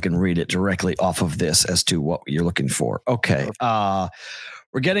up so I can read it directly off of this as to what you're looking for. Okay.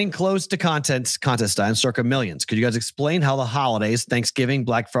 We're getting close to contest time, Circa Millions. Could you guys explain how the holidays, Thanksgiving,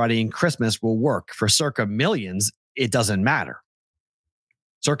 Black Friday, and Christmas will work? For Circa Millions, it doesn't matter.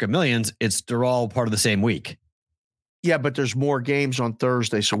 Circa Millions, they're all part of the same week. Yeah, but there's more games on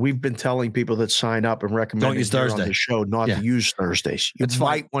Thursday. So we've been telling people that sign up and recommend don't use Thursday on the show not to use Thursdays. You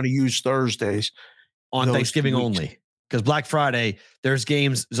might want to use Thursdays on Thanksgiving only. Because Black Friday, there's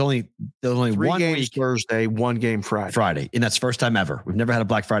games. There's only 3 1 games week Thursday, 1 game Friday. And that's first time ever. We've never had a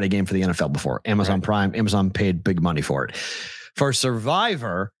Black Friday game for the NFL before. Amazon Prime, Amazon paid big money for it. For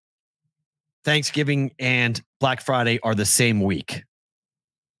Survivor, Thanksgiving and Black Friday are the same week.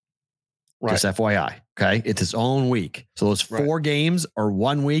 Right. Just FYI. Okay. It's its own week. So those 4 games are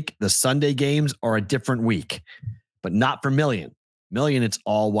 1 week. The Sunday games are a different week, but not for Million. Million, it's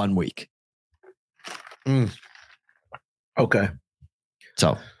all 1 week. Okay.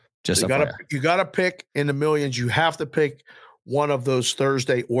 So just you gotta pick in the Millions. You have to pick one of those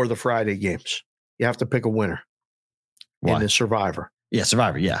Thursday or the Friday games. You have to pick a winner. Why? In the Survivor. Yeah,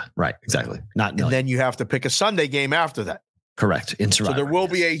 Survivor. Yeah, right. Exactly. Not Million. And then you have to pick a Sunday game after that. Correct. In Survivor. So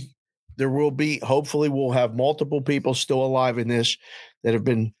there will be, hopefully we'll have multiple people still alive in this that have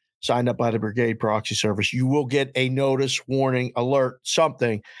been signed up by the Brigade Proxy Service. You will get a notice, warning, alert,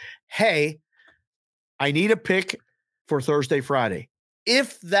 something. Hey, I need a pick for Thursday, Friday.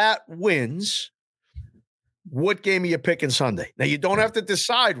 If that wins, what game are you picking Sunday? Now, you don't have to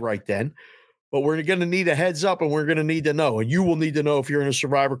decide right then, but we're going to need a heads up and we're going to need to know. And you will need to know if you're in a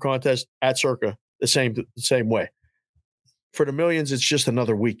Survivor contest at Circa the same way. For the Millions, it's just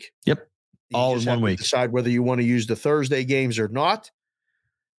another week. Yep. All in 1 week. Decide whether you want to use the Thursday games or not.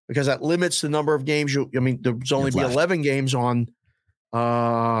 because that limits the number of games. There's only be 11 games on,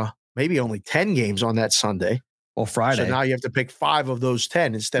 maybe only 10 games on that Sunday. Well, Friday. So now you have to pick 5 of those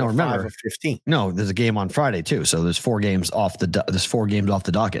 10 instead of 5 of 15. No, there's a game on Friday too. So there's 4 games off the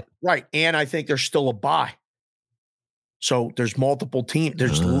docket. Right. And I think there's still a bye. So there's multiple teams.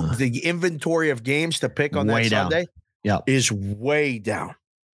 There's the inventory of games to pick on that Sunday is way down.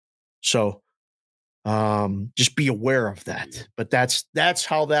 So just be aware of that. But that's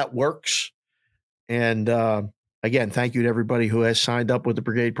how that works. And again, thank you to everybody who has signed up with the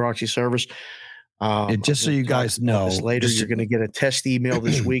Brigade Proxy Service. Just so you guys know, later you're going to get a test email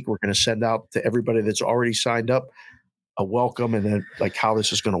this week. We're going to send out to everybody that's already signed up a welcome and then like how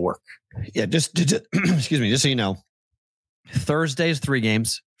this is going to work. Yeah, just excuse me, just so you know, Thursday is 3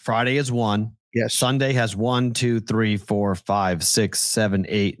 games. Friday is 1. Yes. Sunday has 1, 2, 3, 4, 5, 6, 7,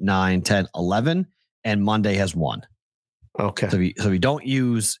 8, 9, 10, 11, and Monday has 1. Okay. So if you don't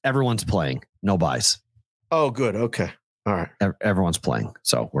use, everyone's playing, no buys. Oh, good. Okay. All right. Everyone's playing,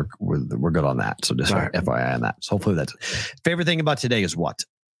 so we're good on that. So just FYI on that. So hopefully that's favorite thing about today is what?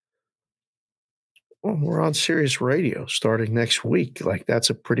 Well, we're on Sirius Radio starting next week. Like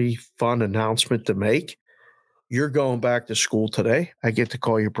that's a pretty fun announcement to make. You're going back to school today. I get to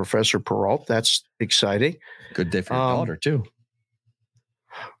call you Professor Peralt. That's exciting. Good day for your daughter too.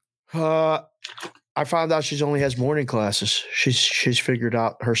 I found out she only has morning classes. She's figured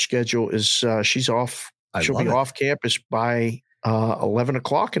out her schedule is she's off. She'll be off campus by 11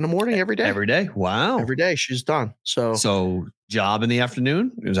 o'clock in the morning every day. Every day. Wow. Every day she's done. So job in the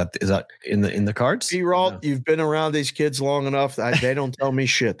afternoon. Is that in the cards? Peralt, you've been around these kids long enough. They don't tell me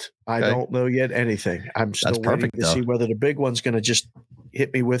shit. I don't know yet anything. I'm still waiting to see whether the big one's going to just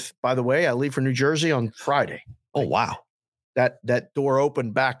hit me with, by the way, I leave for New Jersey on Friday. Oh, wow. That door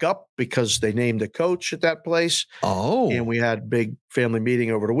opened back up because they named a coach at that place. Oh. And we had a big family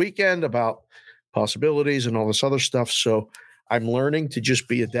meeting over the weekend about possibilities and all this other stuff. So I'm learning to just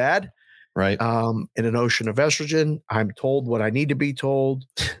be a dad. Right. In an ocean of estrogen. I'm told what I need to be told.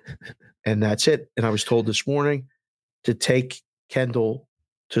 And that's it. And I was told this morning to take Kendall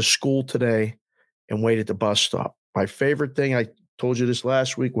to school today and wait at the bus stop. My favorite thing, I told you this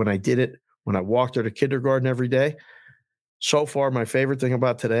last week when I did it, when I walked her to kindergarten every day. So far, my favorite thing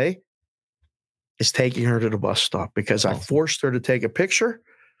about today is taking her to the bus stop because I forced her to take a picture.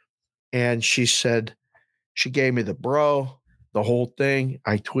 And she said, she gave me the the whole thing.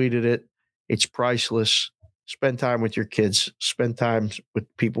 I tweeted it. It's priceless. Spend time with your kids. Spend time with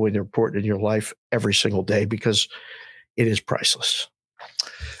people that are important in your life every single day because it is priceless.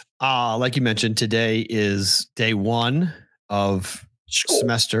 Like you mentioned, today is day 1 of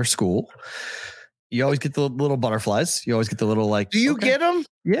semester school. You always get the little butterflies. You always get the little Do you get them?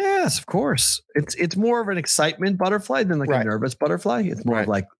 Yes, of course. It's more of an excitement butterfly than a nervous butterfly. It's more of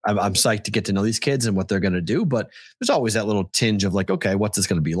like I'm psyched to get to know these kids and what they're going to do. But there's always that little tinge of like, okay, what's this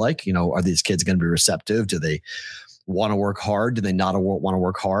going to be like? Are these kids going to be receptive? Do they want to work hard? Do they not want to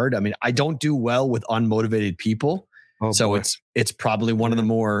work hard? I mean, I don't do well with unmotivated people. It's probably one of the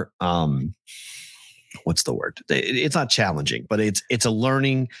more what's the word? It's not challenging, but it's a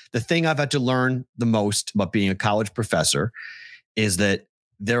learning. The thing I've had to learn the most about being a college professor is that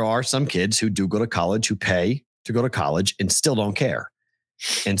there are some kids who do go to college, who pay to go to college and still don't care.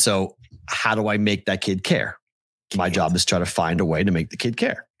 And so how do I make that kid care? My job is to try to find a way to make the kid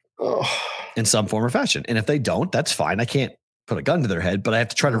care in some form or fashion. And if they don't, that's fine. I can't put a gun to their head, but I have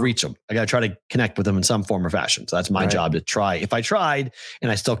to try to reach them. I got to try to connect with them in some form or fashion. So that's my job to try. If I tried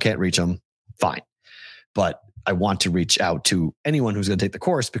and I still can't reach them, fine. But I want to reach out to anyone who's going to take the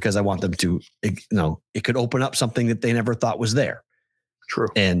course because I want them to, it could open up something that they never thought was there. True.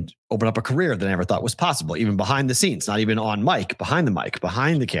 And open up a career that I never thought was possible, even behind the scenes, not even on mic, behind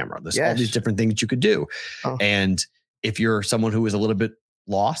the camera. There's all these different things you could do. Oh. And if you're someone who is a little bit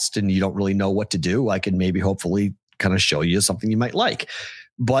lost and you don't really know what to do, I can maybe hopefully kind of show you something you might like.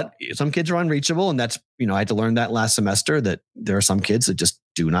 But some kids are unreachable. And that's, I had to learn that last semester that there are some kids that just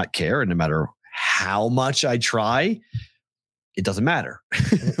do not care. And no matter how much I try, it doesn't matter.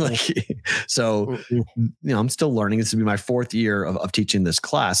 I'm still learning. This will be my 4th year of teaching this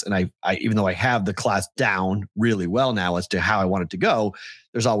class. And I even though I have the class down really well now as to how I want it to go,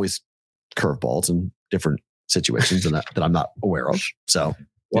 there's always curveballs and different situations that I'm not aware of. So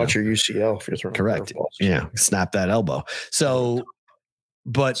watch your UCL if you're throwing correct. Curveballs. Yeah. Snap that elbow. So,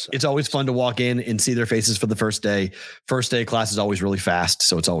 but it's always fun to walk in and see their faces for the first day. First day of class is always really fast.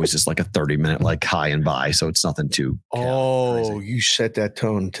 So it's always just like a 30-minute, like high and by. So it's nothing too. Oh, you set that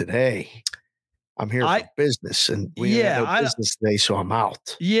tone today. I'm here for business, and we have no business today, so I'm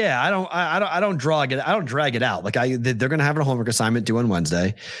out. Yeah, I don't drag it out. Like they're going to have a homework assignment due on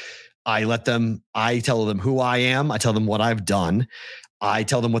Wednesday. I tell them who I am. I tell them what I've done. I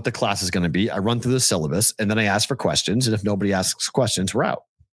tell them what the class is going to be. I run through the syllabus, and then I ask for questions. And if nobody asks questions, we're out.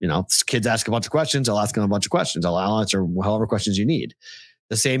 Kids ask a bunch of questions. I'll ask them a bunch of questions. I'll answer however questions you need.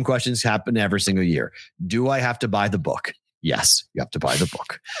 The same questions happen every single year. Do I have to buy the book? Yes, you have to buy the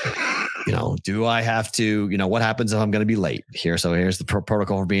book. Do I have to, what happens if I'm going to be late? Here's the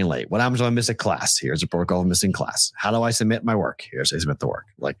protocol for being late. What happens if I miss a class? Here's the protocol of missing class. How do I submit my work? Here's how I submit the work.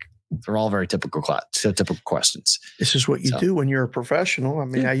 Like, they're all very typical questions. This is what you do when you're a professional. I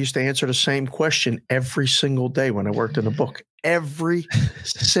mean, I used to answer the same question every single day when I worked in a book. Every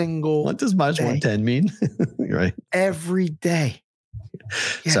single What does minus 110 mean? Right. Every day.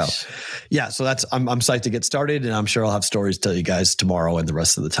 Yes. So that's I'm psyched to get started, and I'm sure I'll have stories to tell you guys tomorrow and the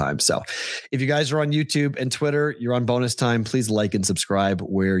rest of the time. So if you guys are on YouTube and Twitter, you're on bonus time. Please like and subscribe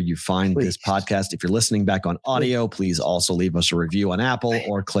where you find this podcast. If you're listening back on audio, please also leave us a review on Apple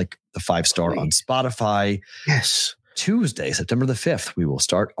or click the 5-star on Spotify. Yes. Tuesday, September the 5th, we will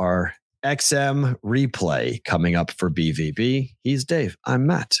start our XM replay coming up for BVB. He's Dave. I'm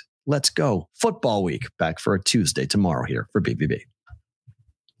Matt. Let's go. Football week back for a Tuesday tomorrow here for BVB.